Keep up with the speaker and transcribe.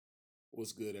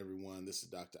What's good, everyone? This is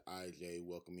Dr. IJ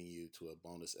welcoming you to a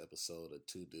bonus episode of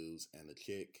Two Dudes and a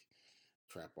Chick,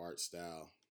 Trap Art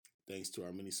Style. Thanks to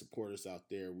our many supporters out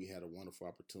there, we had a wonderful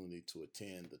opportunity to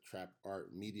attend the Trap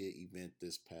Art Media event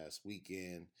this past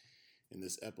weekend. In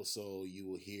this episode, you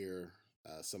will hear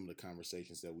some of the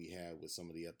conversations that we had with some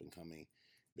of the up-and-coming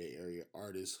Bay Area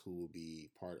artists who will be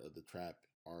part of the Trap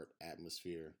Art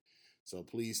atmosphere. So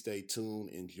please stay tuned,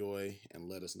 enjoy, and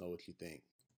let us know what you think.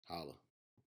 Holla.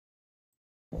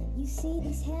 You see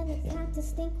these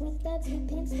helicopters think we thugs, we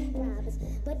pimps, we robbers.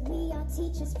 But we are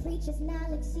teachers, preachers,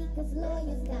 knowledge seekers,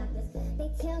 lawyers, doctors. They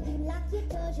tell you lock your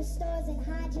doors, your stores, and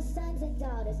hide your sons and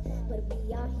daughters. But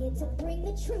we are here to bring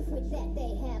the truth with that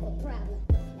they have a problem.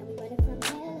 And we running from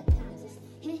helicopters,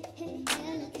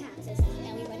 helicopters.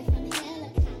 And we running from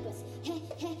helicopters,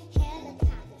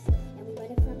 helicopters. And we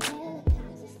running from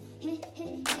helicopters, helicopters.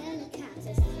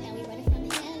 And we running from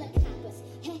helicopters,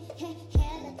 helicopters.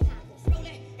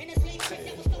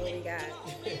 What do you got?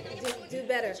 Do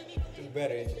better. Do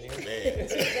better, engineer. Man.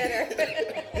 Do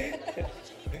better.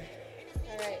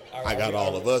 All right. I got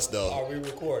all of us though. Are we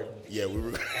recording? Yeah, we were.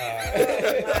 Oh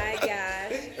my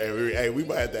gosh. we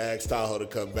might have to ask Tahoe to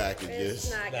come back and It's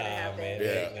just. not gonna happen. Man.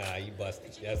 Yeah. Nah, you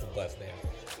busted. That's a bust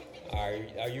now.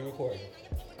 Are you recording?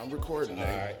 I'm recording, All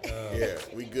man. right. Yeah,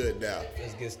 we good now.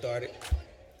 Let's get started.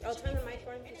 Oh, turn the mic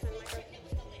on. Turn the mic on.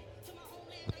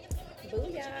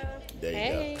 Booyah. There you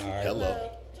Hey. go. All right.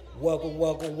 Hello.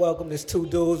 Welcome. There's Two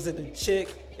Dudes and a Chick.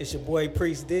 It's your boy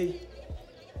Priest D.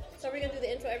 So we're gonna do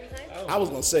the intro every time? I was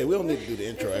gonna say we don't need to do the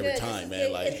intro It's every good. time, Just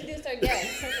man. Like introduce our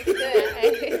guest.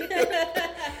 It's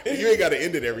good. you ain't got to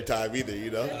end it every time either,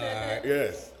 you know. All right.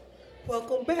 Yes.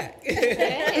 Welcome back.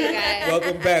 Hey guys.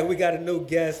 Welcome back. We got a new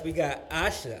guest. We got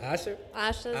Asha.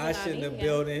 Asha in the yes,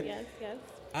 building. Yes.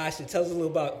 Asha, tell us a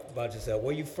little about yourself.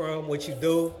 Where you from? What you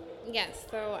do? Yes,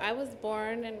 so I was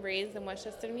born and raised in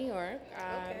Westchester, New York.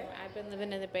 Okay. I've been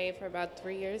living in the Bay for about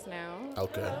 3 years now.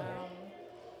 Okay.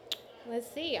 Let's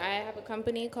see, I have a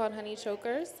company called Honey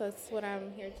Chokers. That's what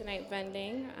I'm here tonight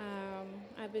vending.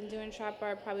 I've been doing trap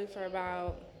art probably for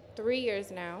about 3 years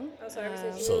now. Oh, so ever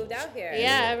since you So- moved out here?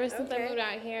 Yeah, ever since I Okay. moved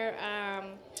out here.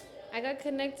 I got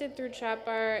connected through trap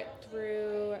art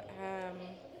through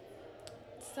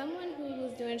someone who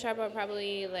was doing trap art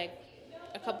probably like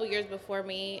a couple years before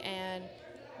me, and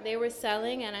they were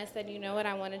selling, and I said, you know what,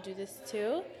 I want to do this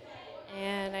too.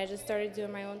 And I just started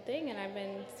doing my own thing, and I've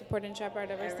been supporting trap art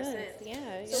ever since.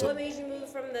 Yeah. So, what made you move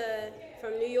from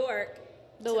New York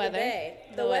The to weather. the Bay?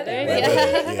 The weather. But,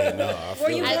 Yeah. yeah, no, I Were feel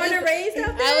you it. born and raised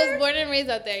out I there? was born and raised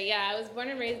out there. Yeah, I was born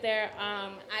and raised there.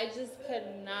 I just could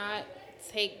not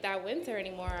take that winter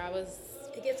anymore.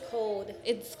 It gets cold.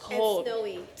 It's cold. And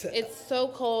snowy. It's so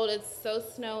cold. It's so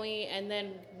snowy. And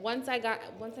then once I got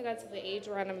to the age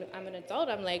where I'm an adult,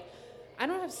 I'm like, I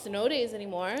don't have snow days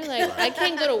anymore. Like I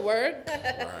can't go to work.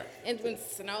 Right. It's been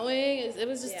snowing. It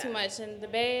was just Yeah. too much. And the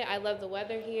Bay, I love the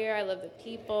weather here. I love the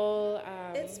people.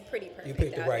 It's pretty perfect. You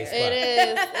picked the out right here. spot. It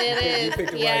is. It is. You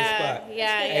picked the yeah, right spot.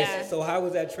 Yeah, Hey, yeah. so how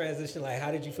was that transition? Like,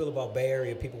 how did you feel about Bay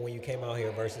Area people when you came out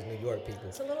here versus New York people?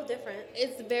 It's a little different.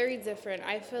 It's very different.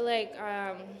 I feel like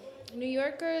New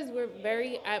Yorkers were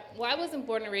very. I wasn't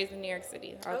born and raised in New York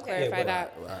City. I'll Okay. clarify Yeah,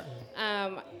 that. Right.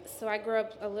 So I grew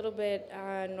up a little bit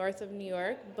north of New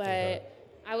York, but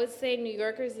I would say New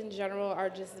Yorkers in general are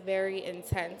just very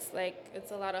intense. Like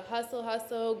it's a lot of hustle,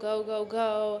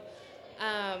 go.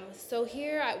 So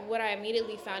here, what I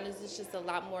immediately found is it's just a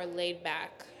lot more laid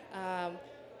back. I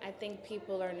think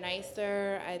people are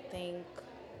nicer. I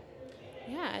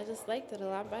just liked it a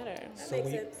lot better. So makes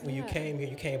when you, sense. when you Yeah. came here,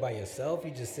 you came by yourself.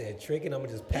 You just said, "Trick it, I'm gonna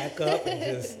just pack up and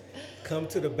just come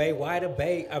to the Bay." Why the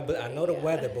Bay? I know the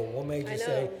weather, but what made I you know.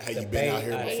 say Have the you been Bay? out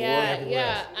here before?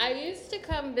 Yeah. I used to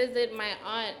come visit my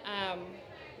aunt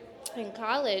in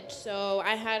college, so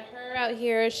I had her out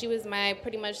here. She was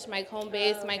pretty much my home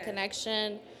base, my okay.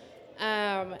 connection.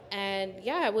 And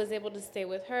yeah, I was able to stay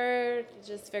with her,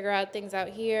 just figure out things out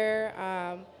here.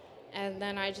 And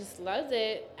then I just loved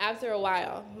it after a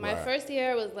while. My Right. first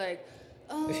year was like,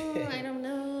 oh, I don't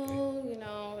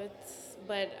know,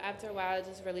 but after a while, I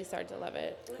just really started to love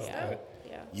it. Yeah. Okay.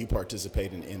 Yeah. You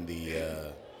participating in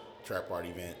the trap art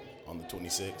event on the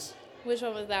 26th? Which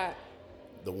one was that?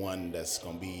 The one that's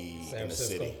gonna be San in the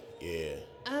Francisco. city. Yeah.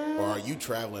 Or are you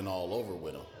traveling all over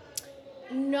with them?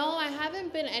 No, I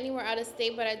haven't been anywhere out of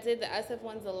state, but I did the SF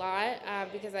ones a lot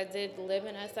because I did live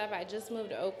in SF. I just moved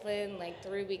to Oakland like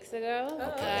 3 weeks ago.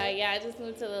 Okay. Yeah, I just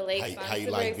moved to the lakes. How I'm you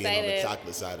super like being on the excited.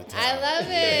 chocolate side of town? I love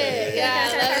it.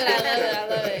 Yeah, I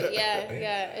love it.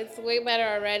 Yeah. It's way better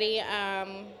already.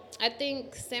 I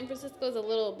think San Francisco is a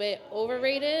little bit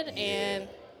overrated, and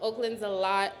Oakland's a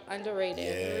lot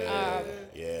underrated.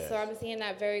 Yeah. So I'm seeing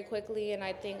that very quickly, and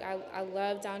I think I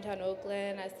love downtown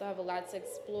Oakland. I still have a lot to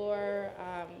explore.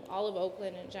 All of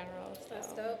Oakland in general. So.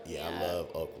 That's dope. Yeah, I love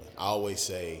Oakland. I always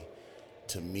say,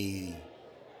 to me,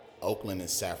 Oakland and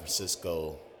San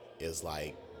Francisco is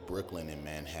like Brooklyn and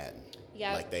Manhattan.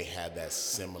 Yep. Like they have that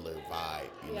similar vibe.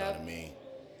 You know Yep. what I mean?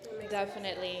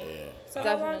 Definitely. Yeah. So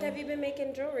how long have you been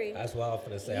making jewelry? That's what I was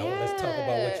going to say. Let's talk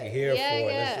about what you're here for.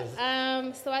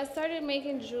 Yeah. So I started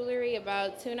making jewelry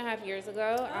about 2.5 years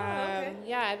ago. okay.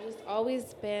 Yeah, I've just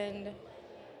always been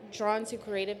drawn to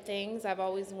creative things. I've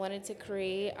always wanted to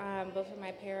create. Both of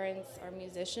my parents are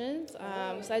musicians.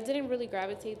 So I didn't really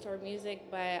gravitate toward music,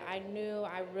 but I knew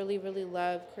I really, really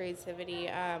love creativity.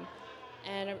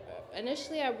 And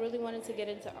initially, I really wanted to get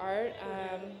into art,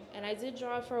 and I did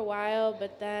draw for a while,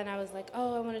 but then I was like,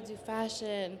 oh, I want to do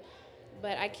fashion,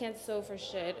 but I can't sew for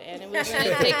shit, and it was going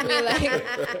to take me like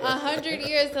 100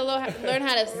 years to learn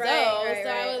how to sew, Right.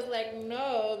 I was like,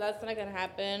 no, that's not going to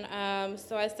happen.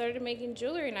 So I started making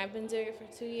jewelry, and I've been doing it for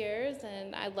 2 years,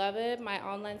 and I love it. My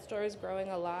online store is growing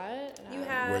a lot. You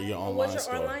have. Where your online what's your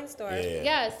store? online store?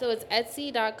 Yeah. So it's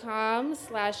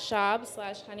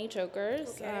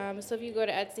etsy.com/shop/honeychokers. Okay. So if you go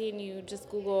to Etsy and you just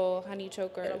Google honey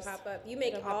chokers, It'll pop up. You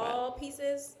make It'll pop up. all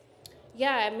pieces.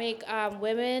 Yeah, I make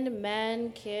women,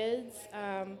 men, kids.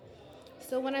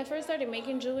 So when I first started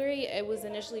making jewelry, it was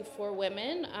initially for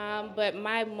women, but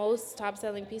my most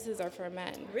top-selling pieces are for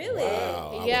men. Really?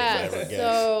 Wow. I would Yeah, never guess.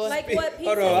 so Like what pieces?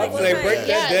 Hold on, Like I'm what saying kind? break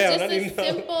that yeah, down. I just didn't a know.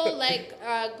 simple like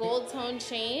gold tone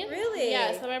chain. Really?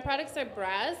 Yeah. So my products are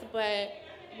brass, but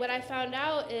what I found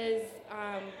out is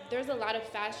there's a lot of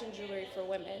fashion jewelry for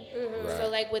women. Right. So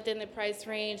like within the price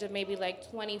range of maybe like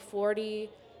 20, 40.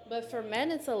 But for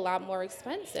men, it's a lot more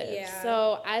expensive. Yeah.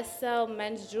 So I sell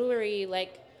men's jewelry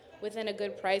like within a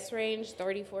good price range,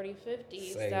 30, 40,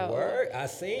 50. Say so word. I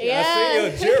seen Yeah. your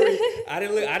jewelry. I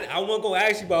didn't look. I wasn't gonna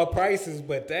ask you about prices,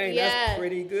 but dang, Yeah. that's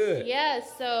pretty good. Yeah,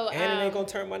 so And it ain't gonna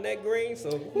turn my neck green. So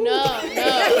woo. No.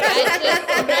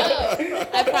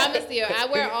 I promise you. I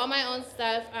wear all my own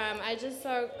stuff. I just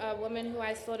saw a woman who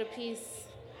I sold a piece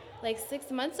like 6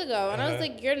 months ago, and I was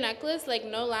like, "Your necklace, like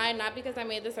no lie, not because I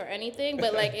made this or anything,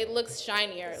 but like it looks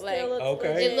shinier, like Still looks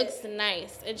Okay. legit. it looks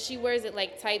nice." And she wears it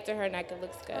like tight to her neck. It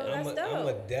looks good. That's I'm dope.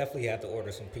 gonna definitely have to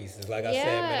order some pieces. Like I said,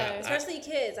 Yeah. man, Especially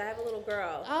kids. I have a little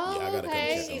girl. Oh, Yeah, I gotta come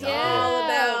okay. check them She's out. all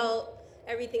about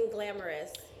everything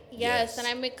glamorous. Yes, Yes. and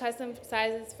I make custom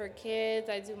sizes for kids.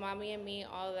 I do mommy and me,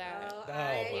 all that. Oh, Oh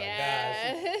my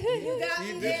Yeah. You got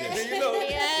me Do there. you know?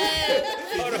 Yes.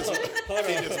 Hold on.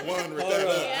 He just won with Hold that.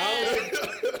 on.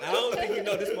 I don't think you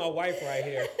know. This is my wife right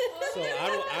here. So I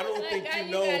don't think got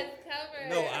you know. guys covered.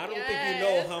 No, I don't think you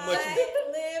know how much you. I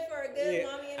live for a good Yeah,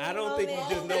 mommy and me I don't think you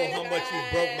moment. just know how much you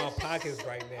broke my pockets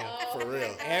right now. For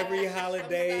real. Every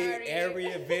holiday, sorry. every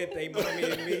event, they mommy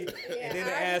and me, Yeah, and then I they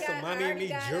already add some got- mommy I and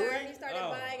me already jewelry. I already started Oh.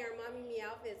 buying our mommy and me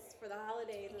outfits for the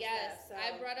holidays and Yes, stuff. So.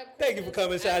 I brought up. Thank you for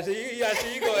coming, Christmas. Sasha.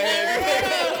 You go ahead.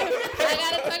 I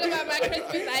gotta talk about my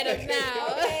Christmas items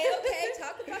now. Okay,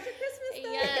 talk about your Christmas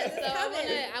stuff. Yeah, It's so coming.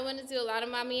 I wanna do a lot of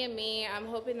mommy and me. I'm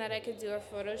hoping that I could do a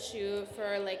photo shoot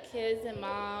for like kids and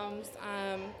moms.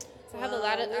 So I have a Well,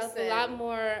 lot of listen. a lot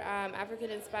more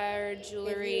African inspired If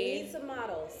jewelry. you need some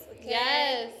models, okay?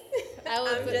 Yes, I will.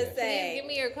 I'm just Please saying. give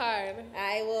me your card.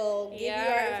 I will give you our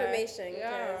Yeah, information, 'cause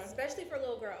yeah. especially for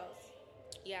little girls.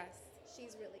 Yes.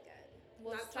 She's really good.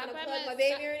 Well, Not stop trying to at plug my- my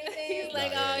baby or anything. He's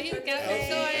like, Nah, oh, yeah. he's got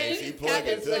Hey, me she going. plugging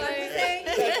Got me too. I'm going. just saying.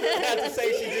 Not to say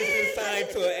she just been signed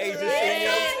to an agency. Right? You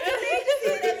know?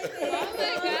 Oh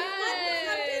my God.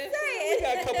 We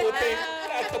got a couple of things.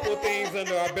 Got a couple of things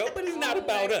under our belt, but it's not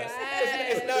about us.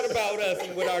 It's not about us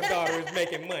and what our daughter is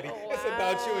making money. It's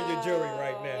about you and your jewelry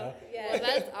right now. Well,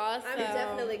 that's awesome. I'm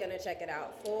definitely gonna check it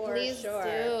out for Please sure.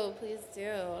 do. Please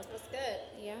do. That's good.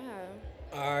 Yeah.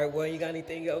 All right. Well, you got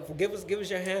anything else? Give us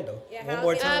your handle Yeah, one how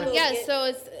more can time. We'll Yeah, get- so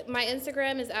it's my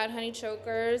Instagram is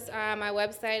 @honeychokers. My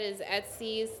website is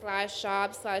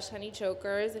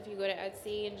Etsy/shop/honeychokers. If you go to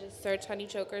Etsy and just search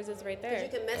honeychokers, it's right Because there. you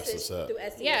can That's message what's up. through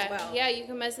Etsy Yeah, as well. yeah, you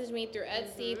can message me through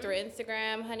Etsy, through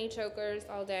Instagram, honeychokers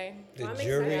all day. The I'm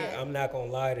jewelry, excited. I'm not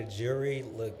gonna lie, the jewelry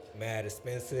look mad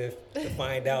expensive. To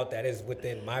find out that is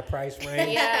within my price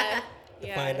range. Yeah. To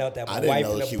Yeah. find out that I my didn't wife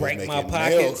know gonna she was break making my nail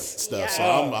pockets. stuff, so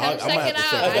Yeah. I'm Come gonna check have it to out.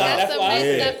 check I it got out. That's some why I nice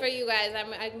said- stuff for you guys.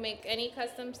 I can make any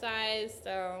custom size.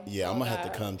 So Yeah, I'm all gonna have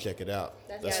that. to come check it out.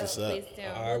 That's That's dope. what's up. Please do.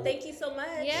 All Well, right. thank you so much.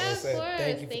 Yeah, of Listen, course.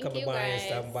 thank you for coming you by and guys.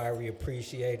 stopping by. We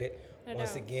appreciate it. No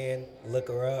Once doubt. again, look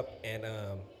her up and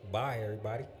bye,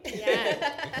 everybody.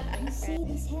 Yeah. You see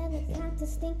these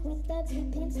helicopters stink with thugs, we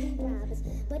pimps, we robbers.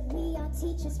 But we are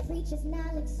teachers, preachers,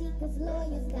 knowledge seekers,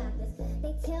 lawyers, doctors.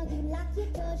 They tell you lock your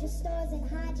doors, your stores, and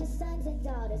hide your sons and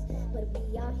daughters. But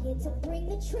we are here to bring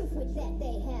the truth with that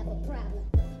they have a problem.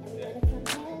 And we running from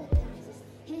helicopters,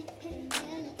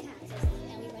 helicopters.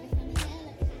 And we running from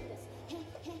helicopters, helicopters.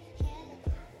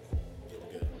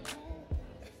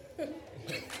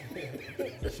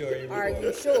 Sure you Are recording.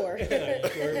 you sure?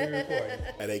 Sure we recording.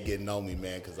 And they getting on me,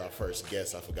 man, because our first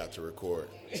guest, I forgot to record.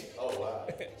 Oh, wow.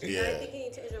 Yeah, I think you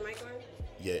need to turn your mic on.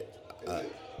 yeah.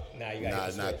 Now you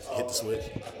got Not hit the switch.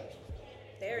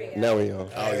 There you go. Now we on.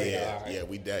 Oh There you yeah, go. yeah.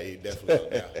 We definitely on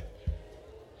now.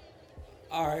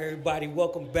 All right, everybody,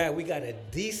 welcome back. We got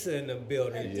Adisa in the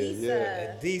building.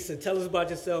 Adisa. Adisa, tell us about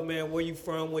yourself, man. Where you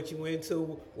from? What you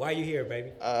into? Why you here,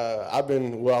 baby?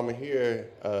 I'm here.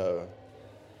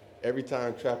 Every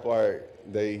time Trap Art,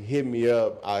 they hit me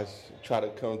up, I try to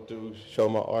come through, show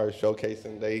my art,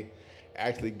 showcasing. They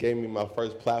actually gave me my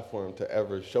first platform to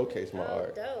ever showcase my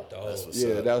art. Dope. That's what's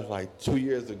Yeah, up. that was like 2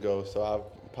 years ago, so I've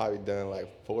probably done like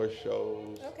 4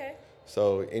 shows. Okay.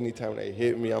 So anytime they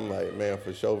hit me, I'm like, man,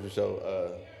 for sure.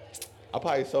 I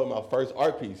probably sold my first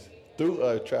art piece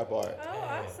through Trap Art. Oh,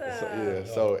 awesome.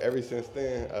 So ever since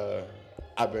then,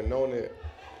 I've been knowing it.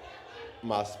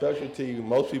 My specialty,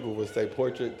 most people would say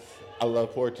portraits. I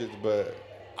love portraits, but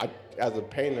as a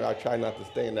painter, I try not to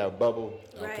stay in that bubble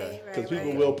Okay. because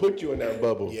people will put you in that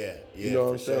bubble. Yeah, You know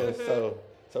what I'm for sure. saying?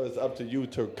 So it's up to you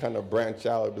to kind of branch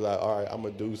out and be like, all right, I'm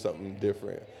gonna do something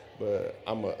different. But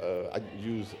I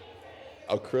use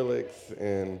acrylics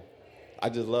and I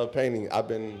just love painting. I've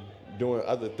been doing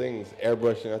other things,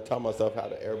 airbrushing. I taught myself how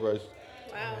to airbrush.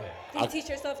 Wow. Did you teach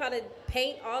yourself how to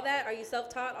paint all that? Are you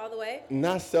self-taught all the way?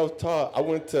 Not self-taught. I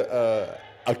went to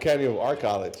Academy of Art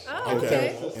College Oh, in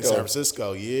okay. In San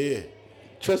Francisco, yeah.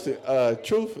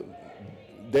 Truth,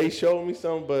 they showed me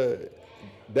some, but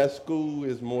that school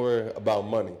is more about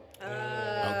money.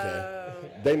 Okay.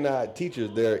 They're not teachers,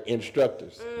 they're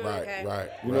instructors. Right, okay. right.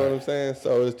 You know what I'm saying?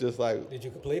 So it's just like, Did you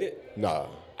complete it? nah,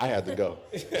 I had to go.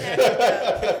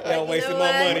 Y'all wasting know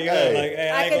my what? money, huh? Hey. Like, hey,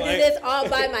 I ain't can gonna- do this all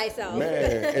by myself.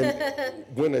 Man, and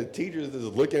when the teachers is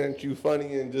looking at you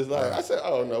funny and just like, I said,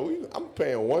 oh no, I'm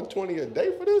paying $120 a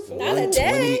day for this? Not a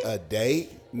day. $120 a day?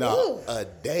 No, Ooh. a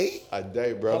day? A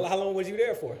day, bro. How long was you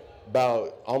there for?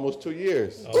 About almost 2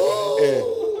 years.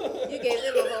 You gave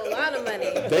them a whole lot of money.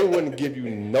 And they wouldn't give you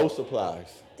no supplies.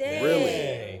 Dang.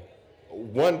 Dang.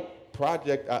 One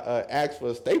project I asked for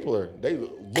a stapler. They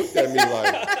looked at me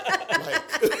like,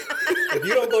 If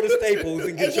you don't go to Staples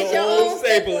and get And your own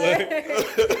stapler, And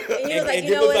you was and like, you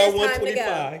give know us what? our It's time to go.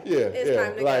 125. yeah, It's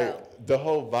time to like go. the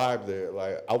whole vibe there.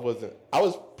 Like I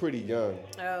was pretty young.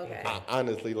 Oh, okay.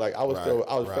 Honestly, like I was Right,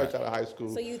 fresh out of high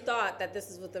school. So you thought that this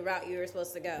is what the route you were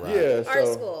supposed to go? Right. Yeah, Art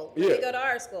so- school. yeah. Let me go to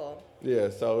art school. Yeah,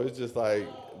 so it's just like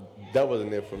that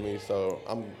wasn't it for me. So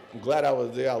I'm glad I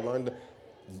was there. I learned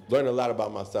a lot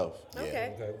about myself.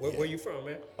 Okay. Okay. Where you from,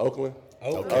 man? Oakland.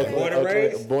 Oakland. Born and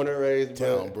raised? Born and raised.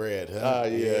 Town but- bred, huh?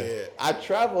 Yeah. I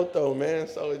traveled though, man.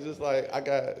 So it's just like I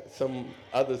got some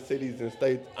other cities and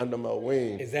states under my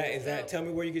wing. Is that? Tell me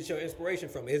where you get your inspiration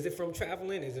from. Is it from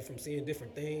traveling? Is it from seeing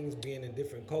different things, being in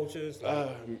different cultures? Like,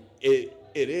 It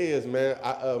is, man.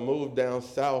 I moved down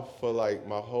south for like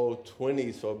my whole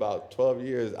 20s. So about 12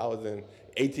 years, I was in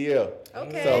ATL.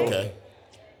 Okay. So Okay.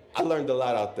 I learned a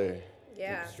lot out there.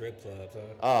 Yeah. strip clubs, huh?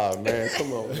 Oh man,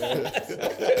 come on, man. What's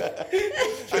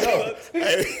he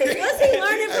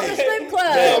learning from the strip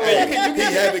club? He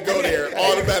had to go there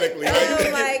automatically. Oh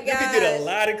my You can get a god.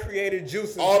 lot of creative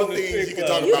juices. All from the the things strip you can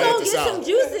club. talk You about at gonna the get some South.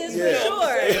 juices Yeah. for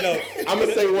sure. You know, I'm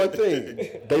gonna say one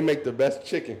thing. They make the best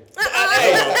chicken.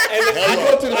 I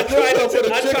go to the strip club for the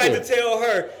tried to chicken. tell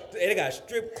her they got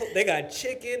they got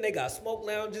chicken, they got smoke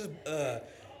lounges,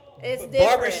 It's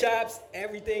different. barbershops,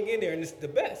 everything in there, and it's the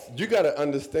best. You gotta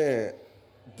understand,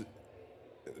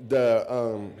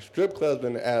 the strip clubs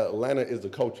in Atlanta is the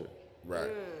culture. Right.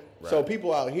 So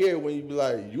people out here, when you be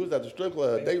like, you was at the strip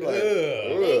club, they like,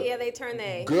 They, ugh. yeah, they turn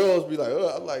they. Girls be like,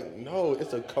 ugh. I'm like, no,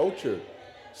 it's a culture.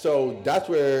 So that's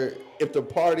where if the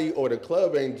party or the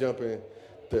club ain't jumping,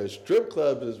 the strip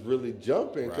club is really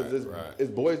jumping because Right, right. it's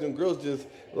boys and girls just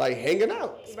like hanging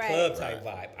out. Right. Club type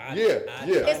vibe. Yeah.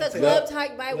 It's a Yeah. club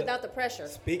type vibe without the pressure.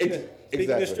 Speaking of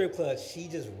Exactly. strip clubs, she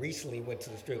just recently went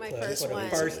to the strip My club first for the one.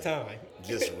 first time.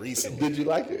 Just recently. Did you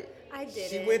like it? I did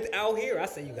She it. went out here. I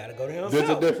said, you got to go down There's a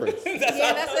south. difference. Yeah,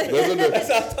 that's what, There's a difference. That's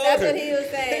what I told that's her. what he was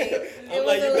saying. I'm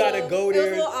like, you gotta go It was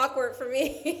there. a little awkward for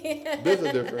me. There's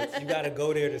a difference. You got to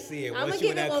go there to see it. I'm Once gonna you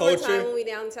give in it that one more time culture, when we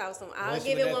down south. So I'll once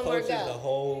give you in it that one more culture, it's a go.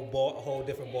 whole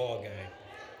different ball game.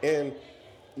 And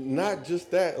not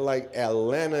just that, like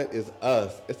Atlanta is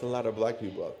us. It's a lot of black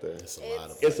people out there. It's a lot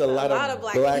of. It's a lot of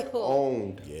black black people.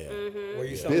 owned. Yeah. Were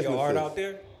you selling your art Businesses. out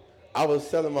there? I was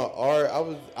selling my art.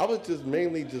 I was just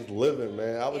mainly just living,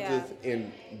 man. I was Yeah. just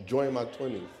enjoying my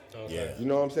 20s. Yeah. You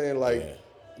know what I'm saying? Like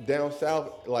Yeah. down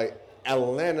south, like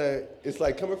Atlanta, it's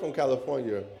like coming from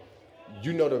California.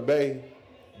 You know the Bay.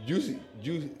 You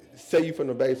say you from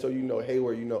the Bay, so you know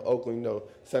Hayward, you know Oakland, you know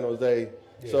San Jose.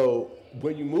 Yeah. So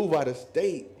when you move out of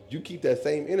state, you keep that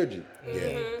same energy.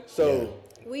 Yeah. So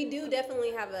We do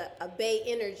definitely have a Bay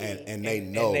energy. And they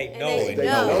know. And they know they it. they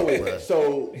No. know Bruh. it.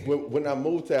 So when I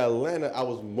moved to Atlanta, I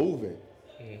was moving.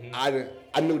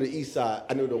 I knew the east side,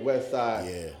 I knew the west side,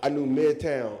 Yeah. I knew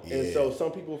Midtown. And Yeah. so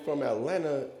some people from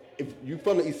Atlanta, if you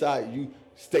from the east side, you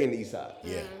stay in the east side.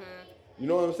 Yeah. You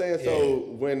know what I'm saying? So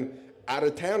when out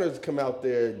of towners come out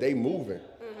there, they moving.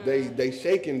 They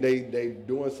shaking, they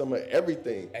doing some of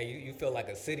everything. Hey, you feel like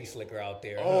a city slicker out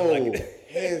there. huh? Oh, Like,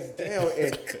 hands down.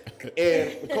 And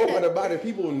the cool part about it,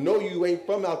 people know you ain't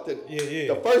from out there.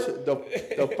 Yeah.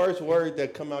 The first word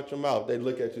that come out your mouth, they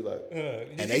look at you like,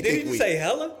 And they did think you we- say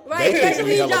hella? right, they think especially we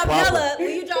when you hella drop proper. hella.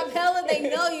 When you drop hella, they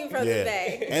know you from the Yeah.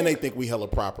 Bay. And they think we hella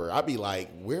proper. I be like,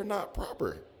 we're not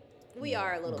proper. We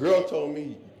are a little girl bit. told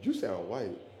me, you sound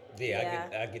white. Yeah,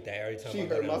 I get that every time. She I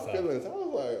go hurt my down south. feelings. I was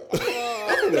like,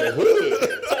 I'm from the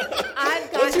hood.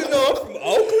 I've Don't you gotten, know I'm from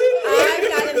Oakland? I've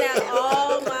gotten that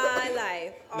all my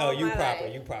life. No, all you my proper.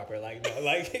 life. You proper. Like, no,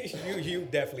 like you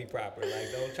definitely proper.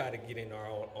 Like, don't try to get in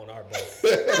on our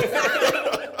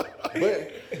boat.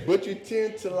 But you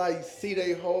tend to like see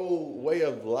their whole way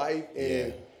of life,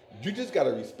 and Yeah. you just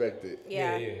gotta respect it.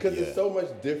 Yeah. Yeah. Because Yeah. it's so much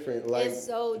different. Like It's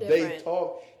so They different.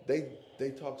 talk. They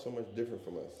talk so much different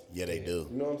from us. Yeah, they do.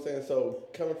 You know what I'm saying? So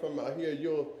coming from out here,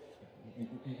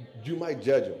 you might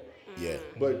judge them, Yeah.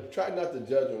 but try not to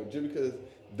judge them just because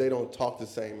they don't talk the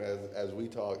same as we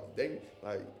talk. They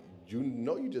like you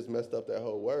know you just messed up that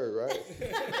whole word, right?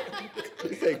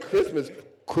 They say Christmas.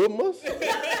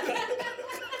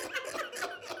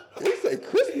 We say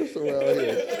Christmas around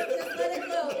here. Just let it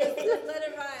go. Just let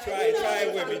it ride. Try You know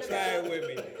it what I'm with me. talking Try about. it with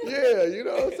me. Yeah, you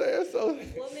know what I'm saying? So,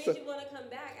 What made you want to come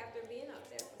back after being out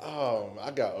there?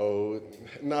 I got old.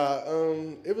 Nah,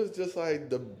 it was just like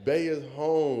the Bay is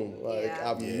home. Like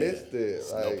Yeah. I missed it.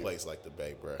 It's Like, no place like the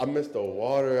Bay, bro. I missed the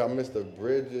water. I missed the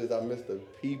bridges. I missed the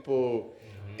people,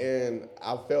 and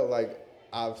I felt like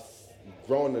I've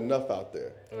grown enough out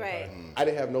there. Right. I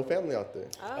didn't have no family out there.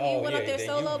 Oh, you went up there then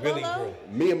solo, you really bolo?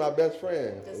 grew. Me and my best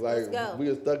friend, Just like let's go. we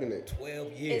was stuck in it.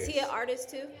 12 years. Is he an artist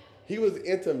too? He was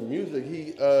into music.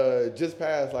 He just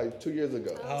passed like 2 years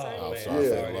ago. Oh, man. sorry for Yeah.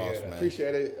 the loss, Yeah. man.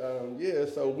 Appreciate it. Yeah,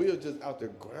 so we were just out there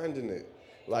grinding it.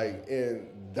 Like, and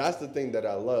that's the thing that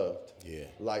I loved. Yeah.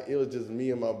 Like, it was just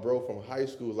me and my bro from high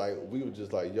school. Like, we were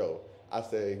just like, yo, I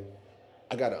say,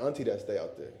 I got an auntie that stay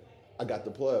out there. I got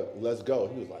the plug. Let's go.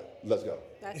 He was like, let's go.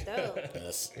 That's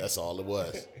dope. That's all it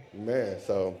was. Man,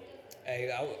 so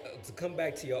Hey, to come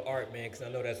back to your art, man, because I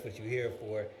know that's what you're here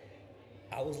for.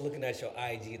 I was looking at your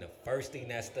IG, and the first thing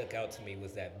that stuck out to me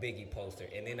was that Biggie poster.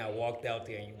 And then I walked out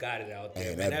there, and you got it out there.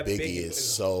 And Man, that Biggie is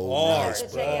so hard, nice,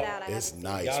 Check bro. it out. I It's haven't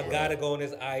nice, Y'all bro. gotta go on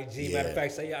this IG. Matter Yeah. of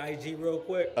fact, say your IG real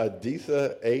quick.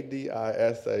 Adisa,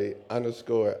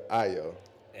 ADISA_IO.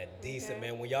 That decent,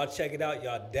 man. When y'all check it out,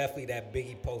 y'all definitely that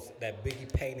Biggie poster, that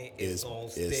Biggie painting is gonna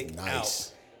stick nice.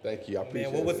 out. Thank you. I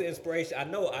appreciate Man, what was it. the inspiration? I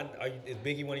know. Is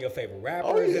Biggie one of your favorite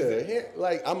rappers? Oh Is yeah, it-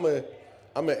 like I'm an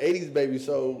 '80s baby,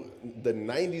 so the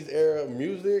 '90s era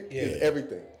music is Yeah.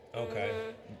 everything, Okay.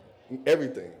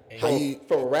 everything How you-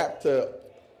 from rap to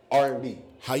R&B.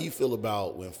 How you feel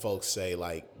about when folks say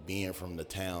like being from the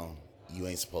town, you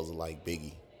ain't supposed to like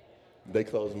Biggie? They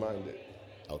close-minded.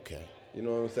 Okay. You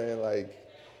know what I'm saying? Like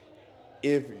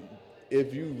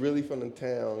if you really from the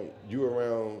town, you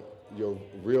around your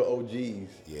real OGs.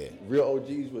 Yeah. Real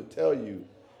OGs would tell you,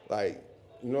 like,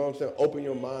 you know what I'm saying? Open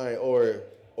your mind, or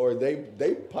they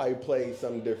probably played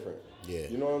something different. Yeah.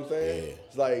 You know what I'm saying? Yeah.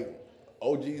 It's like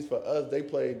OGs for us, they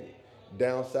played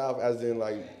down south as in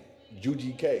like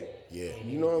UGK. Yeah.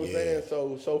 You know what I'm Yeah. saying?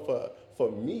 So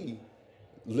for me,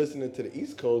 listening to the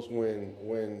East Coast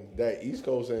when that East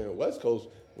Coast and West Coast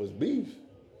was beef,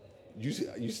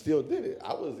 you still did it.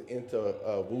 I was into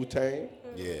Wu-Tang.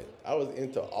 Yeah. I was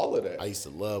into all of that. I used to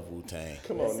love Wu-Tang.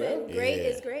 Come on, Listen, man. great Yeah.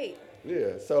 is great.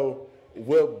 Yeah. So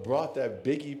what brought that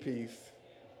Biggie piece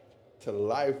to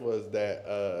life was that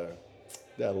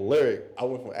that lyric, I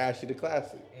went from Ashy to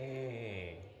Classy.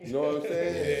 You know what I'm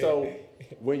saying? So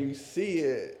when you see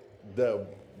it, the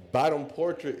bottom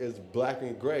portrait is black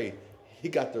and gray. He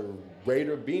got the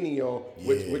Raider beanie on,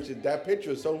 which is, that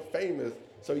picture is so famous.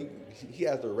 So he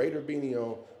has the Raider beanie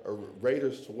on, a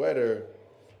Raider sweater,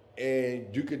 and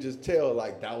you could just tell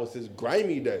like that was his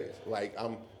grimy days. Like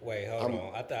Wait, hold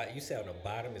on. I thought you said on the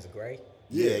bottom is gray.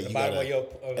 Yeah, the you bottom gotta, of your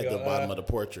at the bottom of the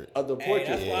portrait. Of the portrait.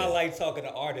 Hey, that's why I like talking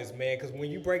to artists, man. Because when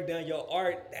you break down your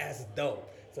art, that's dope.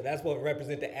 So that's what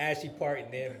represent the ashy part,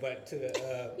 and then but to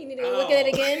the You need to go look at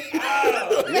it again.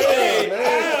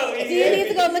 Do you need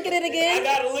to go look at it I again?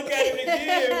 gotta look at it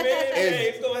again, man. Hey,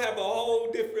 it's gonna have a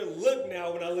whole different look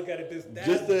now when I look at it. That's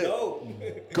Just to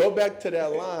dope. go back to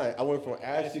that line, I went from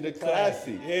Ashy to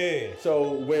Classy. Yeah.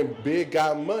 So when Big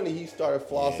got money, he started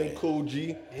flossing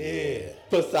Coogee,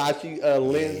 Versace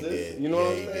lenses. You know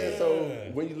what I'm saying? So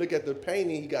when you look at the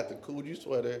painting, he got the Coogee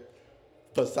sweater,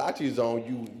 Versace's on.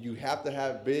 You have to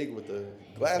have Big with the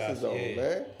glasses on,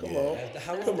 man. Come on.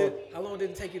 How long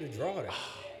did it take you to draw that?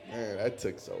 Man, that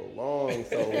took so long.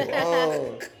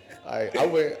 Like I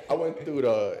went through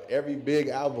every Big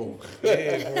album.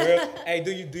 Yeah, for real. Hey,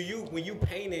 do you when you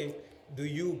painting, do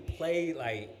you play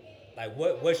like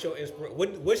what's your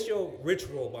what's your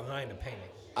ritual behind the painting?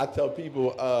 I tell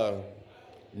people,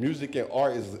 music and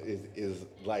art is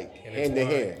like hand to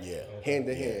hand. Yeah. Hand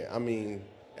to hand. I mean,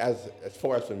 as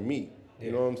far as for me,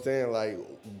 you know what I'm saying? Like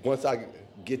once I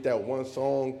get that one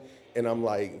song and I'm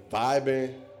like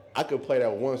vibing, I could play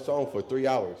that one song for 3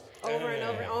 hours. Over and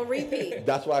over on repeat.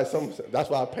 That's why I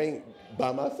paint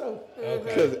by myself.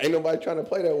 Because ain't nobody trying to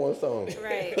play that one song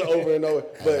Right. over and over.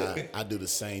 But And I do the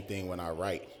same thing when I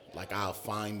write. Like I'll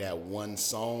find that one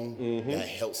song that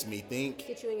helps me think,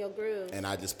 Get you in your groove. and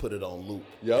I just put it on loop.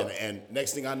 Yep. And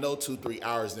next thing I know, 2-3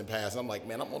 hours then pass. I'm like,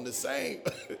 man, I'm on the same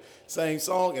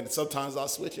song. And sometimes I'll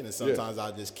switch it, and sometimes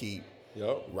I'll just keep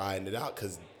riding it out.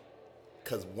 Cause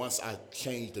once I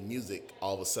change the music,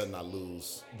 all of a sudden I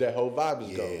lose. that whole vibe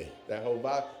is gone. That whole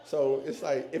vibe. So it's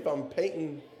like if I'm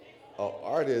painting an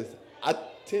artist, I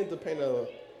tend to paint a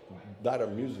lot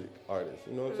of music artists.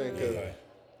 You know what I'm saying? Because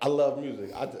I love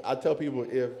music. I tell people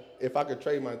if I could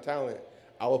trade my talent,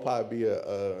 I would probably be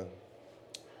a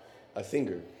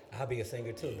singer. I'll be a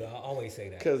singer too. I always say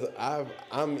that. Cause I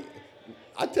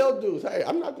tell dudes, hey,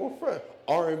 I'm not gonna front.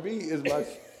 R&B is my.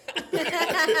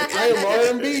 I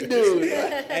am R&B dude.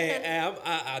 Hey,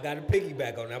 I got to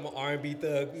piggyback on that. I'm an R&B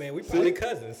thug, man. We probably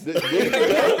cousins. There you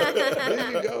go.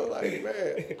 There you go. Like,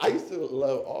 man, I used to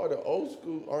love all the old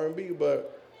school R&B,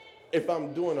 but if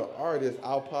I'm doing an artist,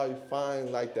 I'll probably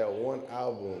find like that one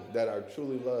album that I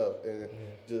truly love and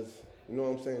just, you know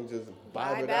what I'm saying, just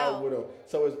vibe it out with them.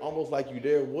 So it's almost like you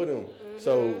there with them.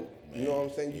 So, you know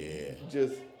what I'm saying? You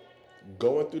just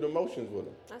going through the motions with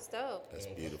them. That's dope. That's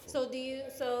beautiful. So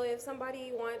if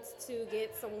somebody wants to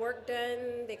get some work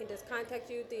done, they can just contact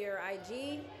you through your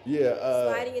IG. Yeah.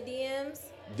 Slide in your DMs.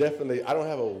 Definitely. I don't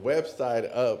have a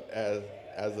website up as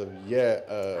of yet.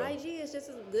 IG is just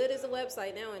as good as a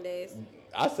website nowadays.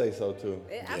 I say so too.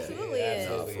 It absolutely is.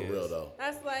 No, for real though.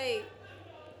 That's like.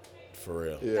 For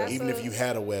real. Yeah. Even if you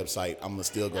had a website, I'm gonna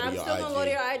still go to I'm your still IG. gonna go to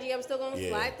your IG. I'm still gonna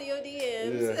slide through your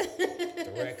DMs.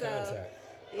 Direct contact.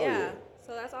 Yeah.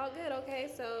 So that's all good. Okay.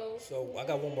 So I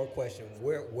got one more question.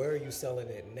 Where are you selling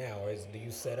it now? Do you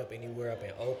set up anywhere up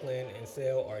in Oakland and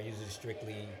sell, or are you just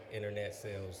strictly internet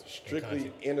sales?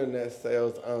 Strictly internet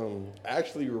sales.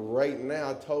 Actually, right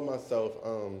now, I told myself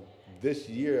this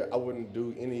year I wouldn't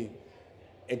do any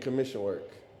in commission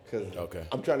work because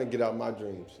I'm trying to get out my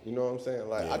dreams. You know what I'm saying?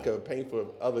 Like I could paint for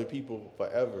other people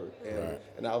forever,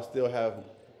 and I'll still have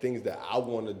things that I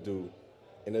want to do,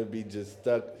 and it'll be just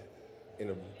stuck in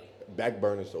a back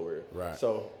burner somewhere. Right.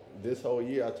 So this whole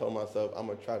year, I told myself I'm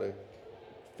gonna try to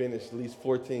finish at least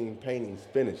 14 paintings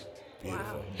finished.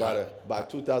 Beautiful. By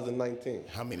 2019.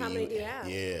 How many do you have?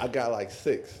 Yeah. I got like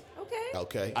 6.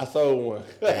 Okay. I sold one.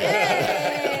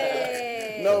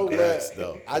 Hey. No, Congrats, man.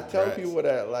 though. I tell Congrats. people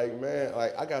that, like, man,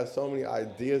 like I got so many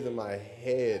ideas in my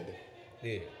head.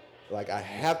 Yeah. Like I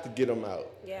have to get them out.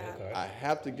 Yeah. Okay. I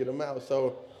have to get them out.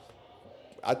 So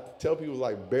I tell people,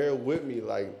 like, bear with me.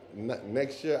 Like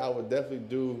next year, I would definitely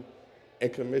do in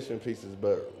commission pieces,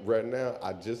 but right now,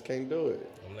 I just can't do it.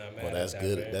 I'm not mad Well, that's at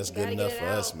good. that, man. That's good Gotta enough get it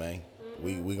for us, out. man.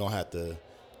 We gonna have to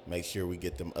make sure we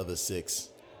get them other 6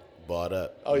 bought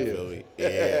up. Oh, You yeah. feel me?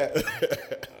 Yeah.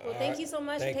 Well, thank you so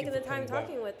much for Thank taking you the for time coming by.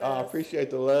 talking with I us.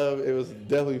 appreciate the love. It was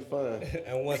definitely fun.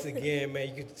 And once again, man,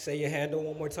 you could say your handle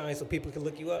one more time so people can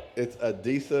look you up. It's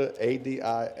Adisa,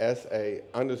 ADISA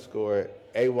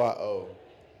 _AYO.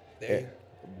 There you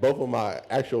both of my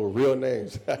actual real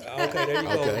names. Okay, there you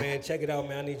go, Okay. man. Check it out,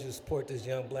 man. I need you to support this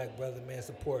young black brother, man.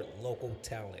 Support local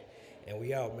talent. And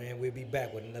we out, man. We'll be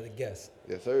back with another guest.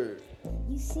 Yes, sir.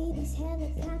 You see these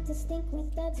helicopters stink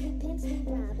with thugs, we pimps, we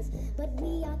robbers. But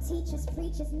we are teachers,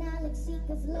 preachers, knowledge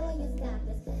seekers, lawyers,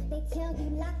 doctors. They tell you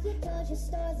lock your doors, your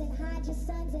stores, and hide your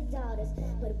sons and daughters.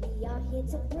 But we are here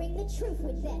to bring the truth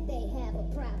with that they have a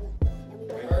problem. And we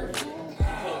want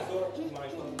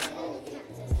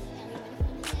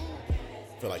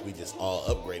I feel like we just all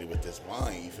upgraded with this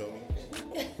wine, you feel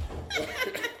me?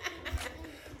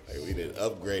 Like we did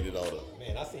upgraded all the.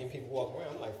 Man, I seen people walk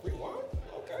around. I'm like, free wine?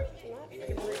 Okay.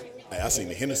 Hey, I seen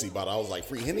the Hennessy bottle. I was like,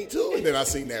 free Henny too? And then I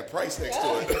seen that price next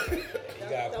to it. You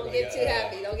gotta put Don't on get your, too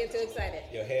happy. Don't get too excited.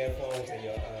 Your headphones and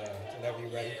your, whenever you're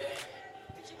ready.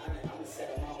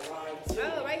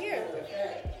 Oh, right here.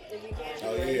 If you can.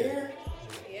 Oh, yeah.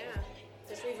 Yeah.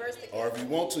 Just reverse the Or if you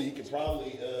want to, you can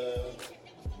probably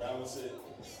balance it.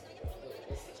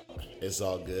 It's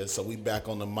all good. So we back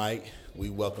on the mic. We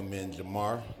welcome in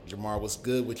Jamar. Jamar, what's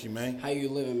good with you, man? How you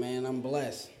living, man? I'm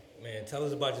blessed. Man, tell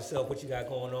us about yourself, what you got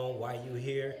going on, why you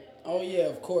here. Oh, yeah,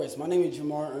 of course. My name is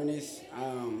Jamar Ernest.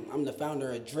 I'm the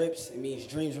founder of DRIPS. It means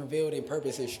Dreams Revealed in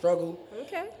Purpose and Struggle.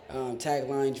 Okay.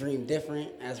 Tagline, Dream Different,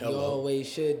 as we Hello. always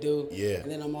should do. Yeah.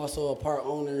 And then I'm also a part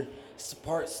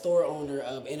store owner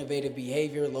of Innovative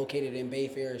Behavior, located in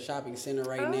Bayfair Shopping Center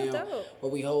right Oh, now, dope.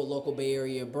 where we hold local Bay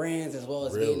Area brands, as well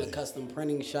as being Really? a custom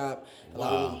printing shop, Wow.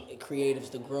 allowing creatives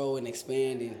to grow and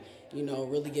expand and,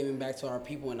 really giving back to our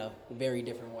people in a very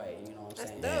different way, you know what I'm That's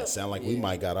saying? dope. Man, sound like we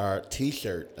might got our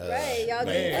T-shirt. Right, y'all man.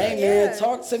 did. Hey Yeah. man,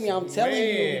 talk to me. I'm telling you,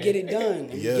 we Man. get it done.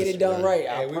 And Yes, we get it done bro. right.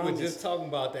 I Hey, we were promise. just talking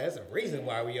about that. That's the reason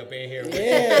why we up in here.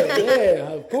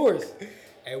 Yeah, of course.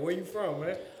 Hey, where you from,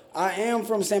 man? I am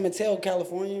from San Mateo,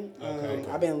 California. Okay.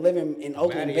 I've been living in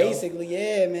Oakland Mateo. basically.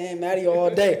 Yeah, man, Matty all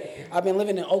day. I've been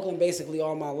living in Oakland basically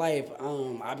all my life.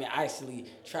 I've been actually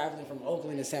traveling from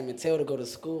Oakland to San Mateo to go to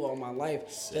school all my life,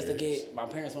 just to Serious? get. My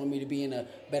parents wanted me to be in a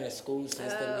better school system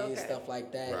and okay. stuff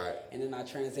like that. Right. And then I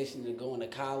transitioned to going to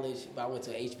college. But I went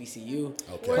to HBCU.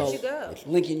 Okay. Where'd called you go?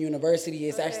 Lincoln University.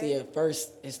 It's Okay. actually a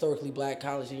first historically black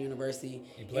college and university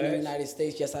in the pledged? United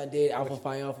States. Yes, I did. Alpha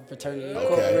Phi Alpha Fraternity Okay.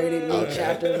 Incorporated, new Okay.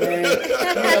 chapter, man. You know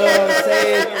what I'm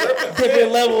saying?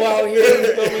 Different level out here.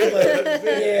 You feel me? But,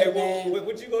 yeah, Hey, man.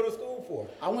 what you go to school for?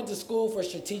 I went to school for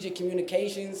strategic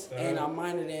communications, and I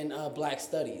minored in Black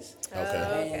Studies.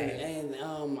 Okay. And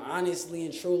honestly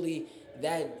and truly,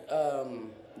 that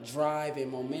drive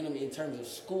and momentum in terms of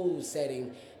school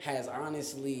setting has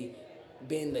honestly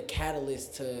been the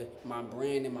catalyst to my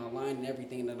brand and my line and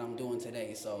everything that I'm doing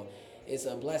today. So it's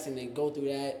a blessing to go through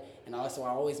that. And also, I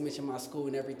always mention my school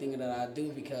and everything that I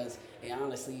do because it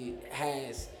honestly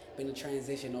has been a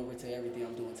transition over to everything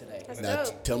I'm doing today. That's Now,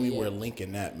 dope. tell me Yeah. where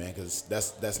Lincoln at, man, because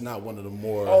that's not one of the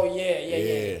more. Oh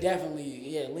yeah, definitely.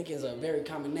 Yeah, Lincoln's a very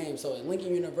common name. So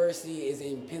Lincoln University is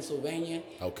in Pennsylvania.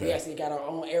 Okay. We actually got our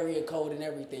own area code and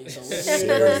everything. So Lincoln Serious?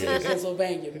 University in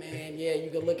Pennsylvania, man. Yeah, you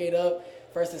can look it up.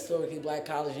 First historically black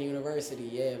college and university.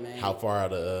 Yeah, man. How far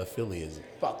out of Philly is it?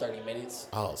 About 30 minutes.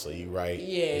 Oh, so you right.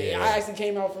 Yeah, I actually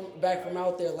came back from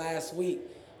out there last week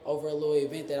over a little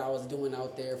event that I was doing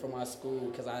out there for my school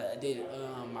because I did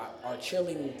our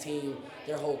cheerleading team,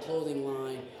 their whole clothing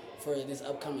line for this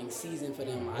upcoming season for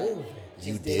them.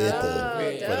 You just did Oh, for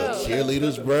the dope.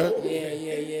 cheerleaders, bro.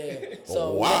 Yeah.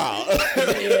 So Wow. yeah,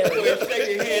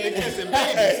 Shake your hand and kiss it,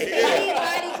 baby.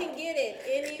 Anybody can get it.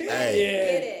 Anybody can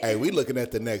get it. Hey, we looking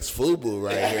at the next FUBU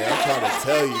right here. I'm trying to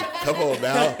tell you. Come on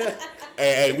now.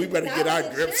 Hey, we better get our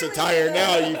grips attire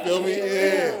now. You feel me?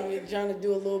 Yeah. We're trying to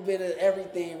do a little bit of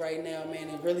everything right now, man,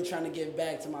 and really trying to give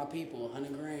back to my people.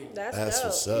 100 grand. That's That's dope.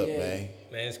 what's up, Yeah. man.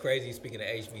 Man, it's crazy speaking of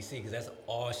HBC because that's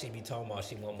all she be talking about.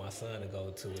 She want my son to go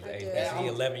to is do. HBC.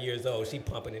 11 years old. She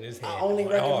pumping in his head. I only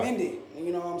hard. recommend it.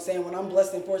 You know what I'm saying? When I'm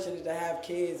blessed and fortunate to have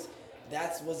kids,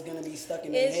 that's what's gonna be stuck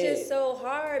in their It's head. just so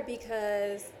hard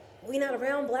because we not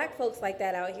around black folks like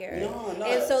that out here. No.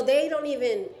 And so they don't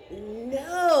even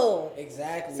know.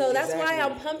 Exactly. So that's why exactly.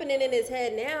 I'm pumping it in his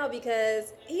head now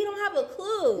because he don't have a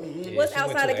clue Yeah, what's she went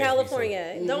outside to of the HBC.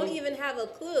 California. Don't even have a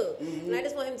clue. And I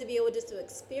just want him to be able just to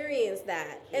experience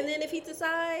that. And then if he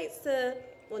decides to,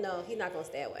 well, no, he's not gonna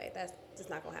stay away. That's just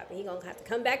not gonna happen. He's gonna have to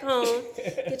come back home,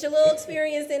 get your little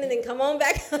experience in, and then come on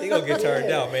back. He gonna get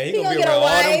turned out, man. He, He gonna gonna be get a around all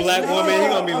them wife. black women. He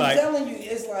gonna be I'm like, telling you,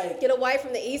 it's like Get a wife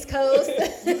from the East Coast.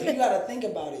 you gotta think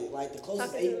about it. Like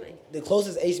Talk to me. the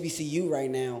closest HBCU right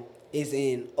now is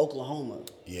in Oklahoma.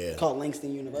 Yeah. It's called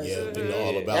Langston University. Yeah, we know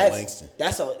all about Langston.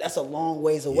 That's a long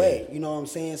ways away. Yeah. You know what I'm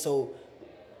saying? So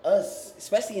us,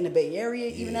 especially in the Bay Area,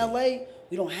 even Yeah. LA,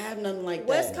 We don't have nothing like that.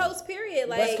 West Coast period.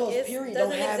 Like, West Coast it period doesn't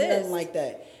don't have exist. nothing like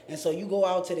that. And so you go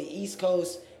out to the East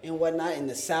Coast and whatnot, in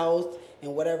the South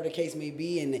and whatever the case may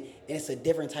be, and it's a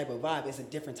different type of vibe. It's a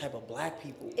different type of black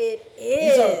people. It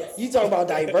is. You talk about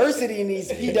diversity in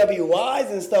these PWIs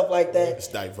and stuff like that. It's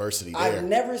diversity there. I've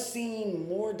never seen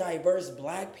more diverse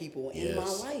black people in my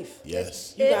Yes. life.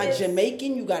 Yes. You It got is.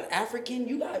 Jamaican, you got African,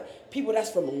 you got people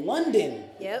that's from London.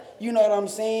 Yep. You know what I'm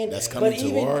saying? That's coming But to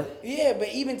even, our- Yeah, but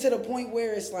even to the point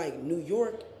where it's like New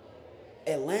York,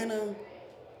 Atlanta,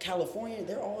 California,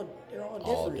 they're all different.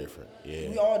 All different, yeah.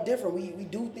 We all different. We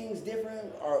do things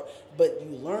different, but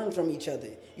you learn from each other.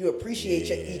 You appreciate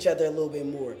Yeah. each other a little bit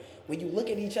more. When you look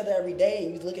at each other every day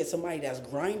and you look at somebody that's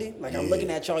grinding, like I'm looking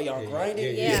at y'all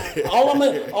grinding. Yeah. All I'm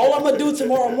gonna do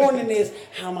tomorrow morning is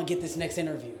how I'm gonna get this next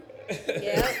interview.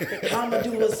 Yeah. How I'm gonna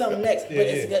do something next, but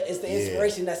it's the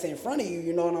inspiration that's in front of you.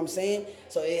 You know what I'm saying?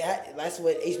 So that's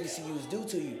what HBCUs do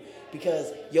to you,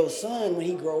 because your son, when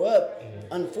he grow up,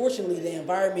 unfortunately, the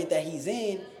environment that he's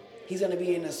in, he's gonna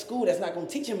be in a school that's not gonna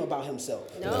teach him about himself.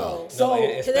 No. So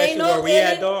Cause they ain't no, where we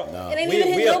at, dog. It ain't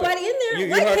even hit nobody in there You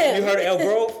like him. heard of El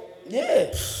Grove?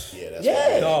 yeah, Yeah, that's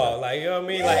Yeah. what Dog, like, you know what I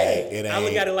mean? Like, It I look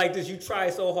ain't- at it like this. You try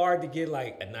so hard to get,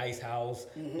 like, a nice house,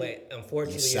 but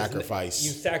unfortunately... You sacrifice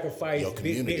You sacrifice your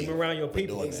community being around your for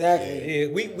people. doing that. exactly. Yeah,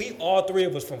 we all three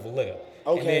of us from Vallejo.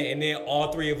 Okay. And then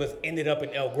all three of us ended up in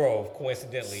El Grove,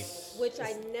 coincidentally. Which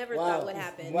I never Wow. thought would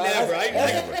happen. Wow. Never.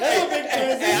 That's a big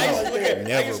transition. I used to look at,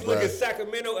 Never, I used to look bruh. at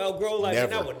Sacramento, El Grove, like,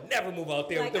 and I Never. would never move out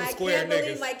there Like, with them I square can't niggas.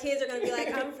 believe my kids are gonna be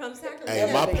like, I'm from Sacramento.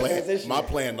 Hey, my big plan, transition. my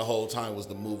plan the whole time was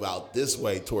to move out this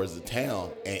way towards the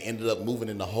town, and ended up moving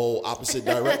in the whole opposite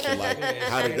direction. Like,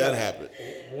 how did that happen?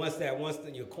 Once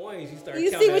your coins, you start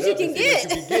You counting see what that you up can and see what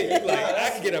get. you can get. You like, I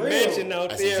can get a mansion out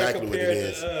That's there exactly what it compared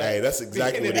is. to. Hey, that's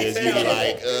exactly what it is. being You in be the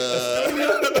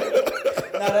like,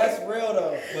 No, that's real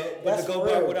though. But That's to go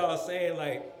real. back what I was saying,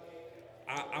 like,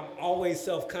 I'm always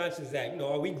self-conscious that, you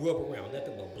know, we grew up around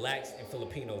nothing but blacks and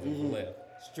Filipinos in Vallejo,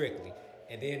 strictly.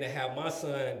 And then to have my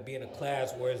son be in a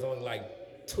class where it's only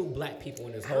like 2 black people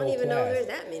in his I whole don't even know class. there's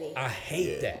that many. I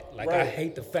hate Yeah. that. Like, I Right.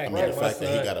 hate the fact I mean, that the my fact that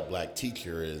he son... got a black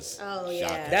teacher is Oh, shocking.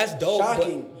 yeah. That's dope.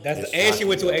 Shocking. But that's It's and she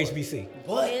went to shocking, a though. HBC.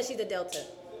 And she's a Delta.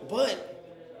 But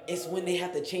it's when they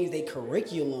have to change their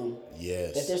curriculum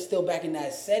Yes. that they're still back in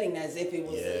that setting as if it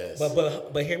was. Yes.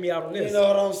 But hear me out on this. You know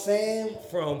what I'm saying?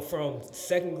 From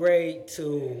 2nd grade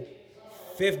to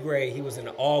 5th grade, he was in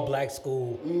an all-black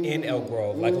school in El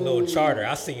Grove, like a little charter.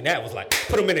 I seen that, was like,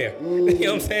 put him in there. You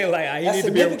know what I'm saying? Like, he That's need to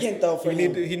significant, be, though, for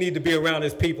him. He need to be around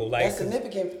his people. Like, That's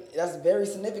significant. That's very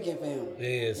significant for him. Yeah,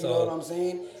 You so- know what I'm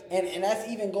saying? And that's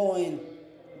even going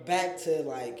back to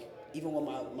like even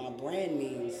what my brand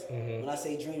means. When I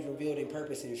say dreams revealed in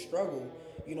purpose and struggle,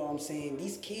 you know what I'm saying?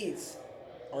 These kids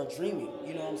are dreaming.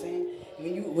 You know what I'm saying?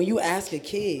 When you ask a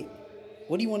kid,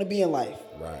 what do you want to be in life?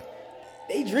 Right.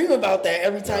 They dream about that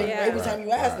every time. Yeah. Every time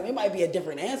you ask Right. them, it might be a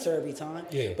different answer every time.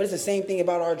 Yeah. But it's the same thing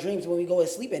about our dreams when we go to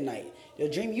sleep at night. The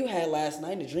dream you had last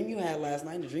night, the dream you had last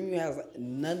night, the dream you had,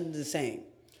 none the same.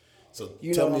 So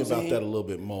You tell know me what I'm about saying? that a little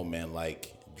bit more, man.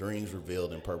 Like, dreams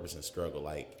revealed in purpose and struggle.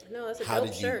 Like, No, that's a how dope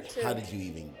did shirt, too. How did you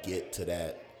even get to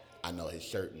that? I know his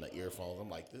shirt and the earphones. I'm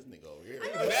like, this nigga over here.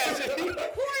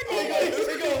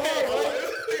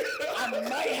 I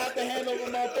might have to hand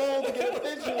over my phone to get a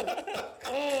picture.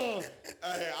 Oh.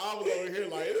 Hey, I was over here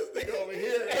like, this nigga over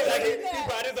here. like he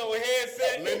brought his own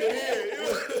headset. Let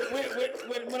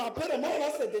it in. When I put them on,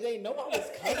 I said, did they know I was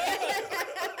coming?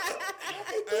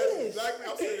 That's exactly.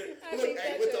 I'm saying, look, think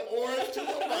hey, that with too. the orange too.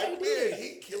 I'm like, man,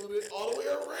 he killing it all the way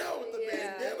around with the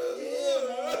Yeah.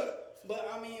 bandana. But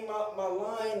I mean, my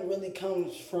line really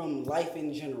comes from life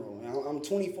in general. I'm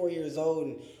 24 years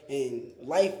old, and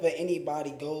life for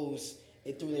anybody goes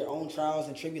through their own trials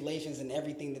and tribulations and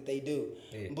everything that they do.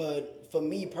 Yeah. But for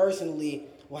me personally,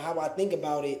 well, how I think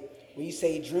about it, when you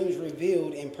say dreams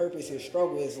revealed and purpose and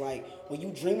struggle, is like when you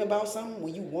dream about something,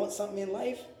 when you want something in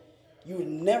life, you would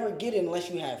never get it unless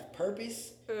you have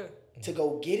purpose to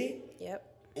go get it, Yep.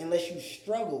 unless you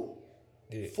struggle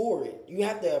Yeah. for it. You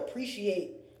have to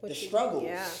appreciate the struggle.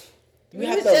 Yeah. You We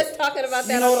have was to- just talking about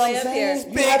that you know on what the way I'm up here.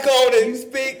 saying? Speak on it.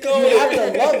 Speak on You it.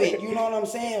 have to love it. You know what I'm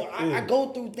saying? I go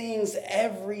through things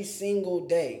every single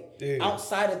day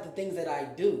outside of the things that I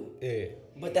do. Yeah.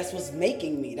 But that's what's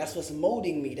making me. That's what's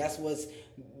molding me. That's what's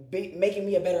making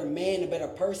me a better man, a better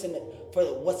person for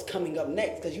what's coming up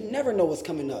next. Because you never know what's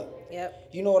coming up. Yep.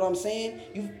 You know what I'm saying?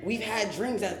 We've had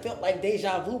dreams that felt like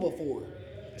deja vu before.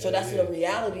 So that's the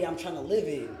reality I'm trying to live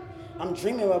in. I'm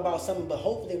dreaming about something, but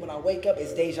hopefully when I wake up,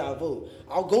 it's deja vu.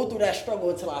 I'll go through that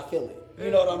struggle until I feel it. You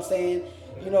know what I'm saying?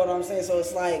 You know what I'm saying? So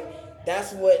it's like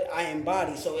That's what I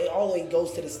embody. So it always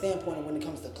goes to the standpoint of when it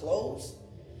comes to clothes.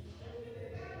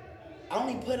 I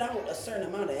only put out a certain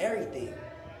amount of everything.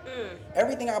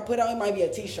 Everything I put out, it might be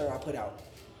a t-shirt I put out.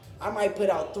 I might put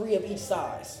out 3 of each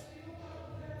size.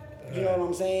 You know what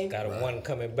I'm saying? Got a one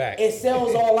coming back. It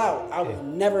sells all out. I will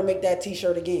never make that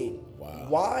t-shirt again. Wow.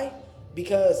 Why?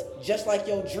 Because just like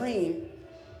your dream,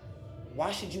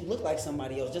 why should you look like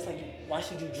somebody else? Just like why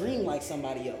should you dream like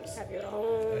somebody else? Have your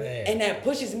own. Man. And that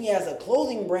pushes me as a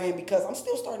clothing brand because I'm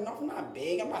still starting off. I'm not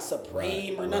big. I'm not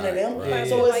Supreme or none of them. right.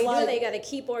 So Like it's you like they gotta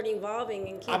keep on evolving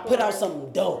and keep I put out on-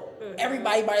 something dope.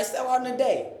 Everybody buy a sell out in a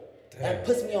day. That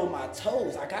puts me on my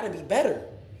toes. I gotta be better.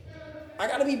 I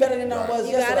gotta be better than I was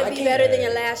You yesterday. gotta I be can't- better than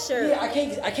your last shirt. Yeah,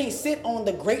 I can't sit on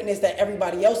the greatness that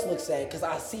everybody else looks at because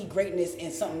I see greatness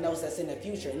in something else that's in the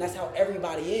future, and that's how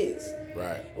everybody is.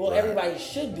 Right. Well, right. everybody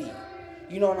should be.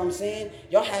 You know what I'm saying?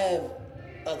 Y'all have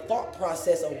a thought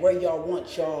process of where y'all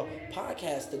want y'all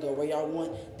podcast to go, where y'all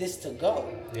want this to go,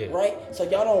 Yeah. right? So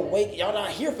y'all y'all not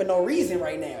here for no reason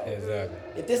right now. Exactly.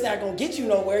 If this not gonna get you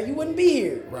nowhere, you wouldn't be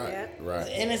here. Right. Yeah. Right.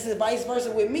 And it's vice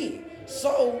versa with me.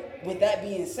 So, with that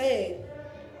being said,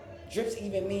 Drips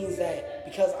even means that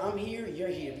because I'm here, you're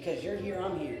here. Because you're here,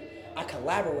 I'm here. I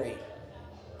collaborate.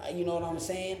 You know what I'm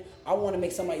saying? I want to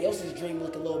make somebody else's dream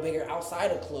look a little bigger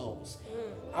outside of clothes.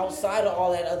 Outside of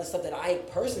all that other stuff that I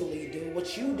personally do,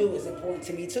 what you do is important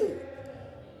to me too.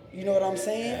 You know what I'm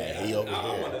saying? Hey, he over I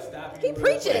here. want to stop you. Keep real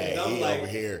preaching. quick, 'cause Hey, I'm he like, over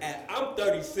here. I'm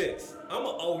 36. I'm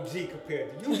an OG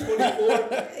compared to you, 24.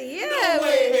 Yeah, No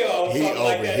way in hell I'm He talking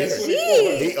like over that here. at 24.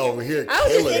 Jeez. He over here I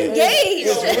was just killing it.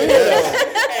 engaged.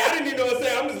 Hey, I didn't even know what to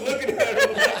say. I'm just looking at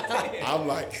him like, damn. I'm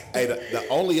like, hey, the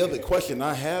only other question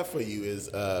I have for you is,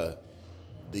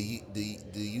 do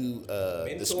you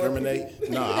discriminate?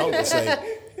 No, I was gonna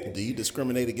say, do you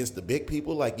discriminate against the big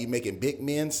people? Like you making big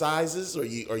men sizes, or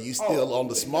are you still on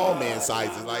the small man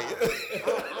sizes? Like,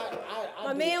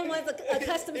 My man wants a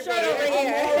custom shirt better- over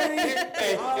I'm here.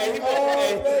 Hey,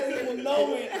 already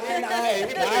knowing, and I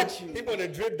got you. He put a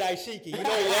drip daishiki. You know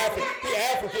he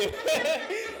African.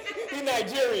 He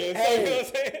Nigerian. So Hey. you know what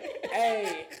I'm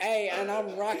saying? Hey, and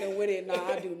I'm rocking with it. Nah,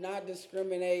 I do not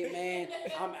discriminate, man.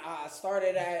 I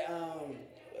started at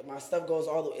my stuff goes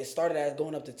all the. It started at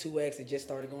going up to 2X. It just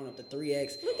started going up to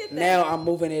 3X. Look at that. Now I'm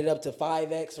moving it up to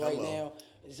 5X right Hello. now.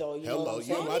 So you know hello, what I'm you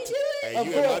saying? in my Won't he do it? hey, Of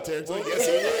you in my course. territory? Yes,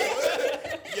 he will.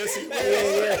 Yes, he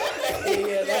will.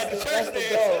 Yeah. That's the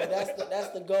goal. That's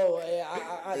the goal. Yeah,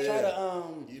 I try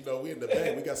to You know, we in the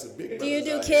bank. We got some big. Do you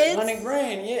brothers do out here. kids?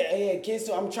 $100,000, yeah, kids.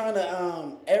 So I'm trying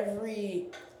to every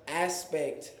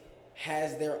aspect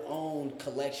has their own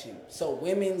collection. So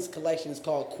women's collection is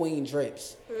called Queen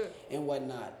Drips and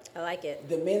whatnot. I like it.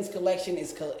 The men's collection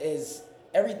is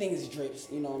everything is drips.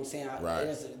 You know what I'm saying?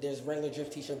 Right. There's regular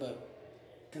drip t-shirt, but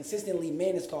consistently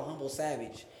men is called Humble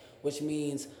Savage, which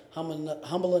means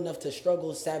humble enough to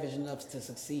struggle, savage enough to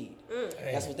succeed.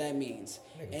 That's what that means.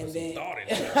 And Put some then thought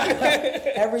into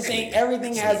it.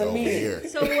 everything has a Over meaning. here.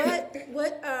 So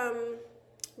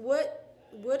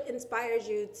what inspires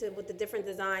you to with the different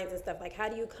designs and stuff? Like how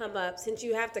do you come up, since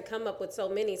you have to come up with so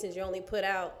many since you only put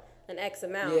out an X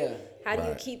amount? Yeah. How do you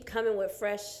Right. keep coming with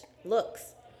fresh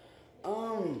looks?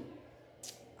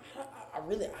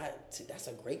 That's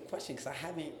a great question because I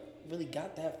haven't really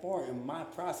got that far in my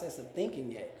process of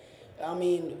thinking yet. I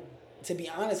mean, to be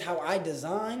honest, how I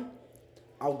design,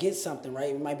 I'll get something,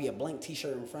 right? It might be a blank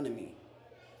t-shirt in front of me,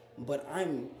 but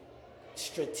I'm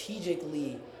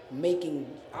strategically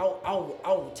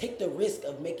I'll take the risk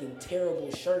of making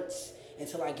terrible shirts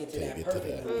until I get to Till you that get to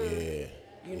perfect that. one. Yeah.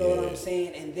 You know what Yeah. I'm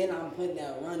saying? And then I'm putting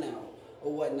that run out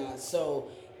or whatnot. So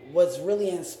what's really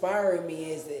inspiring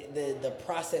me is the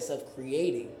process of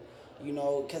creating. You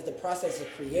know, because the process of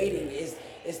creating is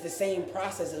the same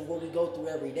process as what we go through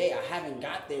every day. I haven't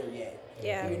got there yet.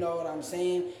 Yeah. You know what I'm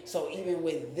saying? So even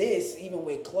with this, even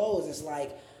with clothes, it's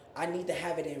like I need to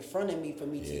have it in front of me for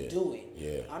me to do it.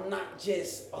 Yeah. I'm not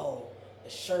just, a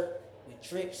shirt with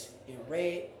drips in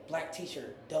red, black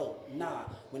t-shirt, dope. Nah,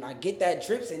 when I get that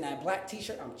drips in that black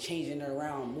t-shirt, I'm changing it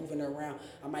around, moving it around.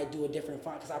 I might do a different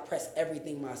font because I press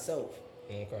everything myself.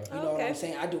 Okay. You know what Okay. I'm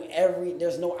saying? I do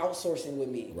there's no outsourcing with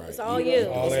me. Right. It's all You- you.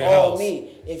 All It's in all house.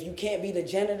 me. If you can't be the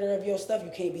janitor of your stuff,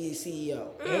 you can't be the CEO.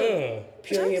 Mm.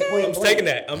 Period, point I'm blank. taking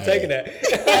that. I'm taking that.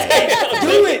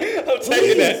 Do it. I'm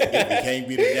taking that. If you can't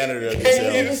be the janitor of Can't be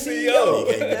yourself, the you CEO. can't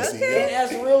be the And CEO.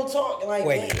 that's real talk. Like,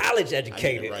 Wait, man, college I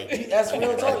educated. need to write, that's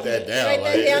real talk. write that down. Write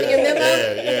that like, down in your memo?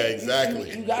 Yeah,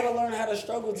 exactly. You gotta learn how to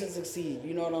struggle to succeed.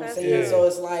 You know what I'm That's saying? good. So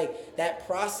it's like that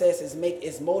process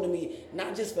is molding me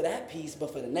not just for that piece,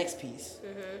 but for the next piece.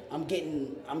 I'm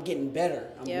getting better.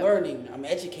 I'm Yep. learning. I'm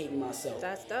educating myself.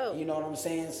 That's dope. You know what I'm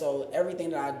saying? So everything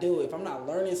that I do, if I'm not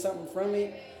learning something from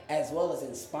it, as well as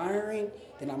inspiring,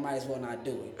 then I might as well not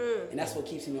do it. And that's what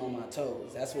keeps me on my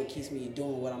toes. That's what keeps me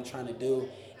doing what I'm trying to do,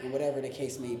 and whatever the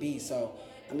case may be. So,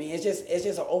 I mean, it's just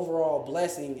an overall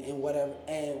blessing and whatever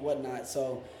and whatnot.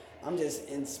 So, I'm just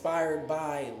inspired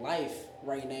by life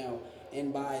right now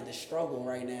and by the struggle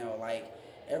right now. Like,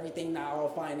 everything not all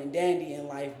fine and dandy in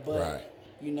life, but Right.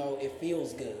 you know, it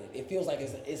feels good. It feels like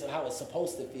it's how it's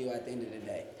supposed to feel at the end of the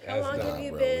day. How long Nah, have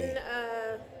you bro, been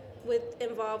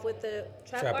involved with the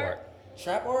trap art?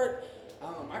 Trap art,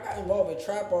 I got involved with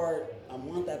trap art a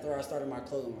month after I started my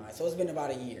clothing line. So it's been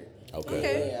about a year.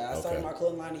 Okay. Yeah, I started my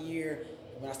clothing line a year.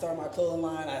 When I started my clothing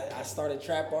line, I started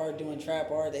trap art, doing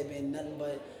trap art. They've been nothing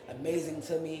but amazing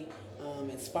to me,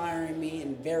 inspiring me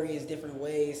in various different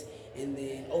ways. And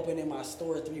then opening my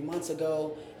store 3 months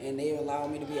ago, and they allowed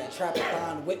me to be at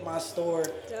Trapathon with my store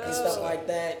and stuff like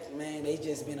that. Man, they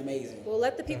just been amazing. Well,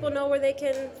 let the people know where they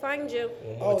can find you.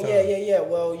 Oh yeah.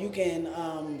 Well, you can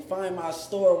find my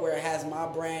store where it has my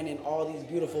brand and all these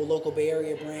beautiful local Bay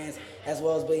Area brands, as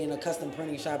well as being a custom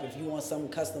printing shop. If you want something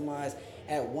customized,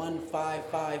 at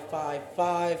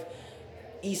 15555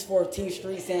 East 14th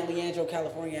Street, San Leandro,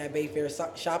 California, at Bayfair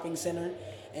Shopping Center.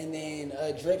 And then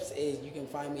Drips is, you can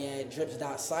find me at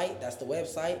drips.site. That's the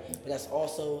website, but that's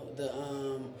also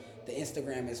the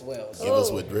Instagram as well. So Give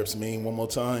us what drips mean one more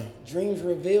time. dreams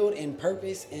revealed in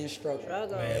purpose and struggle.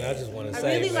 Struggle. Man, I just want to I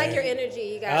say, really man, like your energy.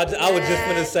 You got I was just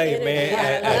gonna say, mad man,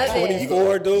 energy. at I love it.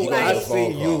 24, dude, gonna I get a see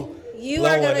phone you. call. You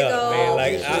are blowing gonna up, go man.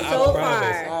 Like, so I far. promise.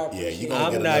 I Yeah, appreciate you it. gonna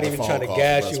I'm get not another even phone trying to call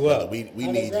gas from us, you brother. up. We need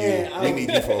Understand. you. We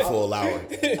need you for a full hour.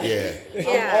 Yeah.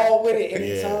 Yeah. I'm all with it Yeah.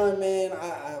 anytime, man.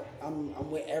 I'm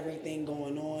with everything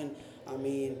going on. I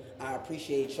mean, I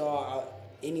appreciate y'all.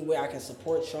 Any way I can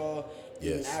support y'all,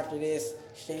 even Yes. after this,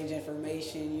 exchange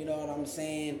information, you know what I'm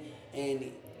saying?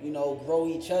 And, you know, grow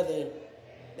each other.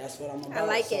 That's what I'm about.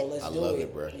 like so it. let's I do love it.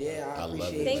 it, bro. Yeah, I I love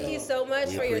appreciate it, Thank y'all. you so much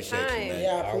We for your appreciate you, time. man. Yeah,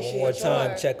 I All right, appreciate one more time,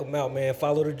 Sure. check them out, man.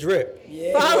 Follow the drip.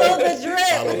 Yeah. Follow the drip.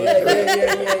 Follow the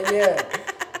Yeah.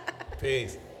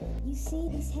 Peace. You see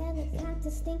these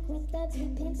helicopters stink with thugs, we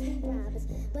pimps, we robbers.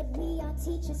 But we are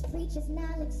teachers, preachers,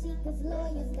 knowledge seekers,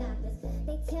 lawyers, doctors.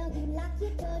 They tell you lock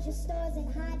your doors, your stores, and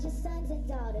hide your sons and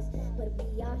daughters. But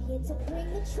we are here to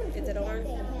bring the truth. Is it with on? that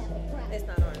they have a price. It's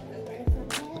not on.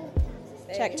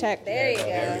 Check. There you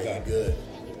go. Good.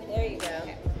 There you go.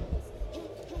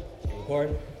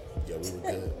 Recording? Yeah, we were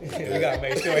good. We gotta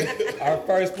make sure our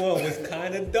first one was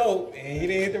kind of dope, and he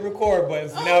didn't hit the record button.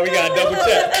 So now we gotta double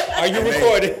check. Are you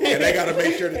recording? And they gotta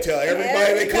make sure to tell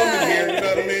everybody they come in here. You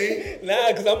know what I mean? Nah,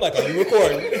 because I'm like, are you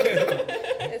recording?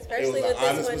 It Especially was with an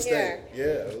honest this one mistake. here. Yeah,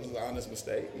 it was an honest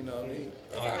mistake. You know what I mean?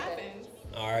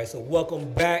 All right, so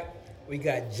welcome back. We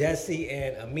got Jesse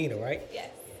and Amina, right? Yes.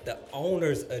 The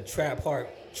owners of Trap Art.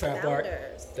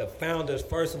 Founders. The founders.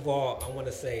 First of all, I want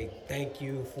to say thank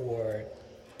you for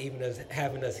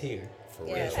having us here. For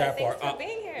Yeah. real. in Trap Thanks Art. for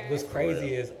being here. What's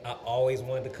crazy is I always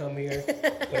wanted to come here,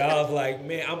 but I was like,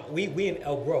 man, we in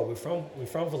Elk Grove. We're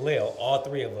from Vallejo, all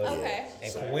three of us. Okay.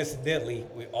 And coincidentally,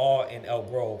 we're all in Elk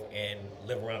Grove and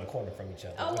live around the corner from each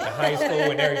other. Oh, Went to wow. high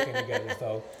school and everything together.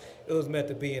 So it was meant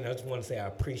to be, and I just want to say I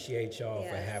appreciate y'all for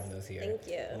Yes. having us here. Thank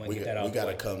you. I wanna We, get that out we the gotta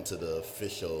way. come to the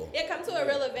official. Yeah, come to a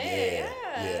real event. Yeah,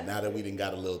 Yeah. Now that we done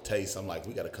got a little taste, I'm like,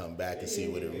 we gotta come back and see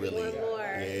what it really. One more.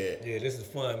 Yeah. Yeah, this is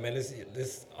fun, man. This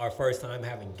is our first time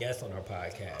having guests on our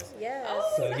podcast. Yes.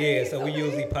 Oh, So nice. yeah, so we Okay.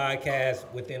 usually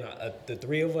podcast within the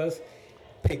three of us.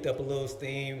 Picked up a little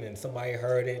steam and somebody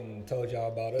heard it and told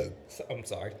y'all about us. I'm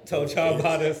sorry, told y'all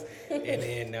about us, and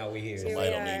then now we here.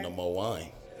 Somebody don't are. need no more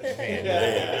wine.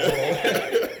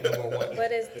 Number one.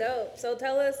 But it's dope. So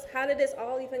tell us, how did this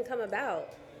all even come about?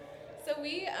 So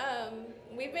we've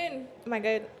been. Am I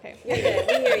good? Okay. You're good.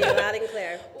 We hear you loud and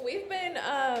clear. We've been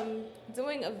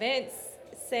doing events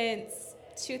since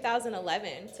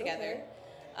 2011 together.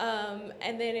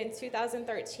 And then in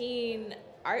 2013,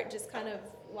 art just kind of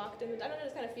walked in. I don't know,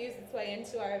 just kind of fused its way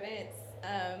into our events.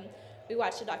 We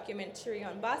watched a documentary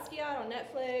on Basquiat on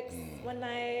Netflix one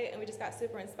night, and we just got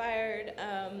super inspired.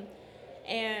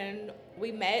 and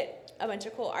we met a bunch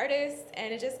of cool artists,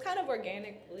 and it just kind of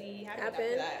organically happened. After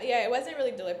Happened? that. Yeah, it wasn't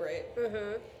really deliberate.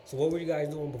 Mm-hmm. So what were you guys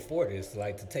doing before this?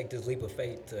 Like to take this leap of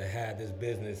faith to have this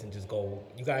business and just go,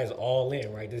 you guys all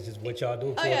in, right? This is what y'all do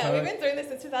Oh full yeah, time? we've been doing this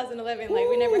since 2011. Like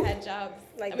we never had jobs.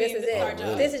 Like, I this mean, is our it.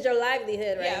 job. This is your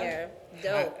livelihood right Yeah. here.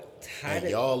 Dope. How And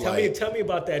did, y'all tell like- me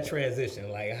about that transition.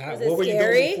 Like, how, Was it what were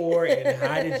scary? you doing before, and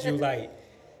how did you like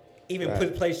even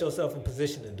Right. place yourself in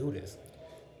position to do this?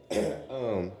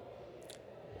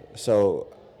 So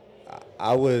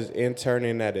I was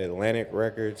interning at Atlantic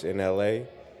Records in LA,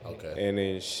 Okay. and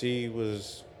then she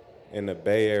was in the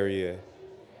Bay Area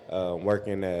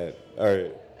working at,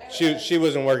 or she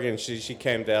wasn't working. She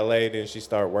came to LA, then she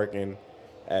started working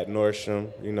at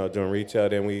Nordstrom, doing retail.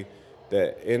 Then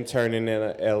the interning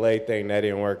in LA thing, that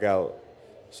didn't work out,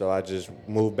 so I just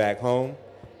moved back home,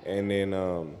 and then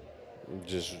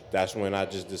that's when I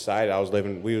just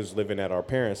decided we was living at our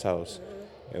parents' house.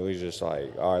 And we just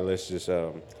like, all right, let's just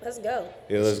Let's go.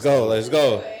 yeah, let's go.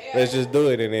 Let's just do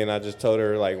it. And then I just told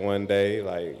her like one day,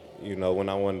 like, when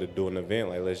I wanted to do an event,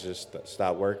 like let's just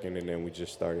stop working, and then we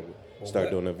just start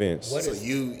doing events. what So is-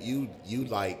 you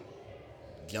like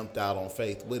jumped out on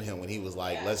faith with him when he was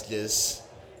like, let's just.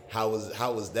 How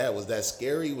was that? Was that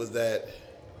scary? Was that?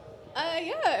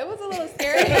 Yeah, it was a little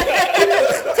scary.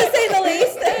 To say the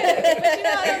least. But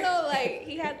I don't know, like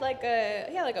he had like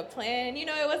a plan. It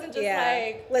wasn't just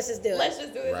like let's just do it. let's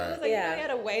just do this. Right. It was like Yeah. he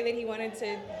had a way that he wanted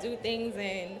to do things,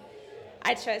 and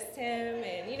I trust him,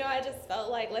 and I just felt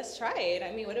like let's try it.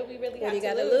 I mean, what do we really What have do you to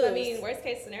gotta lose? I lose? mean, worst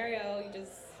case scenario, you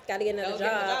just Gotta get another go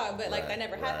get the job. job. But like that Right,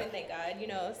 never right. happened, thank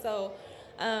God. So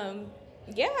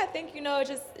yeah, I think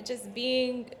just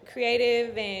being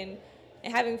creative and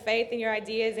having faith in your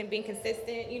ideas and being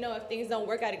consistent. If things don't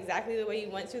work out exactly the way you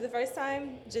want to the first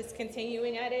time, just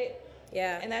continuing at it.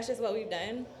 Yeah. And that's just what we've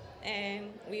done.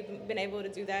 And we've been able to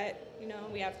do that.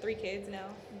 We have 3 kids now.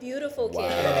 Beautiful kid. Wow.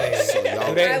 So y'all,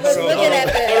 I was looking at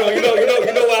that. Hold on,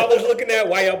 you know what I was looking at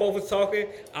while y'all both was talking?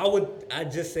 I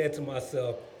just said to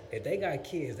myself, if they got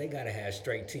kids, they gotta have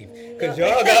straight teeth. Cause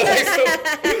y'all got like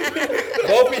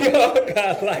both of y'all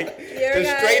got like Your the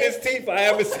guys- straightest teeth I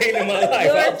ever seen in my life.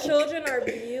 Your children are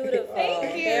beautiful.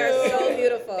 Thank you. They're so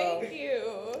beautiful. Thank you.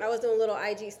 I was doing a little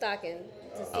IG stalking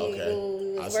to see who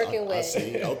we was working I with.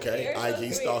 see. Okay. You're so IG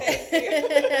sweet. stalking.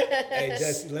 Hey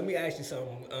Jesse, let me ask you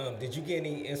something. Did you get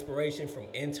any inspiration from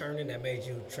interning that made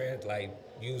you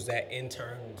use that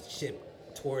internship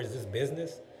towards this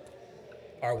business?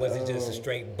 Or was it just a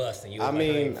straight bust and you was I like,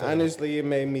 ain't mean, feeling it? honestly, it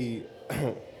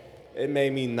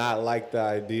made me not like the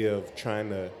idea of trying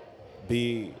to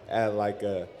be at like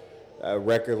a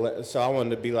record. So I wanted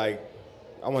to be like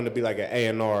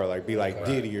an A&R, like be like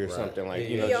Diddy or something, like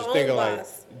Yeah. Your just own thinking like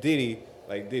boss.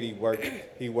 Diddy worked.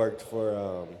 He worked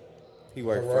for I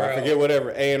Pharrell. forget whatever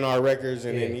A&R Records,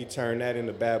 and then Yeah. he turned that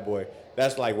into Bad Boy.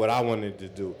 That's like what I wanted to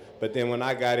do. But then when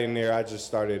I got in there, I just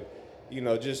started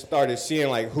seeing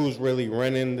like who's really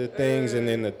running the things, and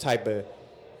then the type of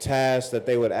tasks that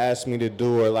they would ask me to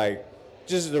do, or like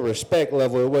just the respect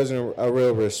level. It wasn't a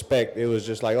real respect. It was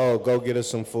just like, oh, go get us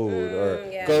some food, or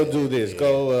yeah. go do this,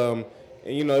 go. And,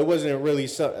 it wasn't really.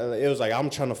 It was like I'm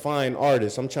trying to find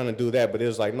artists. I'm trying to do that, but it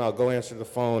was like, no, go answer the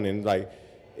phone, and like,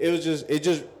 it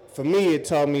just for me, it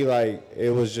taught me like it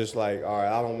was just like, all right,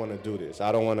 I don't want to do this.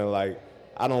 I don't want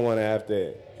to have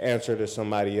to answer to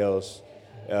somebody else.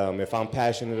 If I'm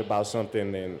passionate about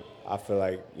something, then I feel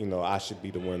like I should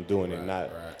be the one doing it, not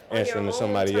On answering your to own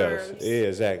somebody else. terms. Yeah,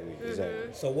 exactly.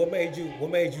 So what made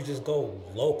you just go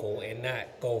local and not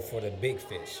go for the big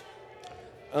fish?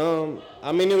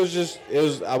 I mean, we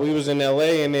was in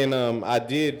LA, and then I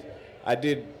did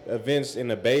events in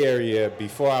the Bay Area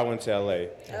before I went to LA.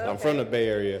 I'm from the Bay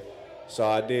Area, so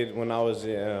I did when I was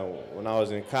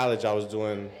in college. I was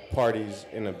doing parties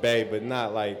in the Bay, but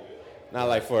not like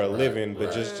for a living,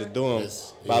 but just to do them.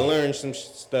 But I learned some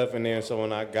stuff, and then so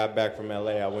when I got back from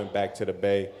LA, I went back to the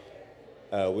Bay.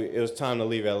 It was time to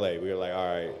leave LA. We were like,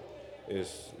 all right,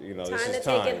 this to is take it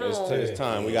time. home. It's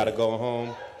time. We got to go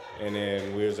home. And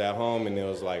then we was at home, and it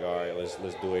was like, all right, let's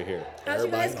do it here. How'd you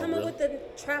guys Everybody come know up with the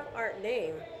trap art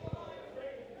name?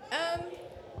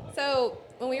 So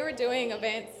when we were doing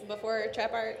events before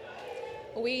Trap Art,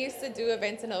 we used to do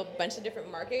events in a bunch of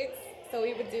different markets. So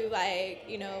we would do like,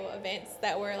 events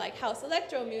that were like house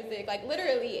electro music, like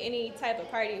literally any type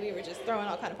of party. We were just throwing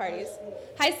all kind of parties.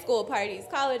 High school parties,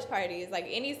 college parties, like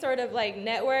any sort of like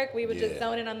network, we would just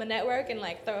zone in on the network and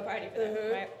like throw a party for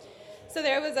them, right? So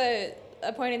there was a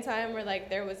point in time where like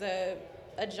there was a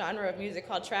genre of music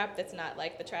called trap that's not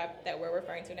like the trap that we're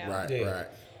referring to now. Right, Yeah. right.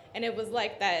 And it was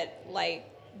like that like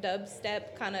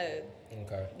dubstep kind of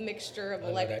Okay. mixture of I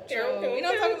know that. electro. You know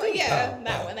what I'm talking about? Yeah,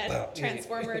 that one, that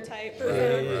transformer type.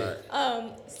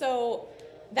 Right. So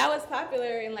that was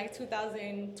popular in like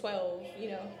 2012,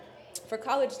 for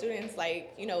college students,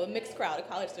 like, a mixed crowd of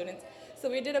college students. So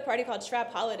we did a party called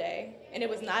Trap Holiday, and it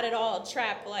was not at all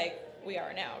trap like we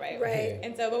are now, right? Right.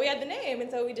 And so, but we had the name, and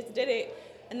so we just did it.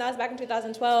 And that was back in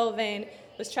 2012, and it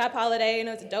was Trap Holiday, and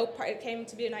it was a dope party. It came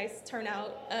to be a nice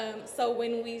turnout. So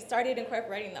when we started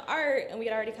incorporating the art, and we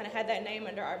had already kind of had that name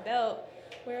under our belt,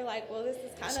 we were like, well, this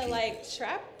is kind of like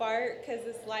trap art, because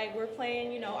it's like we're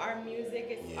playing, our music,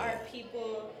 it's our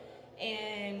people,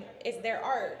 and it's their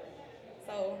art.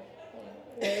 So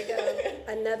there you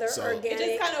go. Another organic.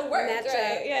 It just kind of worked,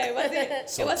 right? Yeah, it wasn't.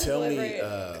 So it wasn't tell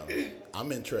deliberate. me,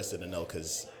 I'm interested to know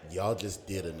because y'all just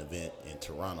did an event in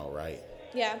Toronto, right?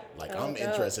 Yeah. Like I'm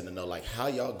interested to know like how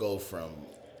y'all go from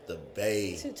the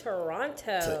Bay to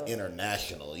Toronto to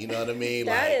international. You know what I mean?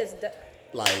 That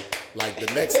like, is like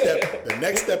the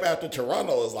next step after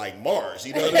Toronto is like Mars.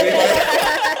 You know what I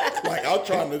mean? Like I'm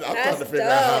trying to figure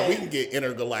out how we can get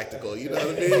intergalactical. You know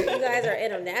what I mean? You guys are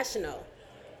international.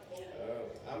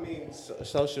 I mean,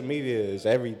 social media is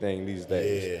everything these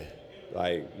days. Yeah.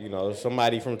 Like,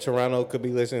 somebody from Toronto could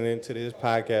be listening to this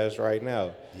podcast right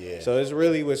now. Yeah. So it's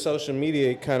really with social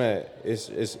media, it kind of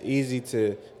it's easy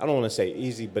to, I don't want to say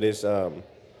easy, but it's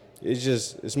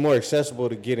more accessible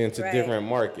to get into different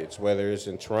markets, whether it's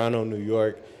in Toronto, New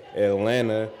York,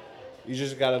 Atlanta. You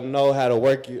just got to know how to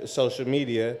work your social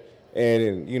media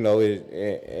and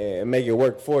and make it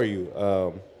work for you.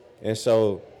 And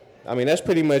so, I mean, that's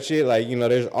pretty much it. Like,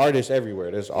 there's artists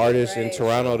everywhere. There's artists in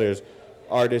Toronto. There's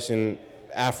artists in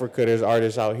Africa. There's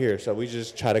artists out here. So we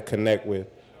just try to connect with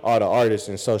all the artists,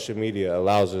 and social media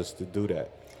allows us to do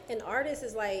that. An artist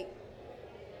is like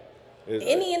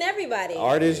any and everybody.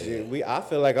 Artists, I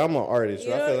feel like I'm an artist.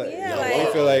 You I know, feel like yeah, we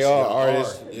like- feel like all Y'all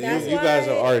artists. are. You That's guys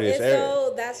why are artists.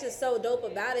 that's just so dope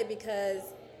about it because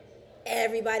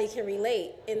everybody can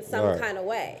relate in some kind of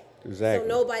way. Exactly.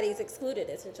 So nobody's excluded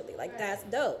essentially. Like that's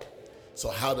dope. So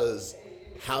how does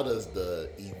the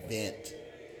event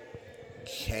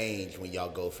change when y'all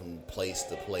go from place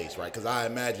to place, right? Because I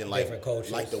imagine Different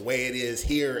cultures. like the way it is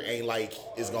here ain't like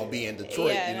it's gonna be in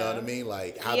Detroit. Yeah, you know no. what I mean?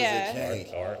 Like how Yeah. does it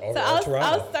change? Or So I'll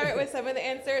Toronto. start with some of the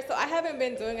answers. So I haven't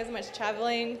been doing as much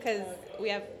traveling because we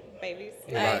have babies.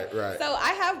 Right. So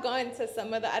I have gone to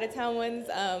some of the out of town ones.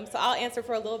 So I'll answer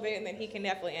for a little bit, and then he can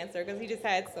definitely answer because he just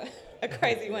had a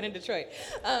crazy one in Detroit.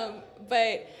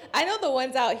 But I know the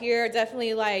ones out here are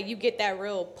definitely like you get that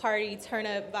real party turn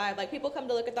up vibe. Like people come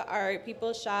to look at the art,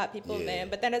 people shop, people vent.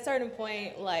 But then at a certain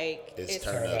point, like It's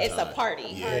turn up it's a time. party.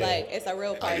 Yeah. Like it's a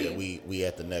real Oh, party. yeah, we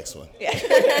at the next one. Yeah.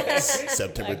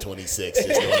 September 26th. Just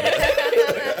doing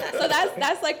it. So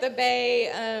that's like the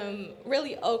Bay.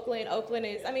 Really Oakland. Oakland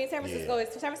is. I mean, San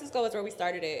Francisco is where we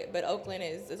started it, but Oakland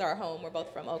is our home. We're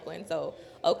both from Oakland, so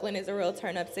Oakland is a real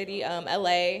turn up city.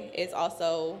 LA is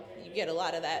also, you get a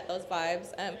lot of those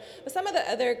vibes. But some of the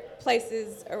other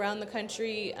places around the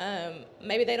country,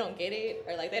 maybe they don't get it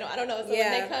or like they don't. I don't know. So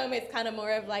when they come, it's kind of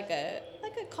more of like a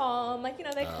calm. Like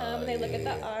they come and they look at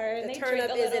the art and The they turn drink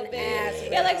up a little isn't bit.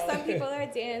 as Yeah, like real. some people are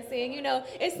dancing.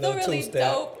 It's still Little really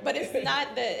two-step. dope, but it's not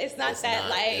It's not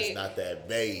that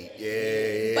Bay.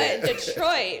 Yeah. But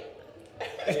Detroit.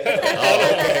 Oh,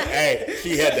 okay. Hey,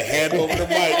 she had the hand over the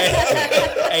mic.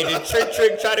 Hey, did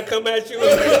Trick try to come at you?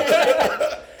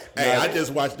 Hey, I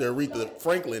just watched the Aretha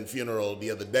Franklin funeral the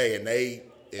other day, and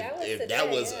that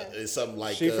was something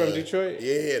like She from Detroit?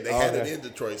 Yeah, they had it okay. in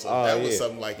Detroit, so Oh, that was yeah.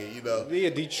 something like it, Yeah,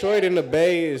 Detroit and the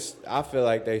Bay is, I feel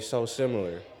like they so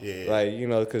similar. Yeah. Like,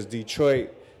 because Detroit,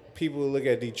 people look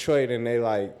at Detroit and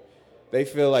they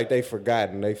feel like they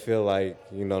forgotten. They feel like,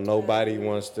 nobody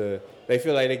wants to, they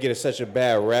feel like they get such a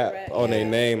bad rap on their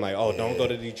name. Like, oh, don't go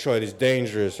to Detroit, it's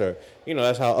dangerous. Or,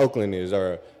 that's how Oakland is.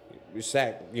 Or,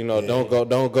 Sac, don't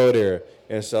go there.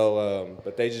 And so,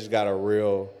 but they just got a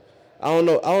real, I don't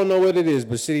know what it is,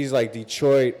 but cities like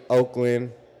Detroit,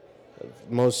 Oakland,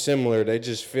 most similar. They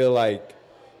just feel like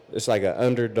it's like an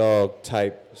underdog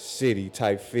type city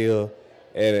type feel,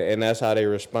 and that's how they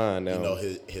respond.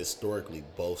 Historically,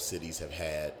 both cities have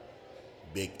had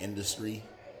big industry,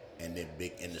 and then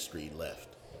big industry left.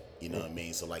 You know what I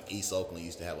mean? So like East Oakland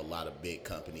used to have a lot of big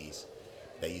companies.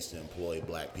 They used to employ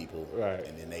black people, Right.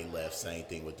 And then they left. Same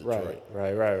thing with Detroit.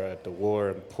 Right. The war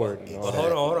and port and all But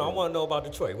that. hold on. I want to know about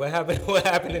Detroit. What happened? What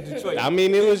happened in Detroit? I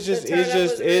mean, it was just, The turn up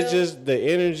was it's real. just the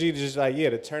energy, just like,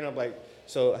 the turn up, like,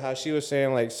 so how she was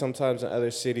saying, like, sometimes in other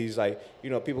cities, like,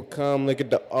 people come, look at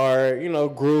the art,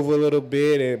 groove a little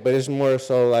bit, but it's more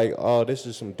so like, oh, this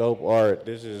is some dope art.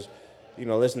 This is,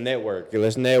 let's network,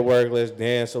 let's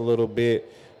dance a little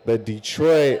bit. But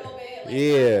Detroit,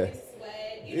 yeah,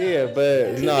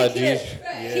 but no, Keep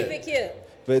it cute.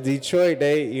 but Detroit,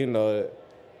 they,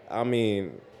 I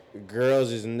mean,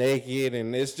 girls is naked,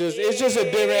 and it's just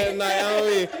a different, like,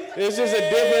 it's just a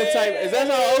different type. That's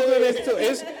how Oakland is too.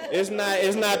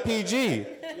 It's not PG,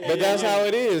 but that's how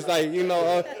it is. Like,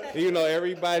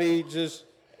 everybody just.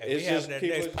 It's just having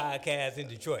the next podcast in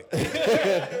Detroit.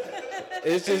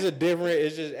 It's just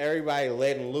it's just everybody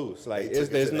letting loose. Like,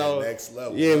 there's no next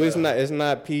level. Yeah, it's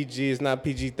not PG. It's not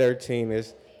PG-13.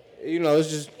 It's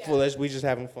just we just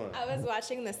having fun. I was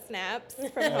watching the snaps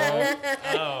from home,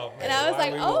 Oh, man. and I was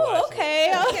like, Why we "Oh, watching?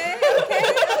 okay.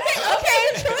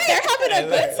 They're having a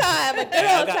good time, a good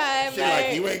old time." She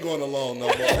like, you ain't going alone no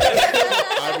more.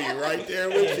 I'll be right there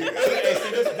with you. Hey,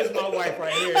 see, this is my wife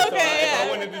right here. So Okay, if I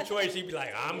yeah. went to Detroit, she'd be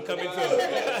like, I'm coming too.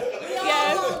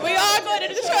 Yes, we all going to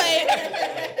Detroit.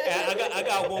 And I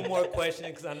got one more question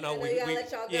because I know you gotta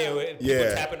let y'all go. people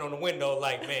Yeah. tapping on the window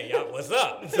like, man, y'all, what's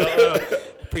up? So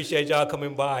appreciate y'all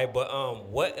coming by. But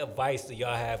what advice do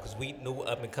y'all have? Because we new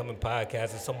up and coming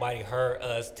podcast, and somebody heard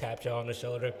us, tapped y'all on the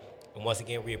shoulder, and once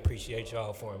again, we appreciate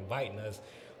y'all for inviting us.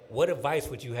 What advice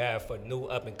would you have for new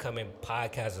up and coming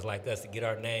podcasters like us to get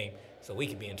our name so we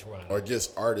can be in Toronto? Or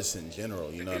just artists in general,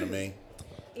 you know what I mean?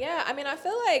 Yeah, I mean, I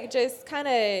feel like just kind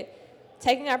of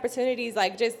taking opportunities,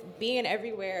 like just being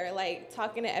everywhere, like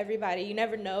talking to everybody. You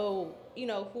never know,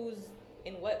 who's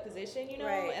in what position,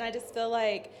 Right. And I just feel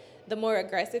like the more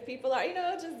aggressive people are,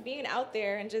 just being out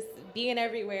there and just being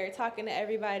everywhere, talking to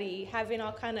everybody, having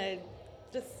all kind of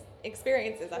just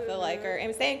experiences, I feel like,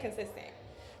 and staying consistent.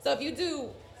 So if you do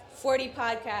 40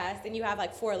 podcasts and you have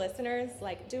like 4 listeners,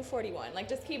 like do 41, like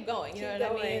just keep going, you know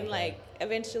what I mean? Like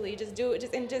eventually just do it,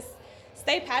 just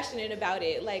stay passionate about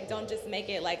it. Like don't just make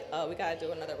it like, oh, we gotta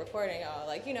do another recording,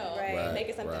 Right. make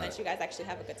it something Right. that you guys actually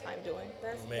have a good time doing.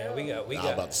 Man, we I was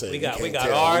got about to say, we you got can't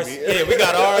tell. ours. Yeah, we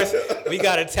got ours. We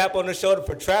got a tap on the shoulder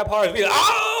for Trap Hearts. We like,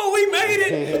 oh, we made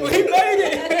it. We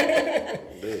made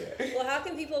it. Well, how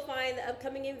can people find the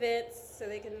upcoming events so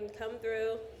they can come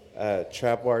through?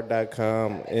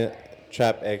 Trapart.com,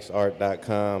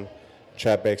 trapxart.com,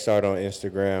 trapxart on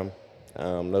Instagram.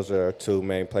 Those are our 2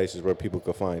 main places where people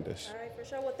can find us. All right, for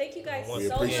sure. Well, thank you guys We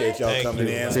so appreciate much. y'all Thank coming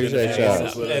you. in. Appreciate spending y'all.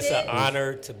 time with us. It's an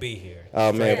honor to be here.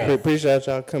 Oh man, Yes. appreciate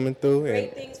y'all coming through, Great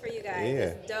and things for you guys.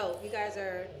 Yeah. It's dope. You guys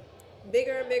are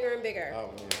bigger and bigger and bigger.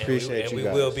 appreciate and you we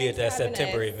guys. will be at that Thanks for having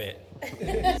September us. event.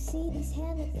 See these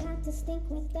helicopters stink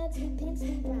with thugs, we pimps,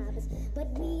 we robbers.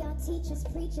 But we are teachers,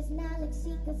 preachers, knowledge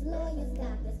seekers, lawyers,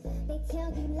 doctors. They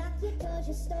tell you lock your doors,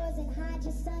 your stores, and hide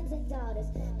your sons and daughters.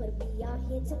 But we are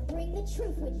here to bring the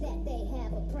truth with that. They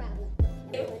have a problem.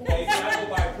 Hey, I go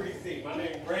by Pretty Z. My name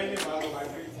is Brandon. I go by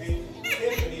Pretty Z.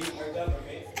 Tiffany, her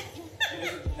government. And this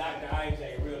is Dr.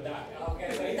 IJ, real doctor.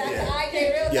 Okay.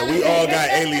 Yeah, we all got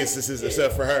aliases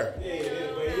except for her. Yeah, it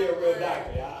is, but you're a real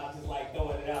doctor. I just like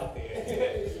throwing it out there.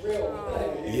 It's real.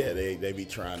 Yeah, they be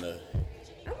trying to.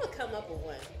 I'm gonna come up with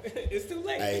one. It's too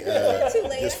late. Hey, Too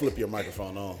late. just flip your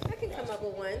microphone on. I can come up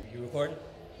with one. You recording?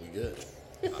 We good.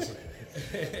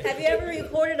 Have you ever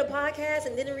recorded a podcast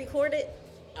and didn't record it?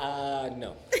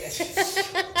 No. We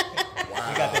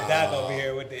got the doc over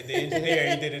here with the engineer.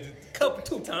 He did it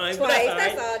two times. but Twice, all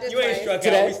that's all, just You ain't twice. struck out.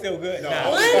 Today? We still good. No. Nah.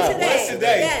 One today. Once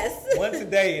today. Yes. Once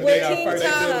today, and With then our King first. They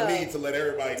feel Tahoe. the need to let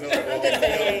everybody know.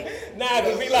 Nah,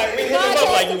 cause we hit him up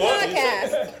like you want.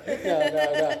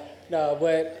 Podcast. No,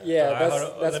 but yeah, All right,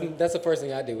 hold on, let me- that's the first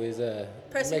thing I do is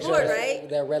Press make record, sure right?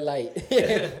 that red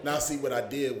light. Now, see, what I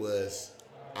did was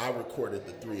I recorded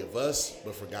the 3 of us,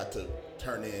 but forgot to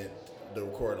turn in the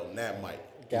record on that mic.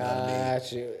 You know what I mean?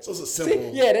 Got you. So it's a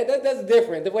simple. Yeah, that's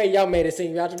different. The way y'all made it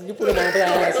seem, you put him on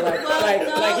blast,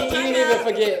 like he didn't even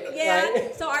forget. Yeah.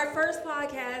 Like, So our first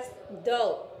podcast,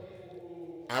 dope.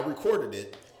 I recorded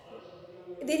it.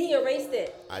 Then he erased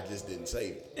it. I just didn't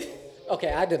save it.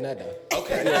 okay, I did not though.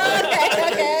 Okay.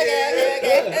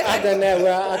 I done that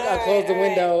where I closed the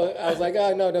window. I was like,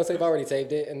 oh no, don't save. I already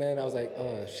saved it, and then I was like,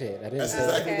 oh shit, I didn't. That's Save it.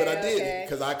 exactly what I did. Okay.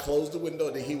 Because I closed the window,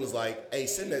 and then he was like, hey,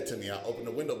 send that to me. I opened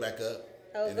the window back up.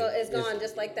 Oh, and it's gone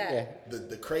just like that. Yeah.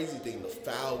 The crazy thing, the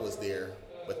file was there,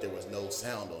 but there was no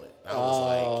sound on it. I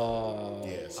was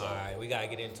like, yeah. So All right, we gotta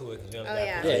get into it because we only Oh, got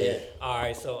yeah. 3 Yeah, minutes. All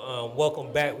right, so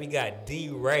welcome back. We got D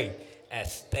Ray at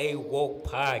Stay Woke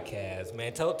Podcast.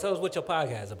 Man, tell us what your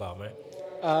podcast is about, man.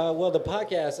 Well, the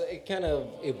podcast, it kind of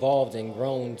evolved and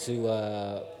grown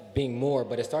to being more,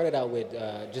 but it started out with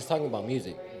just talking about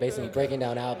music, basically breaking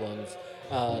down albums.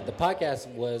 The podcast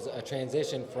was a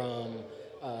transition from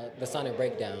the Sonic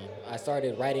Breakdown. I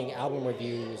started writing album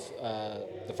reviews.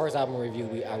 The first album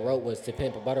review I wrote was To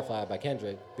Pimp a Butterfly by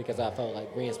Kendrick because I felt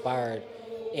like re-inspired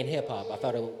in hip-hop. I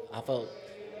felt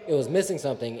it was missing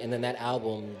something, and then that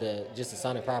album, the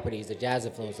sonic properties, the jazz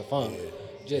influence, the funk,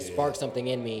 just sparked something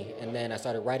in me, and then I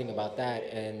started writing about that,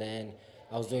 and then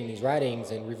I was doing these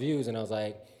writings and reviews, and I was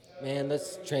like, man,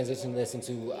 let's transition this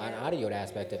into an audio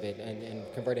aspect of it and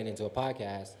convert it into a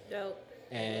podcast. Dope.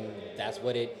 And that's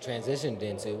what it transitioned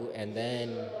into. And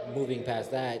then moving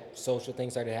past that, social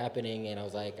things started happening, and I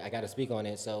was like, I got to speak on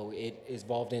it. So it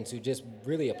evolved into just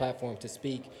really a platform to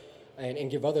speak and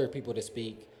give other people to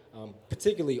speak,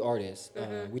 particularly artists.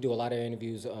 We do a lot of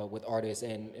interviews with artists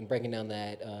and breaking down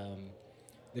that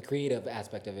the creative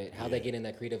aspect of it, how they get in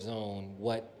that creative zone,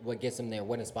 what gets them there,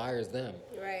 what inspires them,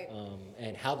 Right.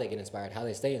 and how they get inspired, how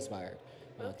they stay inspired,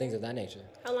 things of that nature.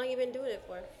 How long you been doing it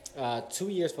for? 2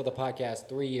 years for the podcast,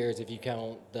 3 years if you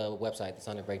count the website,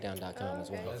 thesonicbreakdown.com as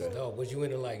well. That's dope. Was you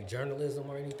into like journalism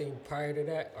or anything prior to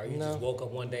that? Or you No. just woke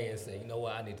up one day and said, you know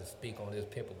what, I need to speak on this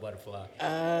Pimp a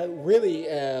Butterfly? Really,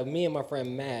 me and my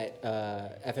friend Matt,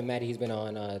 F and Matty, he's been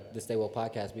on the Stay Well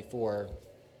podcast before.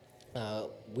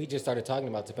 We just started talking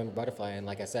about To Pimp a Butterfly, and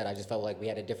like I said, I just felt like we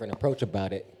had a different approach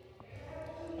about it.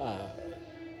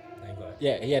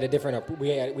 Yeah, he had a different. We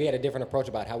had a different approach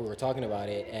about how we were talking about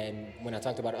it, and when I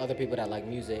talked about other people that like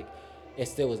music, it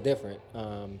still was different.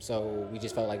 So we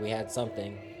just felt like we had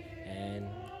something, and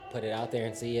put it out there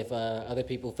and see if other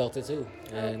people felt it too.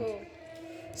 And Cool.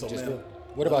 So, just man,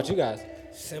 what about you guys?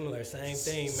 Similar, same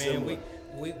thing, man. Similar.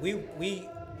 We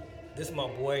this is my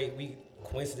boy. We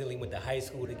coincidentally went to high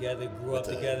school together, grew up Went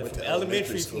to- together went from to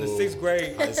elementary, from the school, 6th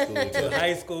grade high school to together.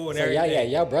 high school and So everything.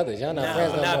 y'all brothers. Y'all not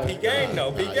friends no Nah, more. P gang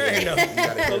no, P gang no.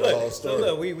 gotta hear the whole story.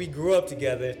 So look, we grew up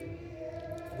together.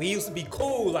 We used to be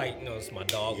cool, like, you know, it's my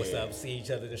dog, what's Yeah. up, see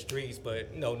each other in the streets, but,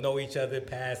 you know each other,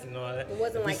 pass and all that. It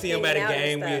wasn't If we like see him at a hanging out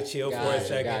game, and we'd stuff. chill for Got a you,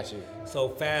 second. got you. So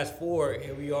fast forward,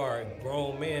 here we are,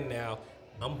 grown men now.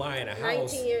 I'm buying a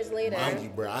house. 19 years later. mind you,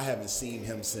 bro, I haven't seen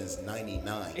him since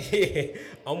 '99.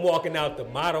 I'm walking out the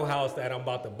model house that I'm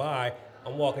about to buy.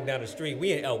 I'm walking down the street.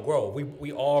 We in Elk Grove.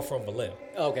 We all from Vallejo.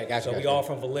 Okay, gotcha. So we gotcha. all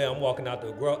from Vallejo. I'm walking out the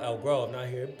Elk Grove, and I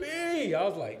hear B. I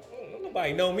was like, don't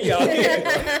nobody know me out here.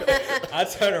 I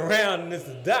turn around and it's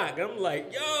the doc, and I'm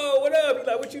like, yo, what up? He's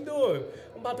like, what you doing?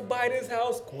 I'm about to buy this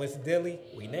house. Coincidentally,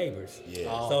 we neighbors.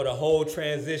 Yeah. So the whole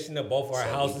transition of both our So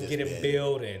we houses just getting been-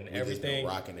 built and We just everything. been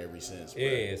rocking ever since, bro.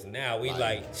 Yes. Now we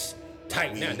like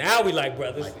tight. we- Now we like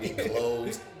brothers. Like we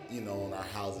closed, on our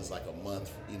houses like a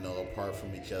month, apart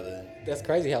from each other. That's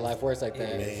crazy how life works like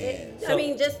that. Man, I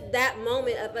mean, just that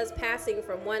moment of us passing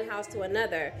from one house to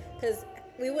another, because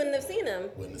we wouldn't have seen him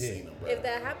wouldn't have seen him, bro. if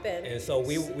that happened. And so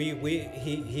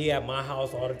he at my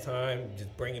house all the time,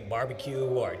 just bringing barbecue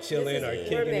or chilling or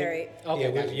kicking We're it. married. Okay,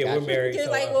 yeah, gotcha, we're gotcha. married. You're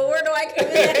so, like, well, where do I come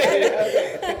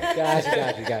in?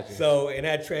 Gotcha. so in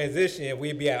that transition,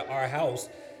 we'd be at our house,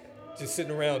 just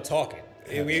sitting around talking.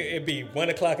 It'd be 1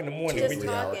 o'clock in the morning. Just We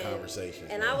 3-hour talking. conversation.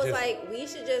 And I was Just- like, we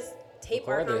should just tape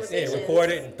our Record this. conversations. record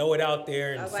it and throw it out there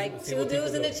I and was see, like, see two what people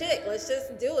dudes and do. a chick. Let's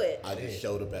just do it. I just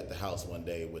showed up at the house one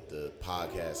day with the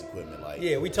podcast equipment. Like,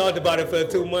 Yeah, we talked about it for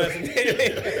 2 months.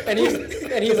 And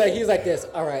he's like this.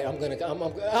 All right, I'm gonna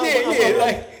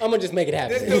just make it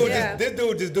happen. This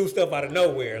dude just do stuff out of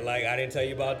nowhere. Like, I didn't tell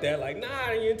you about that. Like,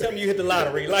 nah, you didn't tell me you hit the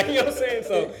lottery. Like, you know what I'm saying?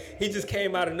 So he just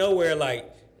came out of nowhere. Like,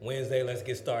 Wednesday, let's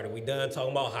get started. We done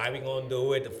talking about how we gonna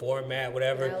do it, the format,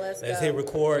 whatever. Now let's go. hit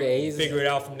record. Yeah, he's- figure it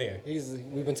out from there.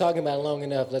 We've been talking about it long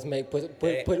enough. Let's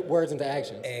put words into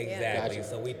action. Exactly. Gotcha.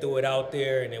 So we threw it out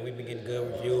there, and then we've been getting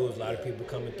good reviews. A lot of people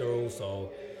coming through.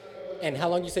 So And how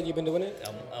long you said you've been doing it?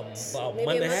 about Maybe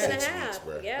month a and a month and a half. half.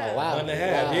 bro. Yeah. Oh, wow. Month and a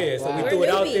half, Wow, yeah. So wow. we We're threw it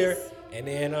out newbies. there, and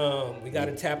then we got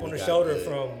a tap on we the got shoulder good-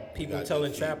 from we people got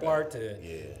telling good Trap feedback. Art to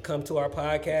Yeah. come to our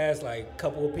podcast, like a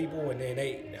couple of people, and then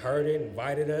they heard it,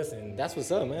 invited us, and That's what's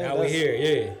up, man. now we're here,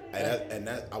 yeah. And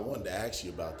that I wanted to ask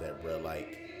you about that, bro.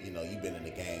 Like, you've been in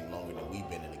the game longer than we've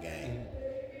been in the game.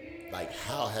 Like,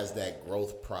 how has that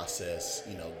growth process,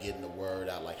 getting the word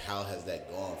out, like, how has that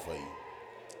gone for you?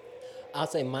 I'll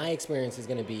say my experience is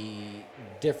going to be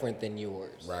different than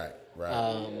yours. Right.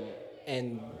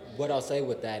 And what I'll say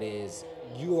with that is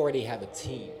you already have a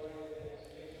team.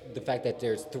 The fact that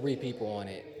there's 3 people on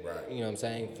it, Right. you know what I'm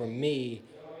saying? For me,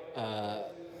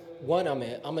 one,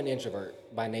 I'm an introvert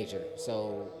by nature,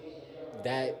 so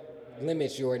that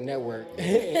limits your network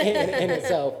in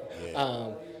itself.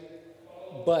 Yeah.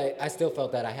 But I still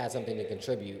felt that I had something to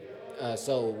contribute.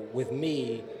 So with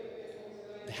me,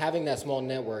 having that small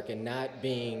network and not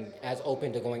being as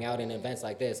open to going out in events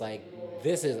like this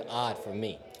is odd for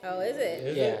me. Oh, is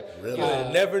it? Yeah. Really?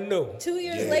 You never knew. 2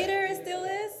 years Yeah. later, it still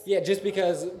is? Yeah, just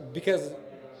because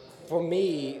for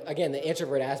me, again, the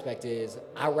introvert aspect is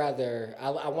I want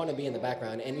to be in the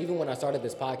background. And even when I started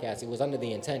this podcast, it was under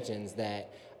the intentions that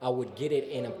I would get it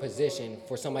in a position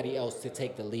for somebody else to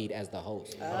take the lead as the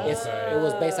host. It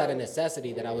was based out of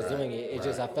necessity that I was doing it. It's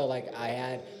just I felt like I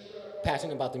had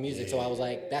passionate about the music, so I was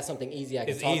like, that's something easy I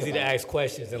can talk about. It's easy to ask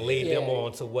questions and lead them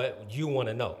on to what you want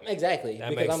to know. Exactly, that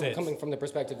because makes I'm sense. coming from the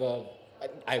perspective of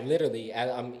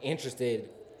I'm interested,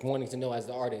 wanting to know as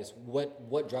the artist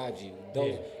what drives you.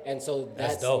 And so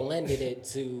that's lended it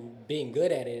to being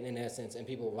good at it in essence and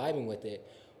people vibing with it.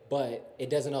 But it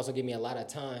doesn't also give me a lot of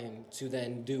time to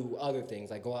then do other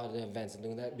things, like go out to events and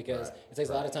doing that, because it takes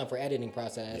a lot of time for editing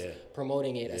process,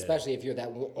 promoting it, especially if you're that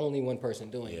only one person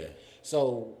doing it.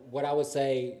 So what I would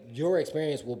say, your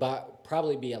experience will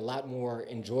probably be a lot more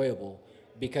enjoyable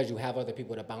because you have other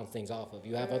people to bounce things off of.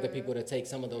 You have other people to take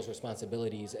some of those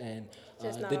responsibilities and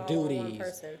the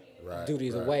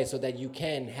duties away, so that you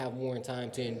can have more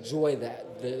time to enjoy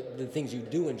the things you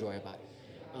do enjoy about it.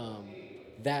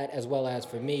 That, as well as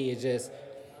for me, is just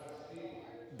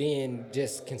being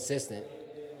just consistent.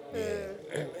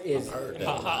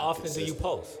 How often do you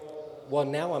post? Well,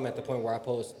 now I'm at the point where I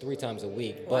post 3 times a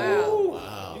week. But,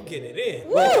 wow. You getting it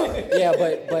in.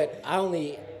 But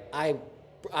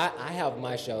I have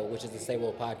my show, which is the Say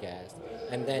Well Podcast.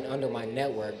 And then under my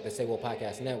network, the Say Well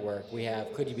Podcast Network, we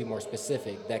have Could You Be More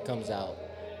Specific that comes out.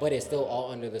 But it's still all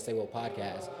under the Say Well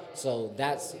Podcast. So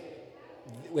that's...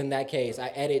 In that case, I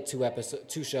edit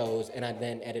 2 shows, and I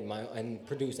then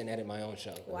produce and edit my own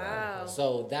show. Wow.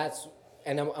 So that's,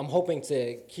 and I'm hoping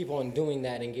to keep on doing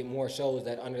that and get more shows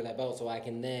that under that belt, so I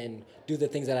can then do the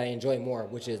things that I enjoy more,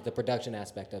 which is the production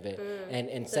aspect of it,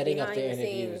 and setting up the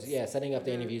interviews. Yeah, setting up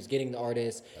the interviews, getting the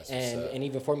artists, and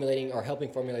even formulating or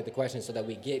helping formulate the questions so that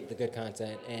we get the good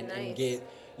content and get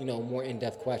more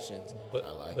in-depth questions.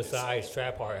 But besides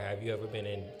Trap Art, have you ever been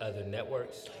in other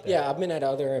networks? Yeah, I've been at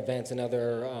other events and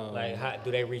other. How do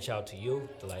they reach out to you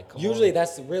to come usually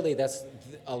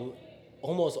on?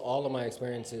 Almost all of my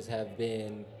experiences have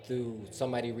been through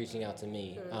somebody reaching out to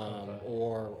me,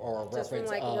 or a just reference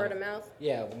from word of mouth.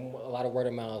 Yeah, a lot of word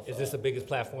of mouth. Is this the biggest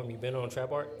platform you've been on,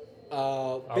 Trap Art?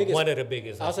 Biggest, one of the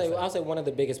biggest. I'll say one of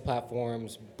the biggest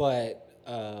platforms, but.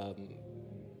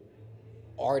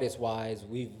 Artist-wise,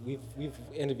 we've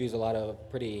interviewed a lot of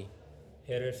pretty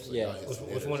hitters. Yeah.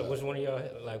 Which one of y'all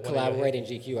like? Collaborate and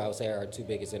GQ, I would say, are our 2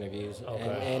 biggest interviews,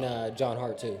 and John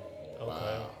Hart too. Okay.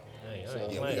 Wow.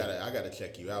 I gotta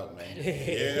check you out, man.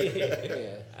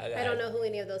 I don't know who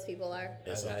any of those people are. I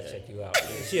gotta check you out.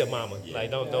 She a mama. Like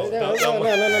don't mind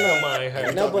her.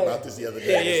 We talked about this the other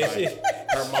day.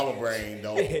 Her mama brain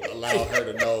don't allow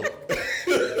her to know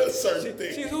certain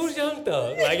things. She's who's Young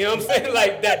Thug. Like, you know what I'm saying?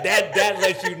 Like that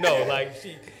lets you know. Like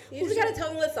she. You just gotta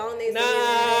tell me what song they sing.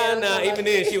 Nah. Even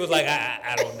then, she was like,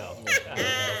 I don't know.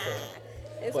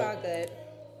 It's all good.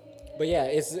 But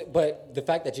yeah, but the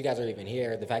fact that you guys are even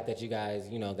here, the fact that you guys,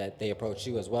 that they approach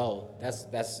you as well, that's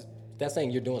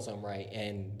saying you're doing something right,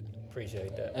 and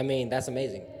appreciate that. I mean, that's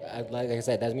amazing. Like I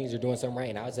said, that means you're doing something right,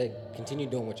 and I would say continue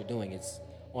doing what you're doing. It's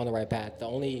on the right path. The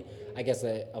only, I guess,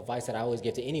 advice that I always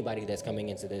give to anybody that's coming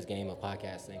into this game of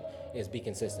podcasting is be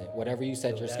consistent. Whatever you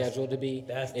set your schedule to be,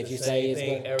 if you say it's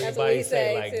good, everybody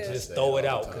say like just throw it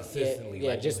out consistently.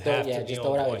 Yeah, just throw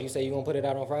it out. If you say you're gonna put it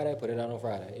out on Friday, put it out on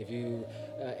Friday. If you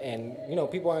and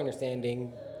people are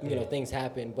understanding. Things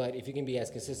happen, but if you can be as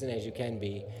consistent as you can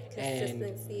be,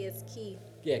 consistency is key.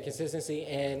 Yeah, consistency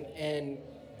and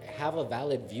have a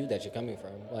valid view that you're coming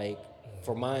from. Like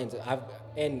for mine,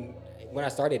 when I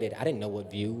started it, I didn't know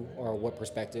what view or what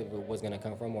perspective it was going to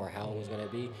come from or how it was going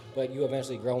to be, but you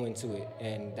eventually grow into it.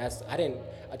 And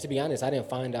to be honest, I didn't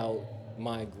find out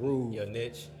my groove, your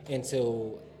niche,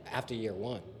 until after year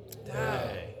 1.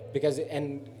 Dang. Because,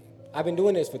 I've been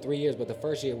doing this for 3 years, but the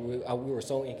first year we were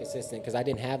so inconsistent because I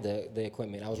didn't have the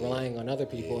equipment. I was relying on other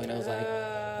people, and I was like,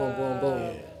 boom, boom,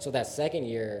 boom. So that second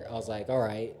year, I was like, all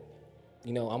right,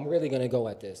 I'm really going to go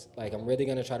at this. Like, I'm really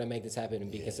going to try to make this happen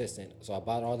and be consistent. So I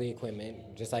bought all the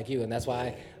equipment, just like you. And that's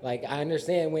why, I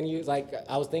understand when you,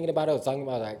 I was thinking about it, I was talking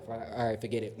about, all right,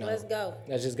 forget it. No, let's go.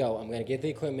 Let's just go. I'm going to get the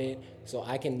equipment so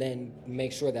I can then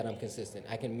make sure that I'm consistent.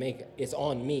 It's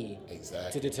on me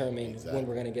to determine when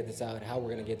we're going to get this out, how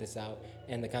we're going to get this out,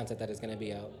 and the content that is going to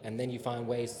be out. And then you find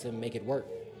ways to make it work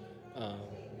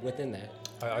within that.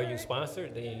 Are you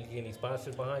sponsored? Do you get any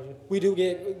sponsors behind you?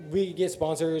 We get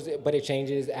sponsors, but it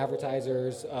changes.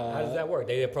 Advertisers. How does that work?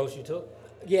 They approach you too?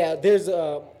 Yeah, there's.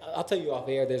 I'll tell you off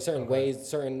air. There's certain ways,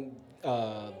 certain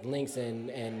links and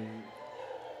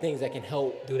things that can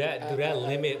help. Do that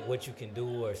limit what you can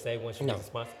do or say once you get a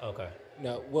sponsor? Okay.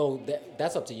 No. Well,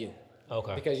 that's up to you.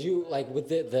 Okay. Because you like with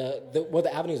the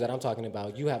avenues that I'm talking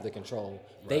about, you have the control.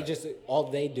 They Right. just all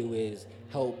they do is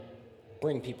help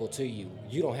bring people to you.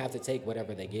 You don't have to take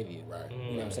whatever they give you. Right. You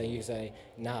know what I'm saying? You say,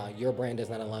 nah, your brand does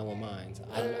not align with mine.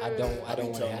 I don't I want be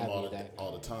to telling have him you that.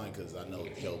 all the time because I know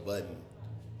Joe Budden,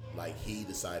 like he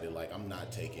decided like I'm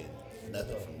not taking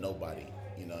nothing from nobody.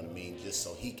 You know what I mean? Just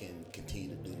so he can continue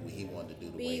to do what he wanted to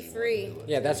do. The Be way he wanted free. to do it.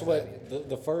 Yeah, that's Exactly.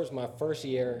 what my first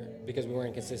year, because we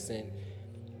weren't consistent,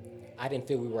 I didn't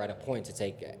feel we were at a point to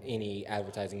take any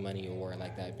advertising money or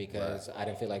like that because I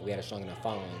didn't feel like we had a strong enough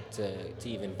following to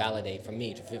even validate for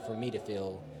me to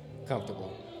feel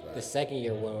comfortable. The second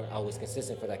year when I was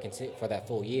consistent for that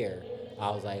full year, I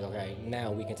was like, okay,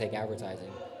 now we can take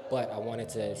advertising. But I wanted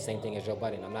to, same thing as Joe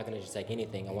Budden. I'm not going to just take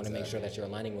anything. I want to make sure that you're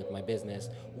aligning with my business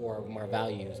or my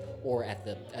values, or at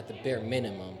the bare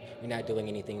minimum, you're not doing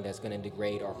anything that's going to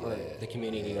degrade or hurt the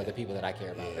community or the people that I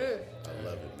care about. I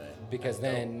love it, man. Because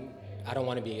then I don't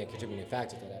want to be a contributing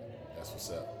factor to that. That's what's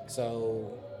up.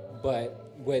 So,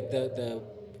 but with the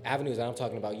avenues that I'm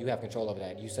talking about, you have control over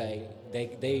that. You say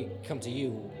they come to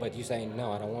you, but you say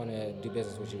no, I don't want to do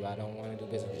business with you. I don't want to do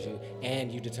business with you,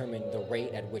 and you determine the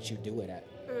rate at which you do it at.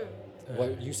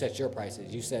 What you set your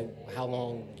prices. You said how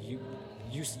long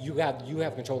you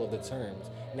have control of the terms.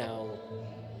 Now,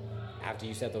 after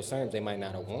you set those terms, they might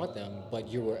not have want them, but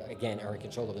you were again are in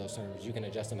control of those terms. You can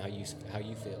adjust them how you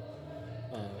feel.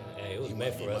 Hey, it was He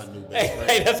meant might for be us. my new best friend.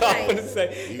 Hey, that's all I'm Right. gonna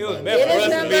say. He It was might meant be for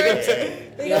Get us his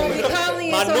to be number. them. We're gonna be calling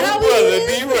you. My So new how brother, we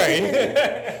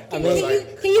D-Ray.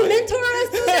 Can you mentor us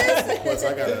through this? Plus,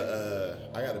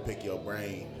 I gotta pick your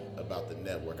brain about the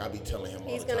network. I be telling him all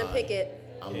He's the time. gonna pick it.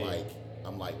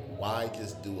 I'm like, why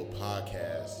just do a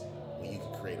podcast when you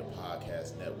can create a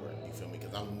podcast network? You feel me?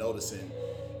 Because I'm noticing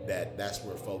that that's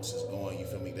where folks is going. You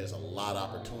feel me? There's a lot of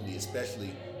opportunity, especially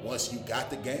once you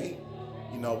got the game.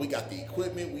 You know, we got the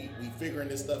equipment. We figuring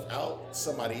this stuff out.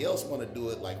 Somebody else want to do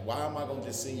it. Like, why am I gonna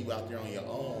just send you out there on your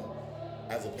own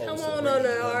as opposed Come to on bringing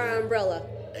under you our under- umbrella.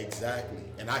 Exactly.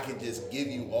 And I can just give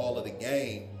you all of the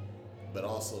game, but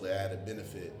also the added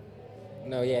benefit. We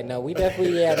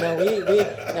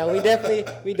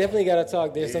definitely got to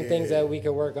talk. There's some things that we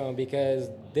could work on because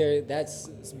that's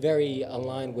very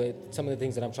aligned with some of the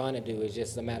things that I'm trying to do. It's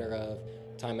just a matter of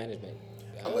time management.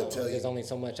 I'm gonna tell you, There's only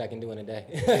so much I can do in a day.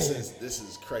 this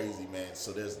is crazy, man.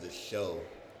 So there's this show.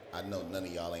 I know none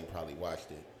of y'all ain't probably watched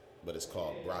it, but it's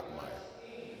called Brockmire.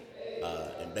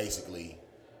 And basically,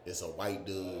 it's a white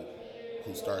dude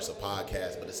who starts a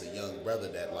podcast, but it's a young brother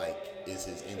that like is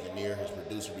his engineer, his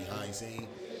producer behind scene,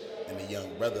 and the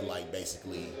young brother like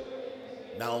basically,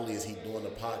 not only is he doing the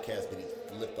podcast, but he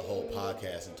flipped the whole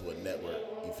podcast into a network.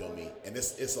 You feel me? And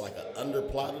it's like an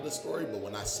underplot of the story, but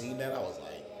when I seen that, I was like,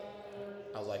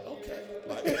 okay,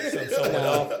 like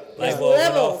Like,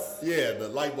 Levels. yeah, the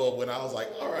light bulb when I was like,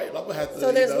 all right, I'm gonna have to.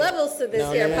 So there's you know, levels to this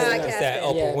No, here no, no, no, podcast. It's that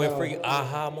Oprah Yeah, no. Winfrey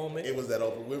aha moment. It was that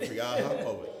Oprah Winfrey aha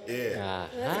moment. Yeah.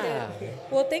 Aha.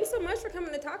 Well, thanks so much for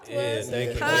coming to talk to Yeah, us.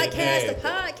 thank you. Podcast, the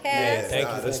Yeah. podcast. Yeah. Thank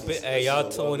Nah, you for this was- Hey, this y'all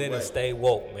was a tune lovely in and way. stay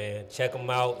woke, man. Check them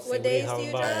out. See What they days how do you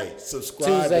about. drop? Hey, subscribe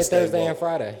Tuesday, to Stay Thursday, Woke. and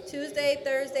Friday. Tuesday,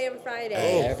 Thursday, and Friday.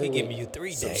 Oh, Every he week. giving you 3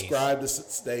 days. Subscribe to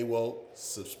Stay Woke.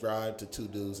 Subscribe to Two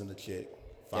Dudes and a Chick.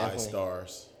 5 Definitely.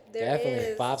 stars. There Definitely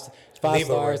is. five Leave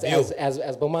a stars. review. As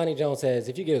Bomani Jones says,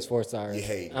 if you give us 4 stars, You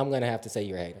hate. I'm gonna have to say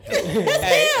you're a hater.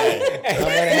 Hey, I'm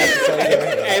gonna have to say you're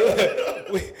a hater. hey,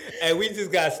 look, we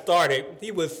just got started.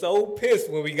 He was so pissed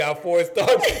when we got 4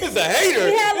 stars. He's a hater.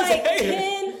 We had He's a like hater.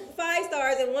 10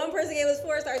 5-stars, and one person gave us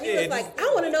 4 stars. He Yeah, was like,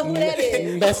 I want to know who that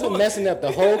is. Messing up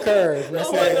the whole curve.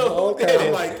 Messing up the whole I'm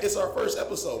curve. like, it's our first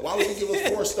episode. Why would you give us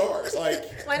 4 stars? Like,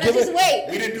 Why not just wait?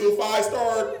 we didn't do a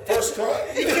 5-star first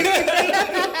try.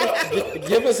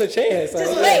 Give us a chance.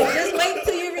 Just wait. Just wait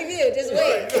till you review. Just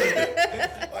wait.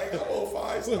 Like, I want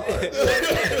 5 stars.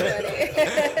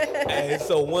 Hey,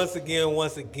 so once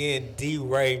again,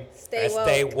 D-Ray, Stay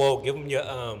Stay woke. Woke.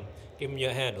 Give him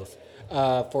your handles.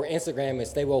 For Instagram, it's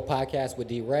Stay Woke Podcast with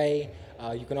D Ray.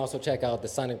 You can also check out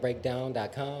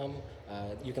thesonicbreakdown.com.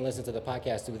 You can listen to the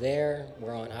podcast through there.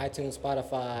 We're on iTunes,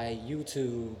 Spotify,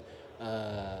 YouTube,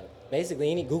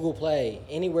 basically any Google Play,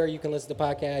 anywhere you can listen to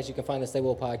podcasts, you can find the Stay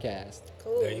Woke Podcast.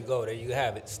 Cool. There you go. There you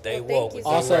have it. Stay Well, thank woke. you with so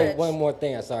D-Ray. Also, much. one more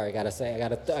thing. I gotta Speak plug.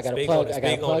 on it, I gotta speak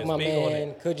on plug it, my speak on man.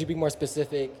 it. Could you be more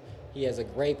specific? He has a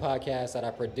great podcast that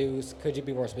I produce. Could you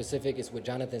be more specific? It's with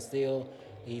Jonathan Steele.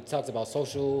 He talks about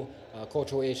social,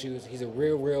 cultural issues. He's a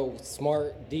real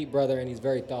smart, deep brother, and he's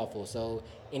very thoughtful. So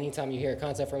anytime you hear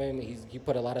content from him, he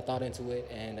put a lot of thought into it.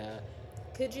 And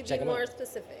Could you Check be 'em out. more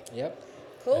specific? yep.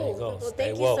 Cool. There you go. Well, Stay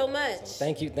thank you woke. so much.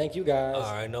 Thank you guys. All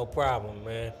right, no problem,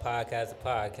 man. Podcast to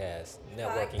podcast.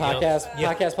 Networking.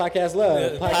 Podcast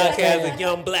love. Podcast of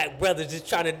young black brothers just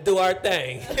trying to do our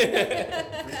thing.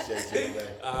 Appreciate you, man.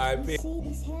 All right, You big. see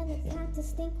these helicopters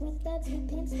stink with thugs, we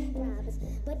pimps, we robbers.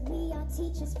 But we are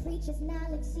teachers, preachers,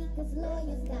 knowledge seekers,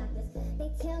 lawyers, doctors.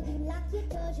 They tell you lock your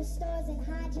doors, your stores, and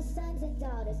hide your sons and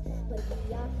daughters. But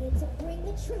we are here to bring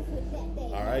the truth with that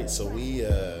day. All right, so we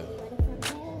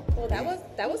Well, that was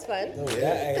fun. That was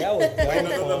wait,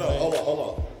 no. Hold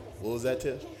on. What was that,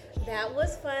 Tiff? That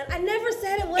was fun. I never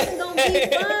said it wasn't gonna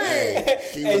be fun.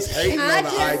 She was hating I on the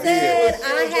just idea. said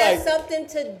I was had like- something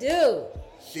to do.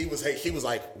 She was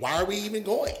like, why are we even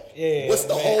going? Yeah, What's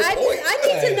the man. whole I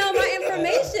point? need to know my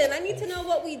information. I need to know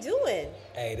what we doing.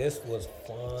 Hey, this was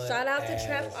fun. Shout out to as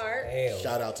Trap Art. hell.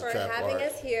 Shout out to For Trap having Art.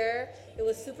 us here. It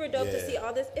was super dope to Yeah. see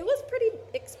all this. It was pretty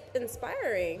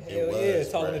inspiring. It Hell was,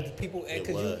 yeah, talking bruh. to people, It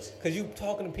because was. you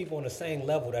talking to people on the same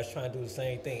level that's trying to do the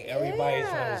same thing. Everybody's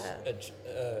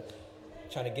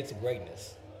trying to get to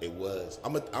greatness. It was.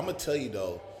 I'm gonna tell you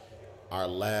though, our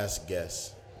last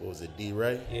guest, what was it,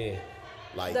 D-Ray? Yeah.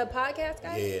 Like The podcast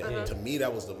guy? Yeah, Uh-huh. to me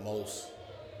that was the most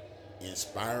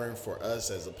inspiring for us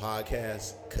as a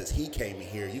podcast because he came in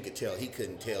here. You could tell he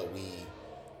couldn't tell we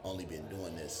only been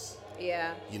doing this.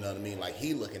 Yeah. You know what I mean? Like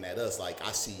he looking at us like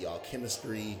I see y'all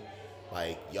chemistry,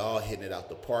 like y'all hitting it out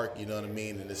the park. You know what I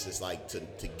mean? And it's just like to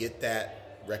get that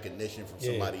recognition from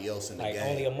Yeah. somebody else in the Like game.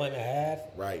 only a month and a half.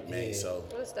 Right, man. Yeah. So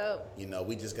It was dope. you know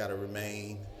we just gotta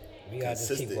remain. We gotta just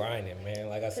keep consistent. grinding, man.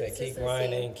 Like I said, keep Consistency.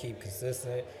 grinding, keep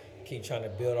consistent, keep trying to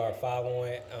build our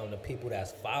following. The people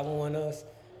that's following us,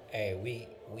 hey, we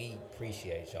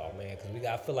appreciate y'all, man, because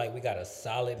I feel like we got a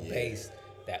solid Yeah. base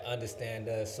that understand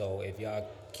us. So if y'all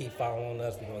keep following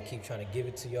us, we're gonna keep trying to give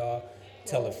it to y'all.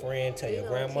 Tell a friend, tell we your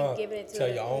gonna keep grandma, giving it to tell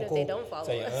them your even if uncle, they don't follow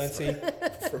tell your us.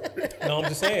 auntie. No, I'm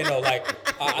just saying though, like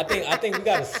I think we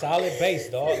got a solid base,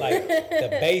 dog. Like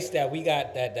the base that we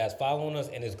got that's following us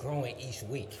and is growing each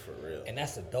week. For real. And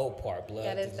that's the dope part, blood.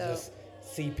 That is to dope. just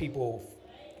see people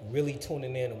really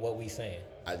tuning in to what we saying.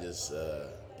 I just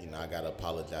I gotta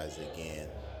apologize again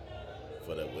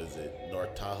for the was it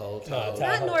North Tahoe? No,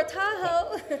 Not North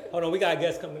Tahoe. Hold on, we got a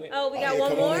guest coming in. Oh, we got yeah, one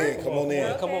come more? on in, come on in.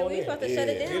 Okay, Come on we in. about to Yeah. shut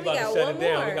it We down. We about to got shut one it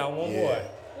down. We more. got one Yeah. more.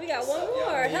 We got one more.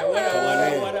 What Hello.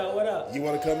 up? What up? What up? You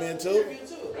want to come in too?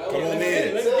 Come on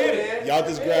in. Let's get it. Y'all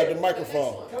just grab the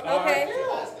microphone. Okay.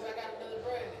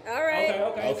 All right.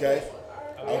 Okay.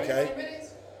 Okay.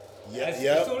 Yeah. As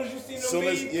Yep. soon as you see them Soon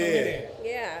as- leave, yeah. come in.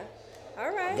 Yeah. All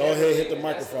right. Go ahead, hit the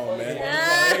microphone, man.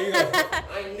 There you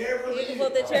go. You can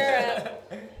put the chair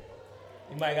up.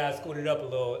 You might gotta scoot it up a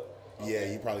little. Yeah,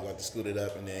 you probably got to scoot it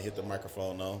up and then hit the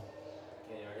microphone on.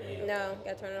 No,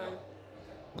 gotta turn it on.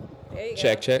 There you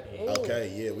go. Check. Ooh,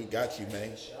 Okay, yeah, we got you,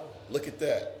 man. Look at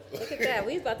that. Look at that.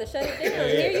 We was about to shut it down.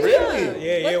 Here you Really? go.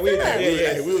 Yeah, What's we- up?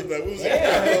 yeah. Hey, we was in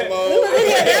mode.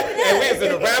 Hey, we was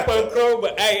in a wrap-up crew,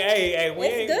 but hey, we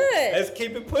It's ain't. good. Let's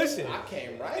keep it pushing. I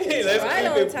came right. Let's Right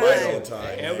keep on it time. pushing. Right on time,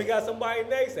 And man. we got somebody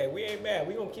next. Hey, we ain't mad.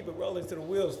 We gonna keep it rolling till the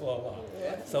wheels fall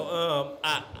off. So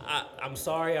I'm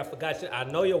sorry I forgot you. I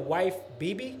know your wife,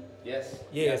 BB. Yes.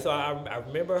 Yeah. So I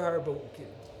remember her, but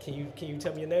can you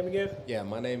tell me your name again? Yeah,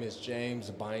 my name is James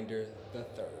Binder the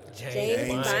Third. James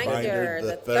Binder. Binder, the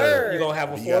the third. You gonna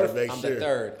have a You gotta fourth? make I'm sure. the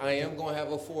third. I am gonna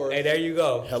have a fourth. Hey, there you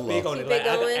go. Hello. Speak on Keep it. it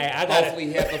going. I got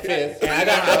Hopefully have a fifth.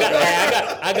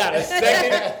 I got a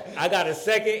second. I got a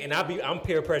second, and I'm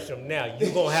peer pressuring him now. You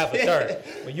gonna have a third.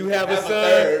 When you have a Have a son,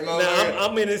 third, my now man.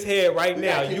 I'm in his head right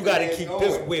now. gotta keep You got to this keep going.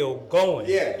 this wheel going.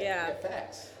 Yeah.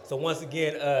 Facts. So once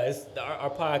again, our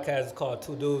podcast is called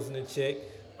Two Dudes and a Chick.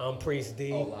 I'm Priest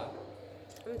D.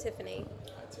 I'm Tiffany.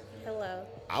 Hello.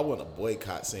 I want to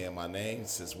boycott saying my name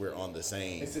since we're on the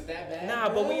same. Is it that bad? Nah,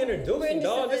 but we introduced him,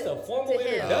 dog. This is a formal To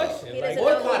him. introduction. He Like, doesn't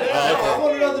know Boycott who it. we are. I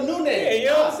want another new yeah, name. you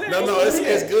know what I'm saying? No,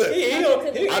 it's good. He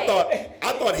don't- he-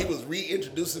 I thought he was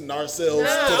reintroducing ourselves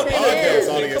Nah, to the to podcast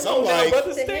him. audience. Come I'm on now, like, brother,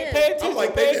 To stay, him. pay attention. I'm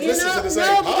like, pay they attention. listen to the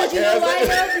same no, because you know podcast. why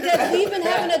though? Because we've been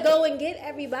having to go and get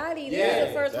everybody. This is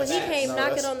the first when he That's- came no,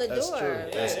 knocking that's- on the that's door. true.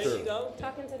 That's There true. you go.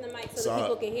 Talking to the mic so So, the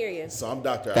people can hear you. So I'm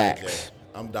Dr. Facts. IJ.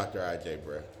 I'm Dr. IJ,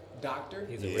 bro. Doctor?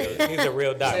 He's a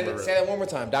real Say doctor. that one more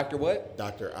time. Doctor what?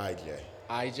 Dr. IJ.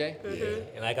 IJ?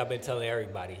 And like I've been telling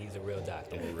everybody, he's a real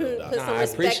doctor. I'm a real Put doctor. some I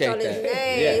respect appreciate on his that.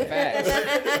 name. Yeah,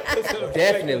 facts.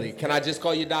 Definitely. Can I just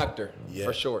call you Doctor? Yeah.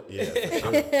 For short. Yeah, for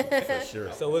sure. For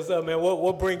sure. So what's up, man?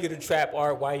 What bring you to Trap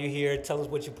Art? Why you here? Tell us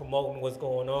what you're promoting, what's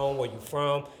going on, where you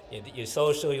from, your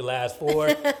social, your last four.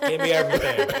 Give me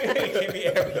everything. Give me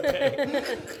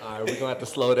everything. All right, we're gonna have to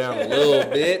slow down a little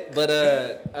bit,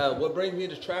 but what brings me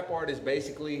to Trap Art is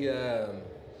basically,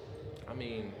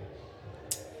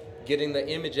 getting the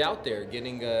image out there,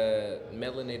 getting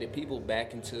melanated people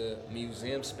back into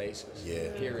museum spaces.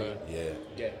 Yeah. Period. Yeah.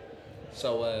 Yeah.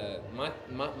 So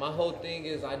my whole thing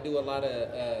is I do a lot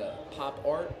of pop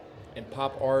art, and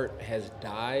pop art has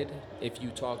died if you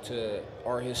talk to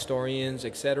art historians,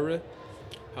 etc.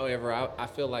 However, I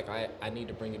feel like I need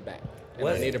to bring it back. And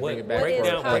I need to bring it back. Break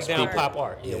down pop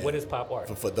art. Yeah, Yeah. what is pop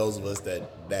art? For those of us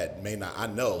that may not, I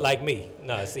know. Like me.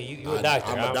 No, see, you're a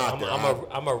doctor. I'm a doctor.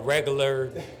 I'm a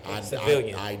regular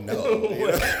civilian. I know.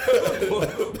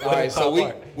 All right,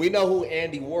 so we know who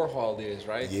Andy Warhol is,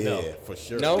 right? Yeah, No. for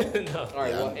sure. No? No. All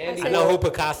right, well, Andy I know Warhol. who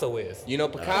Picasso is. You know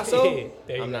Picasso? Yeah,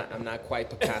 there you I'm go. not quite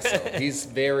Picasso. He's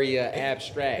very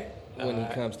abstract when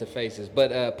he comes to faces.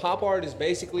 But pop art is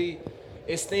basically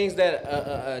it's things that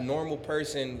a normal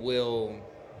person will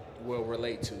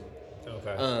relate to.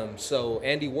 Okay. So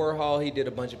Andy Warhol, he did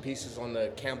a bunch of pieces on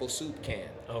the Campbell soup can.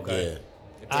 Okay. Yeah.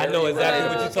 I know exactly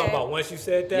what you're okay. talking about. Once you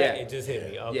said that, Yeah. it just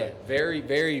hit me. Okay. Yeah, very,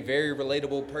 very, very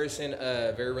relatable person,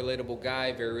 very relatable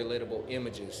guy, very relatable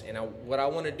images. And what I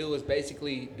want to do is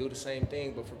basically do the same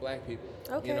thing, but for black people.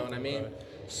 Okay. You know what I mean? Okay.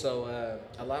 So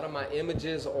a lot of my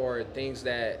images are things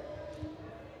that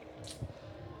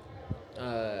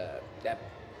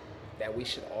that we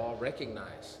should all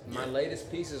recognize. My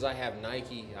latest pieces, I have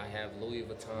Nike, I have Louis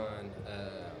Vuitton,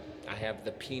 I have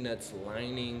the Peanuts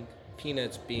lining.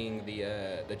 Peanuts being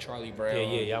the Charlie Brown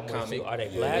Yeah. I'm with comic. you. Are they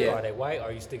black? Yeah. Are they white?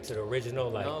 Or you stick to the original?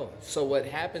 Like, No. So what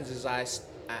happens is I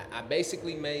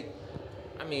basically make,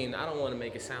 I mean, I don't want to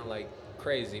make it sound like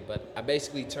crazy, but I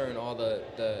basically turn all the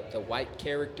white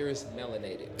characters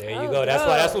melanated. there you Oh, go.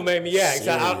 That's what made me ask.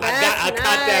 I caught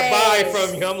that vibe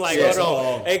from you. I'm like, It's hold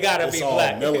all- on, it gotta it's be all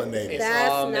black. melanated.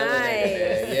 That's all melanated.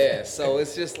 nice. Yeah. So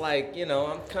it's just like, you know,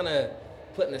 I'm kind of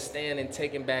putting a stand and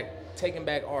taking back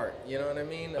art. You know what I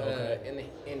mean? Okay.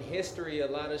 In history, a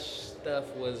lot of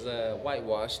stuff was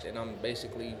whitewashed, and I'm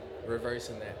basically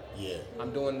reversing that. Yeah.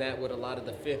 I'm doing that with a lot of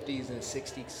the 50s and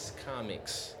 60s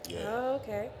comics. Yeah. Oh,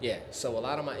 okay. Yeah, so a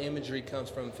lot of my imagery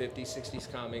comes from 50s,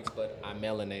 60s comics, but I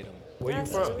melanate them. Where you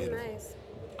That's from? really nice.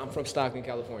 I'm from Stockton,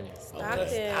 California.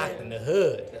 Stockton. The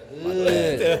hood. My dad, We my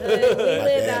live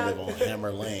dad out. live on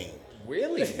Hammer Lane.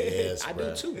 Really? Yes, I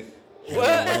bruh. do too. What?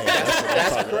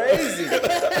 That's crazy.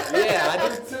 Yeah, I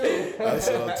do too. That's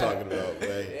what I'm talking about,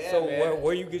 man. So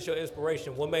where you get your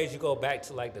inspiration? What made you go back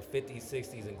to like the 50s,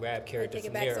 60s and grab characters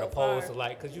take it from back there, so opposed far. to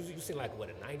like, cause you seem like what,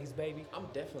 a 90s baby? I'm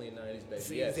definitely a 90s baby.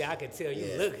 See, yes. see, I can tell you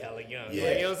Yeah. look hella young. Yeah.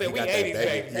 Like, you know what I'm saying? He We got that 80s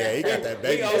baby- babies. yeah, he got that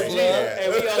baby We OGs, face, yeah.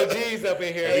 and we OGs up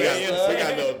in here. We man, you know what I'm got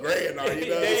saying? a little gray in our, you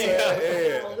know what I'm There you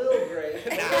saying? A little gray.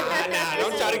 Nah,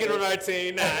 don't try to get on our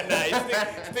team. Nah, you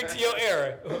stick to your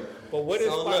era. But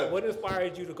what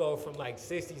inspired you to go from like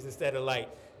 60s instead of like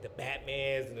the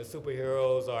Batmans and the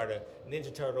superheroes or the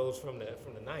Ninja Turtles from the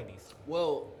 90s?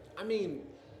 Well, I mean,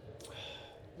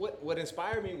 what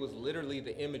inspired me was literally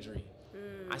the imagery.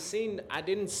 I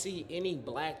didn't see any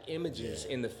black images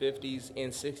in the 50s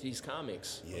and 60s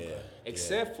comics. Yeah.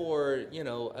 Except for, you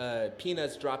know,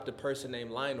 Peanuts dropped a person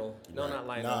named Lionel. No, Right. not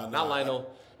Lionel. Nah, not nah,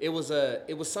 Lionel. It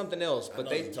was something else. But know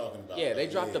they what you're talking about, yeah, they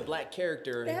though, dropped yeah. a black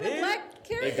character. They had a black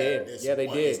character. did. It's Yeah, they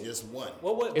one, did. It's just one.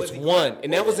 What It's was he- one,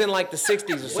 and that was in like the 60s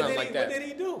or What something did like he, that. What did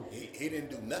he do? He didn't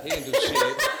do nothing. He didn't do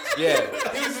shit.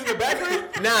 Yeah. He was in the background?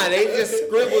 Nah, they just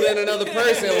scribbled in another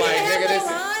person like, had nigga, no this.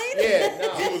 line? Yeah,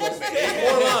 no. He was on the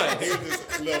edge. More lines. He was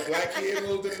this little black kid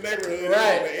moved to the neighborhood.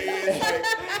 Right. On the edge. Like,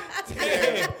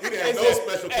 he didn't have no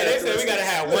special Hey, they said we gotta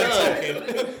have one None.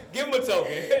 token. Give him a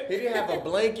token. He didn't have a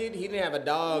blanket. He didn't have a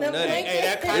dog. The Nothing. blanket? Hey,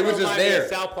 that kind It of was just reminds me there. of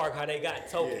South Park, how they got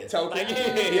tokens. Token. Like,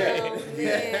 Yeah. He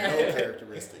had no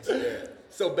characteristics. Yeah.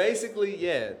 So basically,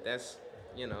 yeah, that's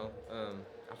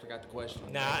I forgot the question.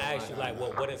 Now I asked you like,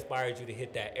 what inspired you to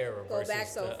hit that era Go versus back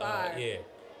so the, far.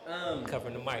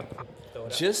 covering the mic. Throw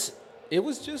it out. It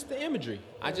was just the imagery.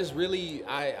 I just really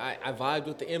I vibed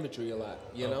with the imagery a lot,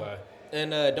 you know. Okay.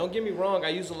 And don't get me wrong, I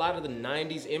use a lot of the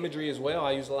 '90s imagery as well.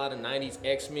 I use a lot of '90s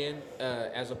X-Men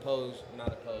not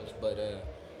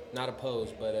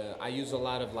opposed, but I use a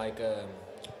lot of like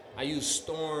I use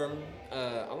Storm,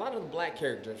 a lot of the black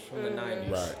characters from the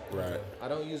 '90s. Right. I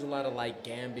don't use a lot of like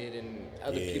Gambit and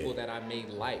other Yeah. people that I may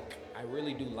like. I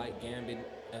really do like Gambit,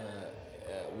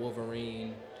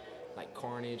 Wolverine, like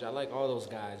Carnage. I like all those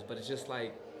guys, but it's just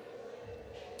like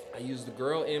I use the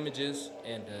girl images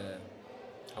and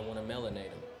I want to melanate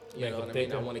them. You Make know them what I mean?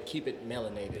 thicker? I want to keep it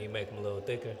melanated. Then you make them a little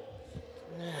thicker.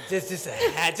 Just a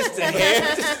hair.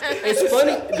 It's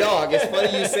funny, dog. It's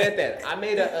funny you said that. I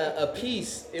made a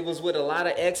piece. It was with a lot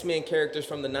of X-Men characters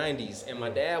from the '90s, and my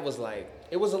dad was like,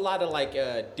 it was a lot of like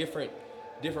different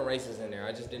races in there.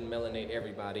 I just didn't melanate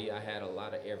everybody. I had a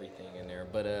lot of everything in there.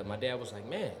 But my dad was like,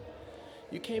 man,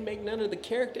 you can't make none of the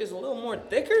characters a little more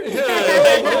thicker? a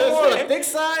little more on the thick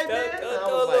side, man?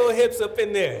 Throw little hips up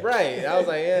in there. Right. I was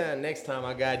like, yeah, next time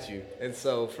I got you. And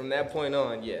so from that point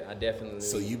on, yeah, I definitely.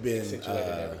 So you've been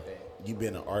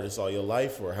an artist all your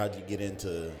life, or how'd you get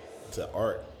into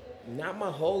art? Not my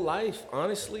whole life,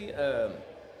 honestly.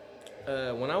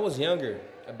 When I was younger,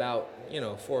 about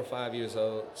 4 or 5 years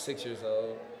old, 6 years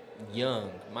old,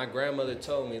 young, my grandmother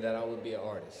told me that I would be an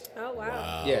artist. Oh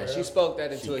wow. Yeah, she spoke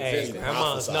that into existence.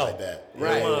 Grandmas know. That.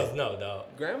 Right. Grandmas know,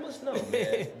 dog. Grandmas know,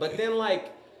 man. But then, life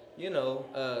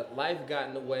got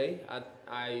in the way.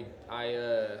 I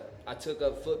took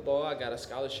up football. I got a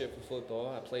scholarship for football.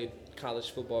 I played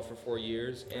college football for 4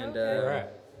 years, and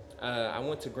I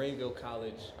went to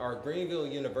Greenville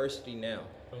University now.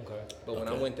 Okay. But when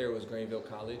I went there, it was Greenville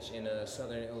College in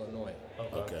Southern Illinois.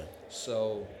 Okay.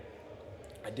 So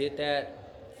I did that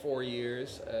 4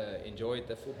 years, enjoyed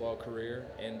the football career.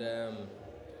 And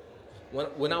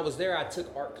when I was there, I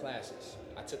took art classes.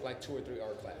 I took like 2 or 3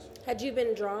 art classes. Had you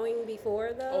been drawing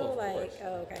before though? Oh, of course.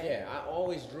 Okay. Yeah, I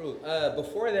always drew.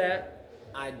 Before that,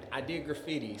 I did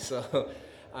graffiti. So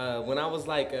when I was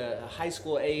like a high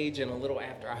school age and a little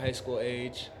after a high school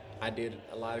age, I did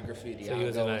a lot of graffiti. So you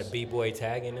was in like b-boy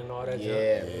tagging and all that?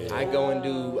 Yeah. I go and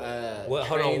do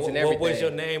hold on. and everything. What was your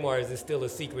name, or is it still a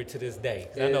secret to this day?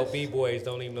 'Cause I know b-boys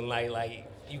don't even like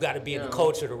you got to be in the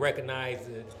culture to recognize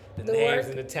the names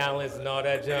and the talents and all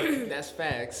that junk. That's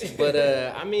facts. But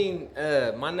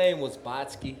my name was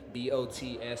Botski,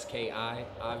 Botski.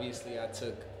 Obviously, I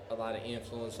took a lot of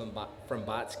influence from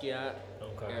Basquiat.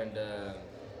 Okay. And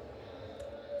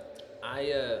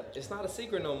it's not a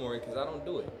secret no more because I don't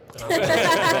do it.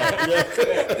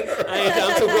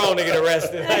 I'm too grown to get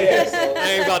arrested.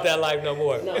 I ain't about that life no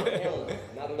more. No, not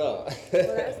at all. Well,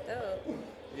 that's dope.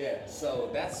 Yeah, so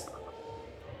that's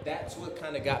what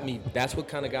kind of got me. That's what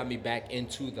kind of got me back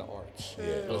into the arts.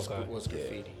 Was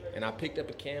graffiti, and I picked up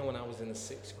a can when I was in the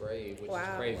 6th grade, which is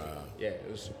crazy. Wow. Yeah,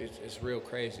 it's real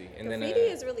crazy. And graffiti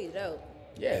is really dope.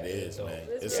 Yeah, it is, man.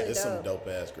 It's really some dope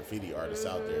ass graffiti artists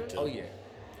out there too. Oh yeah.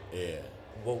 Yeah.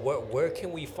 Well, where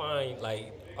can we find,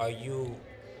 like, do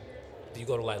you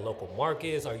go to like local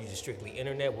markets? Are you just strictly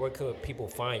internet? Where could people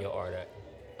find your art at?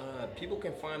 People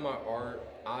can find my art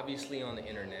obviously on the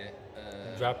internet.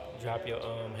 Drop your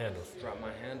handles. Drop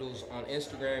my handles on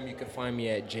Instagram. You can find me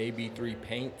at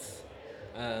JB3Paints.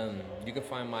 You can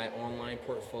find my online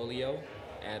portfolio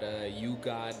at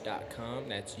ugawd.com.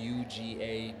 That's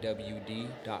UGAWD.com.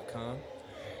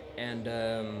 And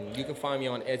you can find me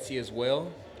on Etsy as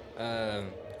well.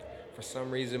 For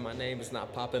some reason, my name is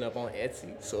not popping up on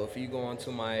Etsy. So if you go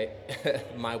onto my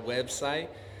my website,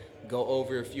 go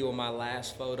over a few of my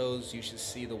last photos, you should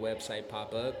see the website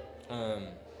pop up.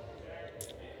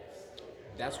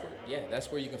 That's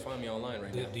where you can find me online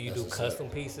right now. Do you do custom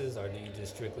pieces, or do you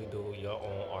just strictly do your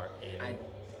own art?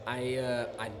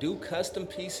 I do custom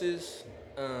pieces.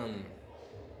 I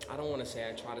don't want to say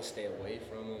I try to stay away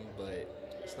from them, but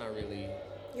it's not really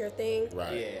your thing.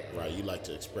 Right. Yeah. Right. You like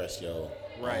to express your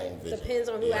own vision. Depends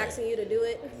on who asking you to do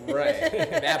it. Right.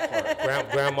 That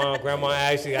part. Grandma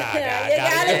actually, I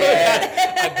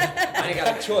ain't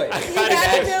got a choice. You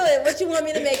gotta do it. What you want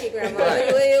me to make it, Grandma? Right.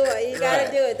 What you want? You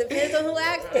gotta do it. Depends on who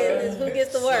asks and who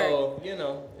gets the work. So,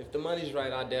 if the money's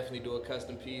right, I'll definitely do a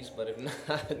custom piece. But if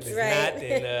not,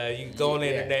 then you go on the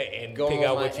internet and pick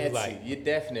out what you Etsy. like. You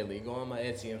definitely go on my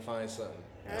Etsy and find something.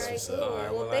 All right, cool. All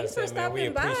right, well, thanks for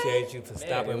stopping by. We appreciate you for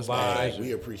stopping by.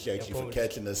 We appreciate you for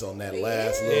catching us on that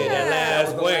last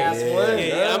one.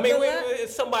 Yeah. I mean,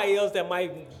 somebody else that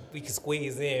we can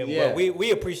squeeze in, but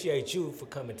we appreciate you for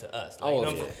coming to us.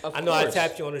 I know I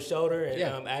tapped you on the shoulder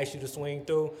and asked you to swing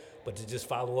through, but to just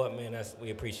follow up, man,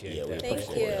 we appreciate that. Thank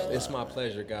you. It's my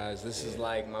pleasure, guys. This is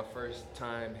like my first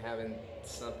time having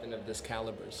something of this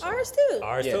caliber. So. Ours too.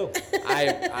 Ours too.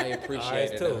 I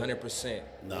appreciate it 100%.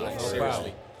 No,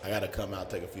 seriously. I gotta come out and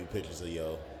take a few pictures of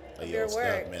your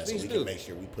stuff, man, so we can make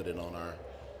sure we put it on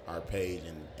our page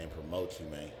and promote you,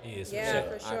 man. Yeah,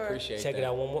 for sure. I appreciate Check that. it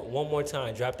out one more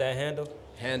time. Drop that handle.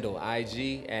 Handle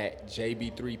IG at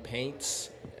JB3Paints.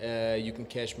 You can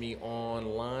catch me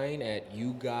online at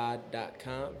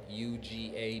ugawd.com,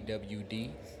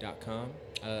 UGAWD.com.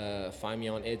 Find me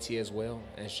on Etsy as well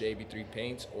as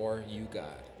JB3Paints or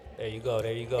ugawd. There you go.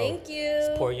 Thank you.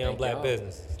 Support young black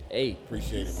business. Hey,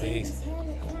 appreciate it, man. Peace.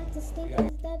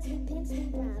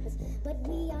 But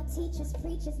we are teachers,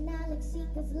 preachers, knowledge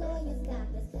seekers, lawyers,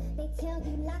 doctors. They tell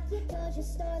you lock your doors, your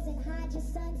stores, and hide your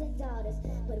sons and daughters.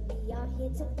 But we are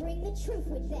here to bring the truth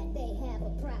with that they have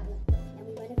a problem. And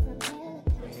we running from hell.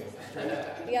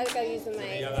 Y'all gotta use the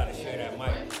mic. Y'all gotta share that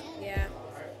mic. Yeah.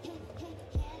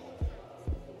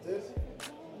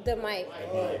 The mic.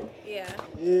 Yeah.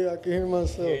 Yeah, I can hear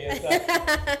myself. Yeah.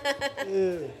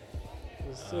 Yeah.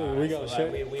 Let's see. We got So,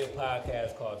 shit. we a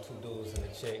podcast called Two Dudes and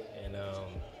a Chick, and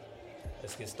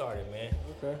let's get started, man.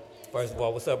 Okay. First of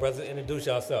all, what's up, brothers? Introduce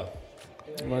yourself.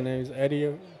 My name's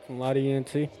Eddie from Lottie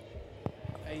ENT.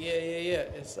 Yeah.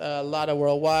 It's Lotta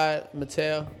Worldwide,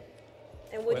 Mattel.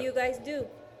 And what do you guys do?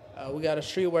 We got a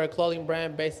streetwear clothing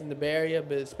brand based in the Bay Area,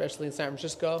 but especially in San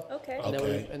Francisco. Okay.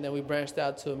 And then we branched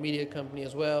out to a media company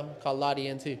as well called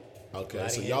Lottie NT. Okay,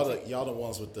 so y'all the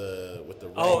ones with the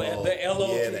Oh, rainbow. the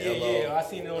LO. Yeah, the LO. Yeah, I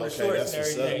seen it on the Okay, shorts that's and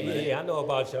what's up, everything. man. Yeah, I know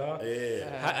about y'all.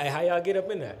 Yeah. How y'all get up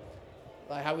in that?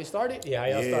 Like how we started? Yeah, how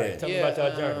y'all started? Tell me about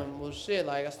y'all journey. Well, shit,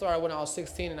 like I started when I was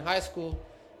 16 in high school.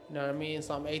 You know what I mean?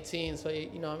 So I'm 18. So,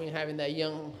 you know what I mean? Having that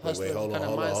young hustler Hold kind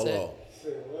of on. mindset.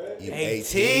 You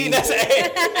 18? That's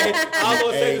I was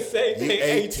gonna say the same thing. You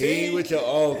 18 with your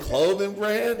own clothing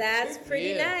brand? That's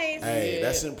pretty nice. Hey,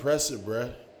 that's impressive,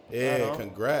 bruh. Yeah, Right on.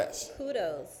 congrats.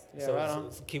 Kudos. Yeah, So, right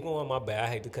on. so keep going, my bad. I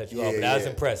hate to cut you Yeah, off, but that was yeah,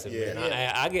 impressive, yeah.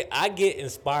 man. I get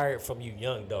inspired from you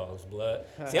young dogs, blood.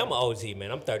 See, I'm an OG,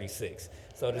 man. I'm 36.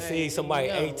 So to see somebody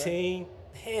you young, 18,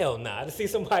 hell nah. To see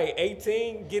somebody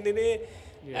 18 getting it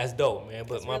in, that's dope, man.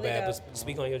 But That's my really bad. dope. But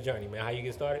speak on your journey, man. How you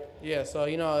get started? Yeah, so,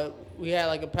 you know, we had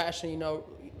like a passion, you know.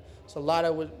 So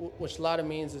Lotta, which Lotta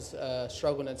means is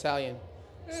struggle in Italian.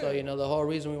 So, you know, the whole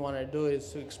reason we wanted to do it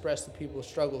is to express the people's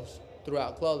struggles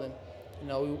throughout clothing. You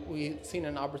know, we seen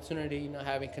an opportunity, you know,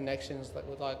 having connections like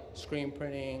with like screen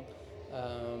printing,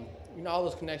 you know, all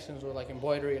those connections with like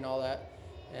embroidery and all that.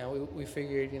 And we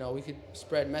figured, you know, we could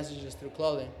spread messages through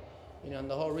clothing. You know, and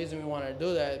the whole reason we wanted to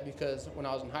do that because when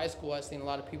I was in high school, I seen a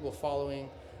lot of people following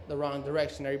the wrong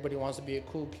direction. Everybody wants to be a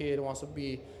cool kid, wants to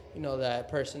be, you know, that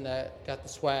person that got the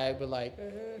swag, but like,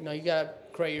 you know, you gotta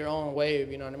create your own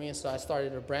wave, you know what I mean? So I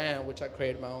started a brand, which I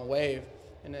created my own wave.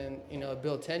 And then, you know, it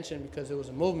built tension because it was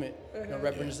a movement, you know,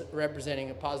 representing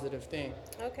a positive thing.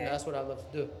 Okay. And that's what I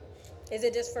love to do. Is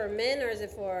it just for men or is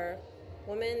it for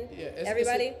women? Yeah,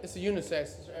 Everybody? It's a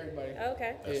unisex. It's for everybody.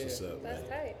 Okay. That's Yeah. what's up, That's man.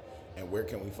 tight. And where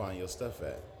can we find your stuff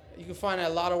at? You can find it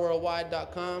at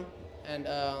lottaworldwide.com and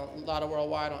Lotta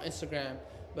Worldwide on Instagram.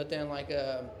 But then, like,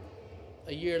 a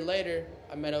year later,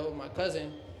 I met up with my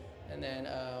cousin, and then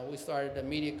we started a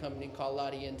media company called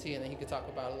Lottie NT, and then he could talk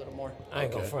about it a little more. I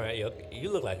ain't gonna Okay. front. Yo, you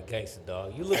look like a gangster,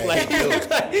 dog. You look Hey, like. he do.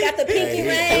 Got the pinky ring.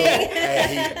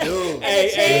 Hey, he do.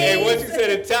 Hey, once you said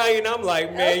Italian, I'm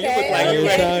like, man, you look Okay, like I'm you.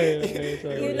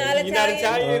 Italian. You're not You're not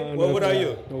Italian? Italian? What are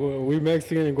you? We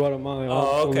Mexican and Guatemalan.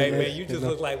 Oh, okay, Fully man. You just Mexican.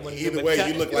 look like one of them. Either way,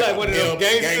 you look like one a of them pimp,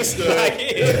 gangsters. gangster. Like,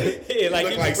 yeah, like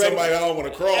Look you like be ready- somebody I don't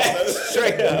want to cross.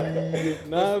 straight up.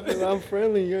 Nah, but I'm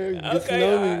friendly. You get to Okay,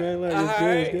 know me, all right. man. Like, All it's good,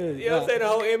 right. it's good. You know what I'm saying? The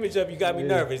whole image of you got me Yeah.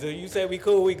 nervous. So you say we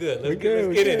cool, we good. We Let's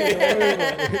good. get in Don't it. worry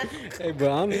about it. Hey,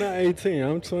 but I'm not 18.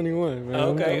 I'm 21, man. Okay, I'm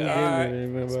all getting right. there,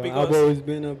 man. But Speak I've on- always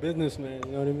been a businessman.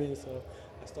 You know what I mean? So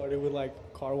I started with like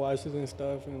car washes and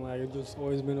stuff, and like it's just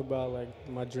always been about like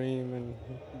my dream and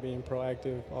being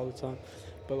proactive all the time.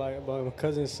 But my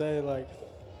cousin said, like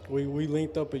we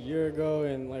linked up a year ago,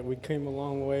 and like we came a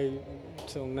long way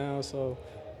till now. So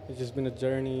it's just been a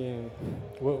journey, and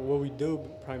what we do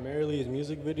primarily is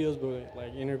music videos, but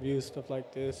like interviews, stuff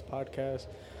like this, podcasts.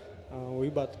 We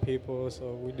about the people,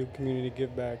 so we do community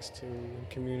give backs to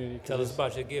community. Tell us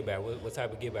about your give back. What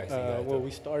type of give backs you guys Well, do?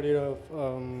 we started off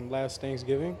last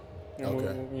Thanksgiving. And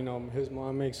Okay. you know, his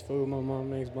mom makes food, my mom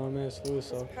makes bomb-ass food,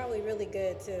 so Probably really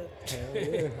good too. hell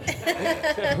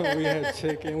yeah. We had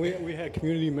chicken. We had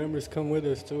community members come with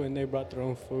us too, and they brought their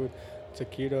own food.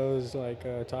 Taquitos, like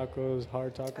tacos,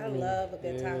 hard taco. I love a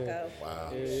good taco.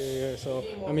 Wow. Yeah. So,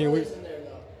 Need more I mean, we, brothers in there,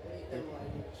 though. We need them,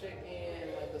 like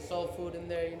chicken, like the soul food in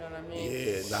there, you know what I mean?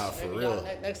 Yeah, nah, for Maybe real.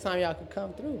 y'all- next time y'all can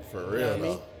come through. For You know real, what I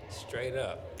mean? though. Straight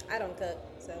up. I don't cook,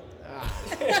 so.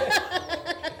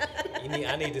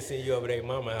 I need to send you over to their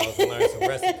mama house and learn some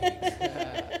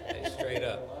recipes. Straight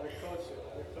up.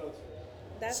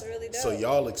 That's really dope. So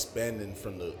y'all expanding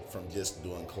from just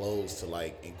doing clothes to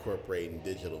like incorporating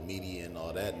digital media and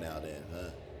all that now then, huh?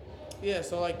 Yeah,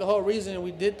 so like the whole reason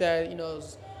we did that, you know,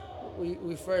 is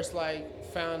we first like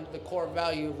found the core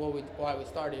value of why we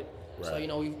started. So, Right. you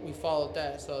know, we followed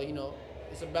that. So, you know,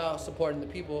 it's about supporting the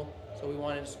people. So we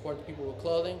wanted to support the people with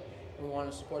clothing, and we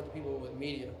wanted to support the people with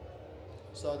media.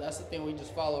 So that's the thing we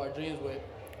just follow our dreams with.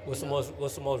 What's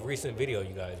the most recent video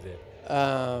you guys did?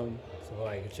 So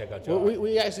I can check out Well, your.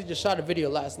 we actually just shot a video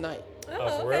last night.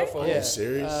 Oh, for real? For real? Yeah.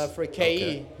 Serious? For KE.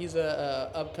 Okay. He's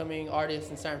a upcoming artist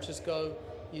in San Francisco.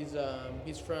 He's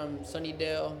from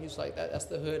Sunnydale. He's like that's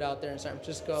the hood out there in San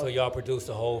Francisco. So y'all produced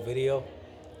the whole video?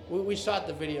 we shot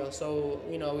the video, so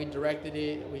you know we directed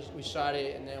it, we shot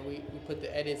it, and then we put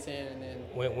the edits in, and then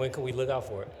When can we look out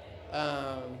for it?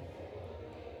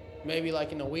 maybe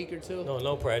like in a week or two.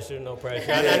 No pressure, no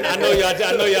pressure. I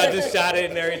know y'all just shot it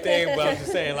and everything, but I'm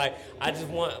just saying, like, I just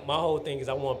want, my whole thing is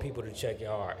I want people to check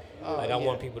your art. I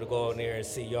want people to go in there and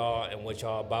see y'all and what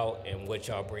y'all about and what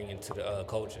y'all bring into the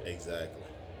culture. Exactly.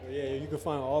 Yeah, you can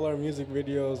find all our music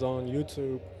videos on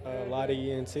YouTube, Lotta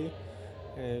ENT,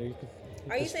 and you can.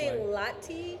 Are you saying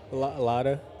Lotti?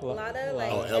 Lotta? Lotta,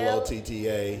 like Lotta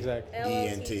exactly.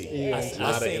 ENT.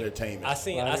 Lotta Entertainment. I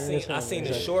seen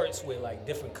the shorts with like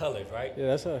different colors, right? Yeah,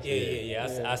 that's us. Yeah.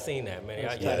 I seen that, man.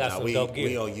 Y'all Yeah, got some dope gear.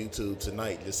 we on YouTube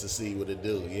tonight just to see what it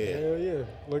do. Yeah. Hell yeah.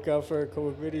 Look out for a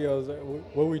couple videos.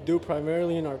 What we do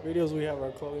primarily in our videos, we have our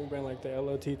clothing brand like the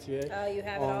LOTTA. Oh, you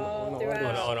have it all throughout.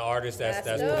 On the artist that's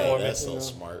dope. performing. That's so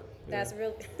smart. That's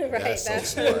real, right? That's so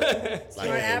smart. Like,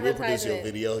 smart hey, we'll produce your advertisement.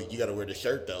 video. You got to wear the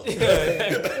shirt though. We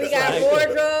got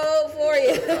wardrobe for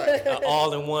you.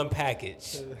 All in one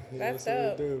package. That's what we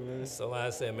dope. do, man. So like I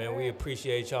said, man, we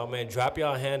appreciate y'all, man. Drop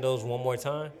y'all handles one more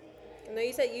time. I know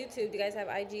you said YouTube. Do you guys have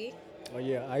IG? Oh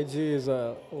yeah, IG is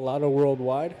Lotta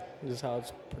Worldwide. This is how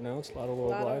it's pronounced, Lotta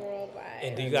Worldwide.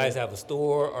 And do you guys have a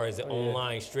store or is it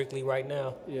online strictly right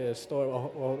now? Yeah,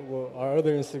 store. Well, our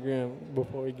other Instagram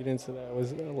before we get into that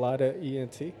was Lotta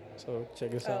ENT. So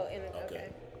check us out. Okay.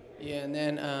 Yeah, and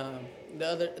then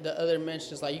the other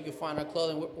mentions, like you can find our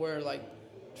clothing. We're like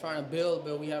trying to build,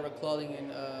 but we have our clothing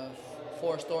in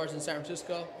 4 stores in San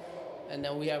Francisco, and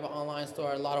then we have an online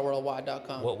store at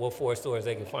lottaworldwide.com. What 4 stores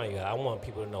they can find you at? I want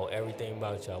people to know everything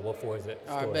about y'all. What 4 is it?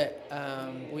 I bet.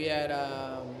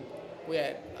 We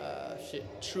had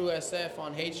True SF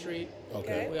on Haight Street.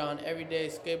 Okay. We on Everyday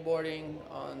Skateboarding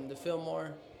on the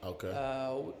Fillmore.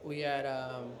 Okay. We had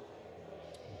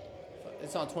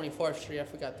it's on 24th Street. I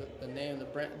forgot the name, the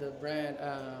brand.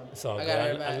 It's all I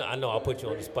good. got it I know I'll put you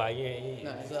on the spot. Yeah.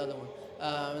 No, it's the other one.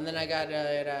 And then I got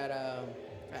it at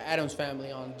Adams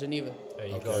Family on Geneva. There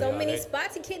you go. So many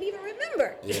spots you can't even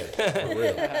remember. Yeah, for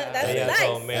real. That's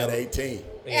nice. Man. At 18.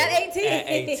 Yeah. At 18. At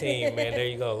 18, man. There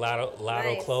you go. Lotto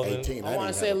Nice. clothing. 18. I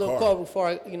want to say a little quote before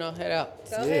I head out.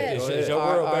 Go ahead. It's your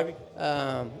world, baby.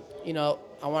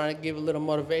 I want to give a little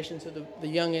motivation to the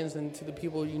youngins and to the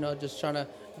people, just trying to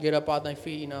get up on their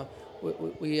feet.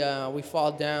 We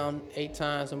fall down 8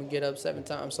 times and we get up 7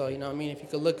 times. So, if you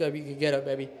could look up, you could get up,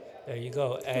 baby. There you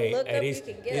go. Hey, these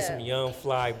some young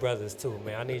fly brothers too,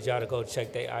 man. I need y'all to go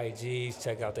check their IGs,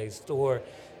 check out their store,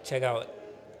 check out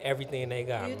everything they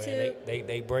got, man.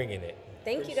 They bringing it.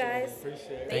 Thank you guys.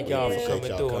 Thank y'all for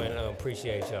coming through and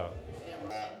appreciate y'all.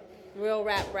 Real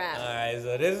rap. All right,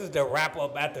 so this is the wrap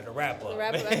up after the wrap up. The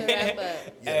wrap up after the wrap up.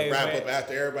 Yeah, wrap up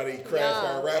after everybody crashed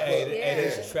our wrap up. Hey,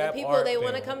 this trap the people art they been-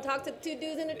 want to come talk to 2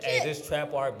 dudes in a chick. Hey, this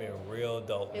trap art been real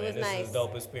dope, man. was This nice. is a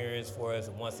dope experience for us.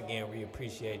 And once again, we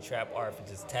appreciate trap art for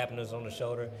just tapping us on the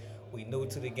shoulder. We new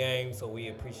to the game, so we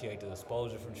appreciate the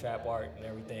exposure from trap art and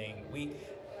everything.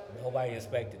 Nobody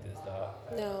expected this, dog.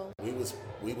 No. We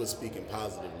was speaking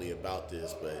positively about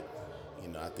this, but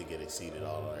I think it exceeded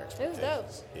all our It was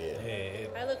expectations. dope.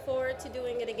 Yeah. I look forward to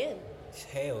doing it again.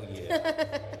 Hell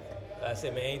yeah. I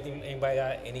said, man, anybody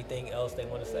got anything else they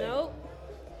want to say? Nope.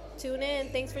 Tune in.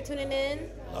 Thanks for tuning in.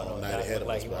 Long night ahead of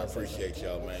us, but I appreciate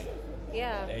y'all, man.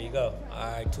 Yeah. There you go.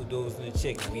 All right, 2 dudes and a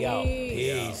chick. We out.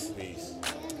 Peace. Peace.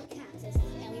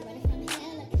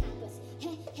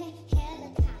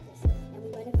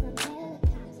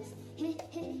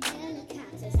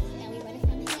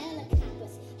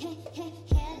 Picture me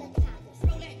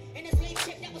rolling in a slave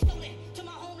ship that was stolen to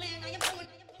my homeland. I am going.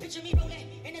 Picture me rolling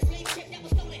in a slave ship that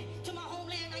was stolen to my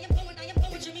homeland. I am going.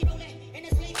 Picture me rolling in a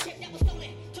slave ship that was stolen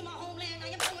to my homeland. I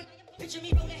am going. Picture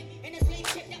me rolling in a slave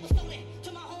ship that was stolen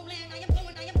to my homeland. I am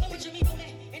going. Picture me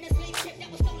rolling in a slave ship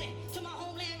that was stolen to my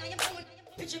homeland. I am going.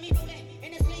 Picture me rolling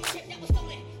in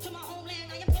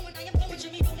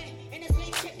a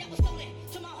slave ship that was stolen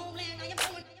to my homeland. I am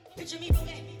going. Picture me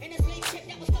rolling in a slave ship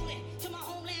that was stolen to my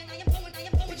homeland. I am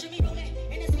going. Picture me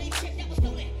rolling in a slave ship that was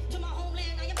stolen to my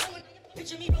homeland. I am going.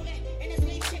 Picture me rolling in a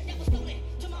slave ship that was stolen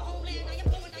to my homeland. I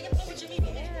am going. Picture me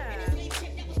rolling in a slave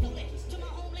ship that was stolen to my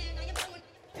homeland. I am going.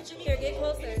 Picture me. Here, get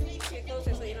closer. Get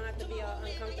closer so you don't have to be all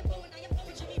uncomfortable.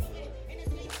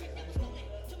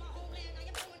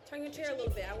 Turn your chair a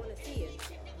little bit. I want to see you.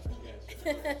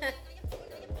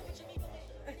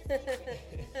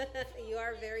 You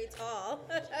are very tall.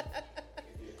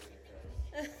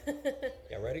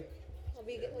 Y'all ready? Are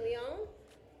we on?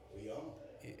 We on.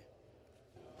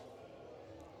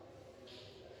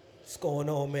 What's going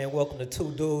on, man? Welcome to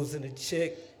 2 Dudes and a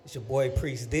Chick. It's your boy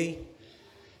Priest D.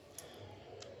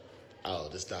 Oh,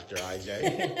 this Dr. IJ.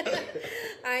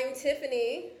 I'm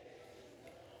Tiffany.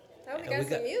 Oh, we got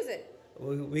some music.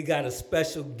 We got a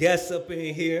special guest up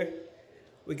in here.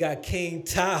 We got King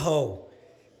Tahoe.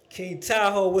 King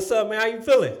Tahoe, what's up, man? How you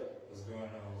feeling? What's going on?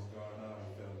 I'm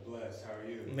feeling blessed. How are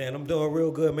you? Man, I'm doing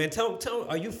real good, man. Tell me,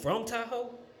 are you from Tahoe?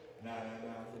 Nah.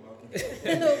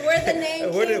 Where the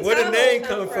name Where the name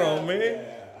come from, man?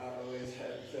 Yeah, I always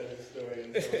have to tell this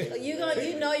story. you're gonna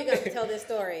tell this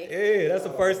story. Yeah, that's the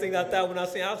first thing I thought when I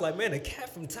seen it. I was like, man, a cat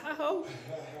from Tahoe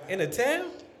in the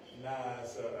town? Nah,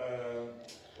 so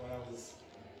when I was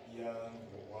young,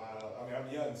 wild. I mean, I'm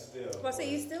young still. Well, so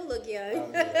you still look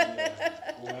young.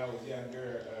 When I was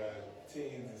younger,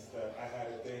 teens and stuff, I had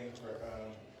a thing for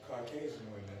Caucasian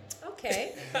women.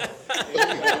 Okay.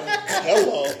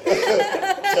 Hello.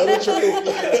 Tell the truth.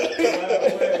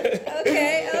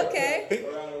 Okay.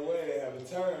 Around the way, they have a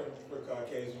term for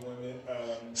Caucasian women.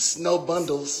 Snow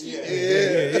bundles. Yeah.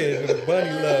 The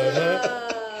bunny love,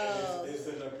 huh? It's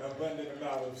an abundant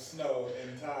amount of snow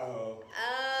in Tahoe.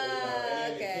 And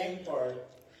then okay. the king part,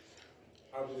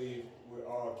 I believe we're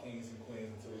all kings and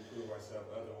queens until we prove ourselves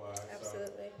otherwise.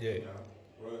 Absolutely. So, Yeah.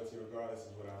 Royalty regardless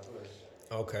is what I push.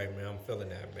 Okay, man, I'm feeling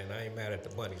that, man. I ain't mad at the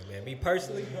bunnies, man. Me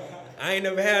personally, I ain't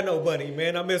never had no bunny,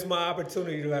 man. I missed my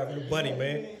opportunity to have a bunny,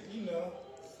 man. You know,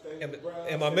 stay with Brown.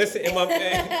 Am I missing? Am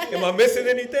I missing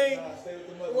anything? Nah, stay with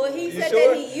the mother. Well, he said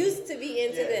sure? that he used to be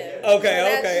into them. Okay,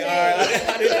 all right.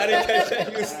 I didn't catch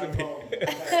that used to be.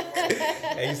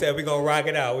 And you said we gonna rock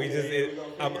it out.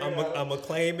 I'm gonna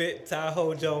claim it,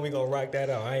 Tahoe Joan. We gonna rock that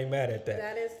out. I ain't mad at that.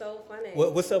 That is so funny.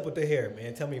 What's up with the hair,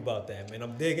 man? Tell me about that, man.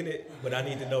 I'm digging it, but I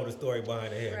need to know the story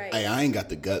behind the hair. Right. Hey, I ain't got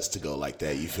the guts to go like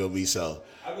that. You feel me? So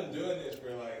I've been doing this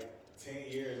for like 10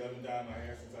 years. I've been dyeing my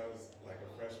hair since I was like a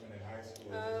freshman in high school.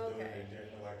 Just doing it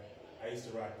different. Like I used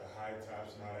to rock the high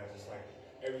tops and all that. Just like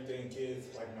everything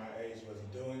kids like my age wasn't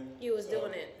doing. You was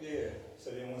doing it. Yeah. So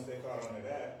then once they caught on to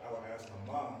that, I would ask my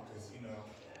mom because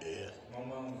my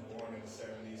mom was born in the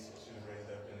 70s. She was raised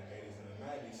up in the 80s and the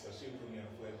 90s, so she would put me on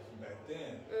a flavor from back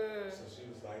then. So she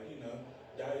was like,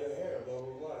 dye your hair, blah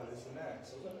blah blah, this and that.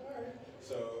 So I was like, all right.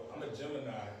 So I'm a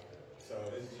Gemini, so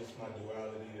it's just my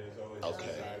duality. There's always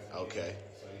two sides of me. Okay.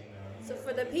 So So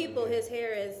for the people, his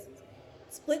hair is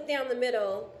split down the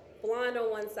middle, blonde on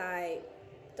one side,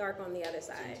 dark on the other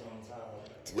side.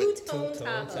 Two-tone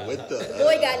Tahoe. With the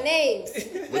boy got names.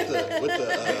 with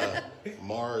the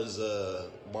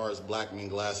Mars Blackman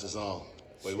glasses on.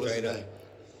 Wait, what's his name?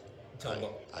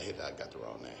 I got the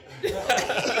wrong name.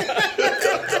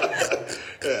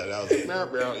 Yeah, that was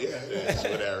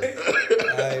yeah, whatever.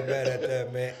 I ain't mad at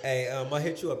that, man. Hey, I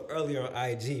hit you up earlier on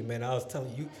IG, man. I was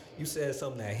telling you, you said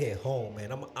something that hit home,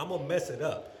 man. I'm gonna mess it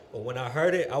up, but when I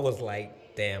heard it, I was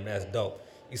like, damn, that's dope.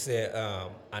 You said,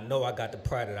 I know I got the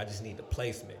product, I just need the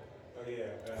placement. Oh yeah.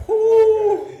 I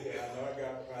know I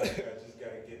got product. I just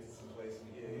gotta get to some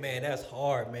placement. Yeah. Man, that's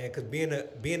hard, man. Cause being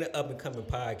an up and coming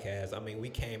podcast, I mean, we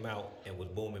came out and was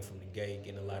booming from the gate,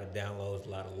 getting a lot of downloads, a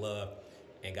lot of love,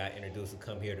 and got introduced to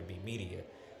come here to be media.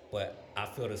 But I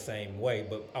feel the same way.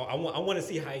 But I want to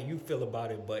see how you feel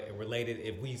about it, but related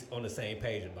if we on the same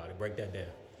page about it. Break that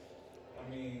down. I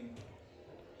mean,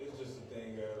 it's just a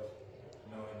thing of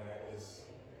knowing that it's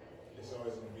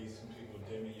always gonna be some people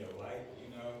dimming your light,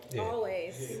 Yeah.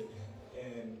 Always.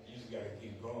 And you just gotta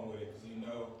keep going with it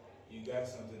because you got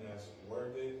something that's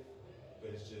worth it,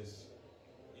 but it's just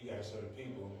you gotta show the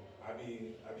people. I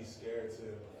be scared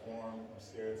to perform. I'm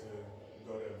scared to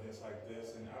go to events like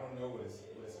this, and I don't know what it's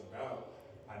about.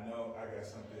 I know I got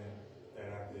something that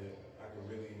I could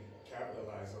really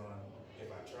capitalize on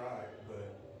if I tried, but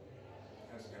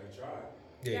I just gotta try.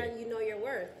 Yeah, you know your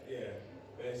worth. Yeah,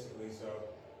 basically. So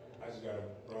I just gotta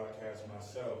broadcast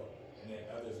myself, and then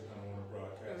others are gonna want to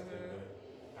broadcast it, but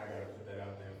I gotta put that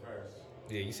out there first.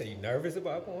 Yeah, you say you nervous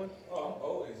about going? Oh, I'm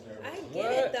always nervous. I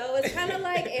get it though. It's kind of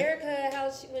like Erica,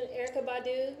 when Erica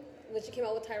Badu, when she came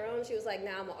out with Tyrone, she was like,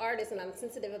 "Now I'm an artist and I'm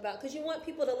sensitive about," because you want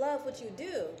people to love what you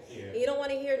do. Yeah. You don't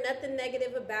want to hear nothing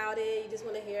negative about it. You just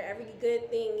want to hear every good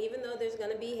thing, even though there's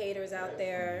gonna be haters out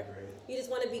there. You just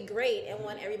want to be great and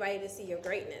want everybody to see your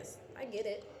greatness. I get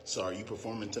it. So are you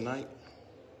performing tonight?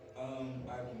 I do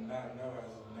not know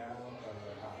as of now.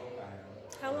 I hope I am.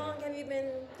 How long have you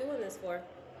been doing this for?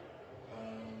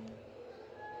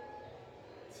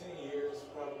 10 years,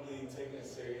 probably taking it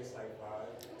serious, like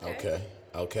 5.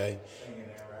 Okay. Singing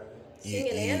and rapping.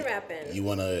 Singing and rapping.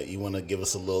 You wanna give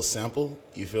us a little sample?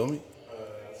 You feel me?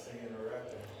 Singing or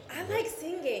rapping. I like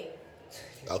singing.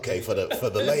 Okay, for the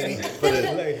lady,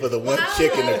 for the one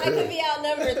chick in the I crew. could be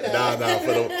outnumbered though. Nah,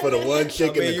 for the one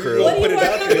chick in the crew. What are you more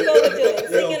comfortable with doing?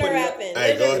 Singing or rapping?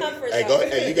 Hey, There's your comfort Hey, go.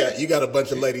 Hey, you got a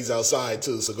bunch of ladies outside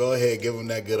too, so go ahead, give them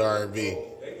that good R&B.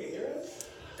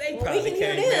 They Well, probably we can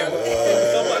can't, hear man.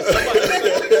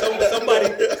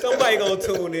 Somebody gonna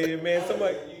tune in, man.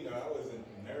 Somebody. You know, I wasn't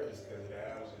nervous because of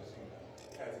that. I was just,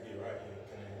 had to get right here.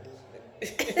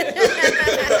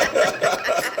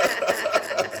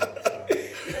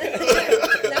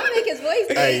 Now make his voice.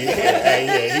 Hey,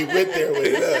 yeah, he went there with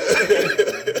it.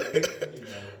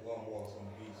 Long walks on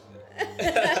the beach.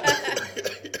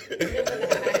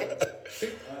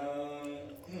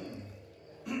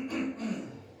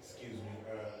 Excuse me.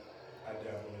 I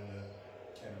dabble in the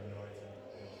cannabinoids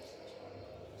and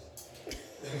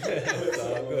It's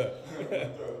all good.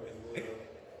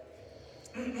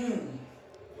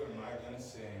 What am I gonna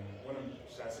sing?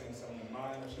 Should I sing something of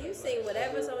mine? Or should You I sing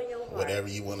whatever's on your heart. Whatever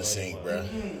you want to sing, bro.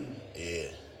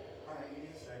 Yeah. All right, give me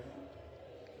a second.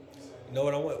 You know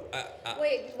what I want?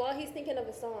 Wait, while he's thinking of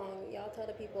a song, y'all tell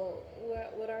the people where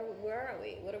are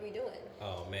we? What are we doing?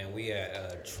 Oh man, we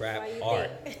at Trap Why you Art.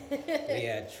 think? We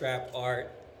at Trap Art.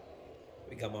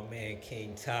 We got my man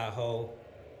King Tahoe,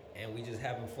 and we just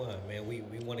having fun, man. We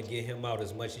want to get him out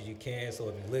as much as you can. So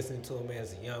if you're listening to him, man,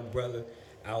 as a young brother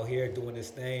out here doing this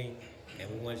thing, and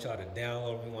we want y'all to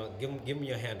download. We want give him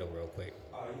your handle real quick.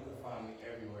 Oh, you can find me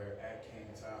everywhere at King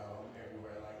Tahoe. I'm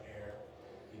everywhere like air.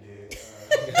 You did.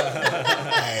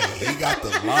 Hey, he got the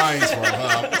lines from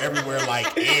everywhere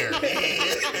like air.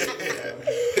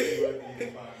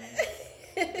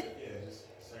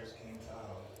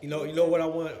 You know what I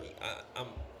want.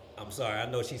 I'm sorry. I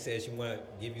know she said she want to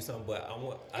give you something, but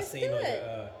I seen on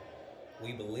your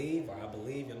We Believe or I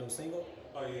Believe, your new single.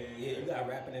 Oh yeah. You got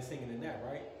rapping and singing in that,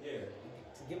 right? Yeah.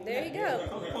 There you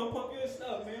go. Pump your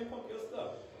stuff, man. Pump your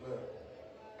stuff. Look,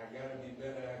 I gotta be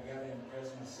better. I gotta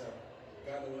impress myself.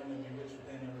 Gotta learn to be rich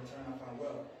within in return I find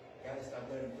wealth. Gotta stop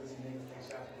letting pussy niggas take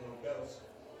shots with little belts.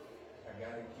 I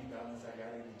gotta keep balance. I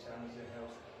gotta be challenged. It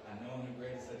helps. I know I'm the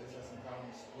greatest. I just have some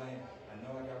problems explaining. I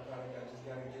know I got a product. I just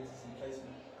gotta get to some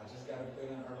placement. I just got a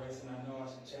feeling a race and I know I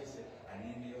should chase it. I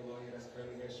need me a lawyer that's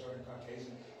curly hair, short and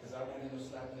Caucasian. Cause I ran into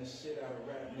slapping the shit out of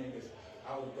rap niggas.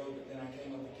 I was broke, but then I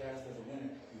came up the cast as a winner.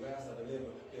 You asked how to live,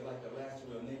 but feel like the last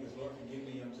real niggas. Lord forgive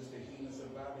me, I'm just a human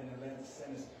surviving Atlanta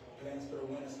sentence. Plans for the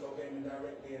winner, scope aiming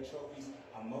directly at trophies.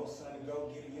 I'm most son to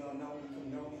go get it, you don't know me, come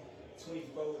know me.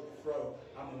 24 with the fro.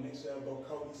 I'm a mixture of both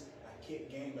Cody's. I kick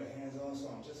game, but hands on,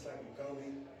 so I'm just like a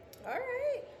goalie. All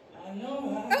right. I know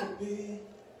how to be.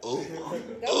 Oh. If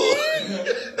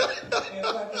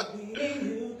I could be, then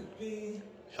you could be.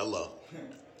 Hello.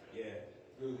 Yeah,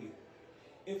 really.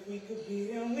 If we could be,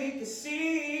 then we could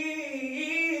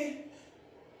see.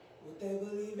 What they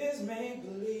believe is make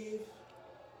believe.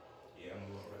 Yeah, I'm a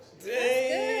little rusty.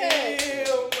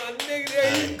 Damn, my nigga,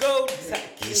 there you go.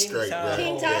 He's straight, bro.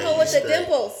 King Tahoe with the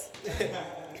dimples.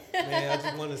 Man, I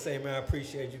just want to say, man, I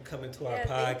appreciate you coming to our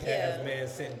podcast, you. man,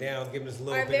 sitting down, giving us a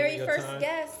little Our bit very of your first time.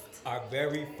 guest. Our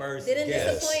very first Didn't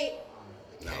guest. disappoint.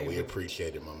 No, we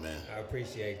appreciate it, my man. I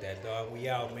appreciate that, dog. We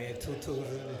out, man. Tutus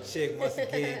and the chick. Once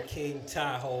again, King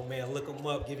Tahoe, man. Look him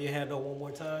up. Give your hand up one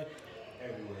more time.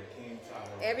 Everywhere, King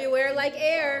Tahoe. Everywhere like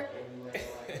air.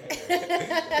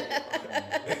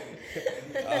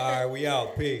 All right, we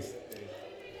out. Peace.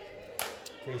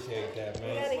 Appreciate that,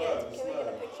 man. Can we get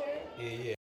a picture?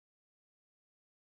 Yeah.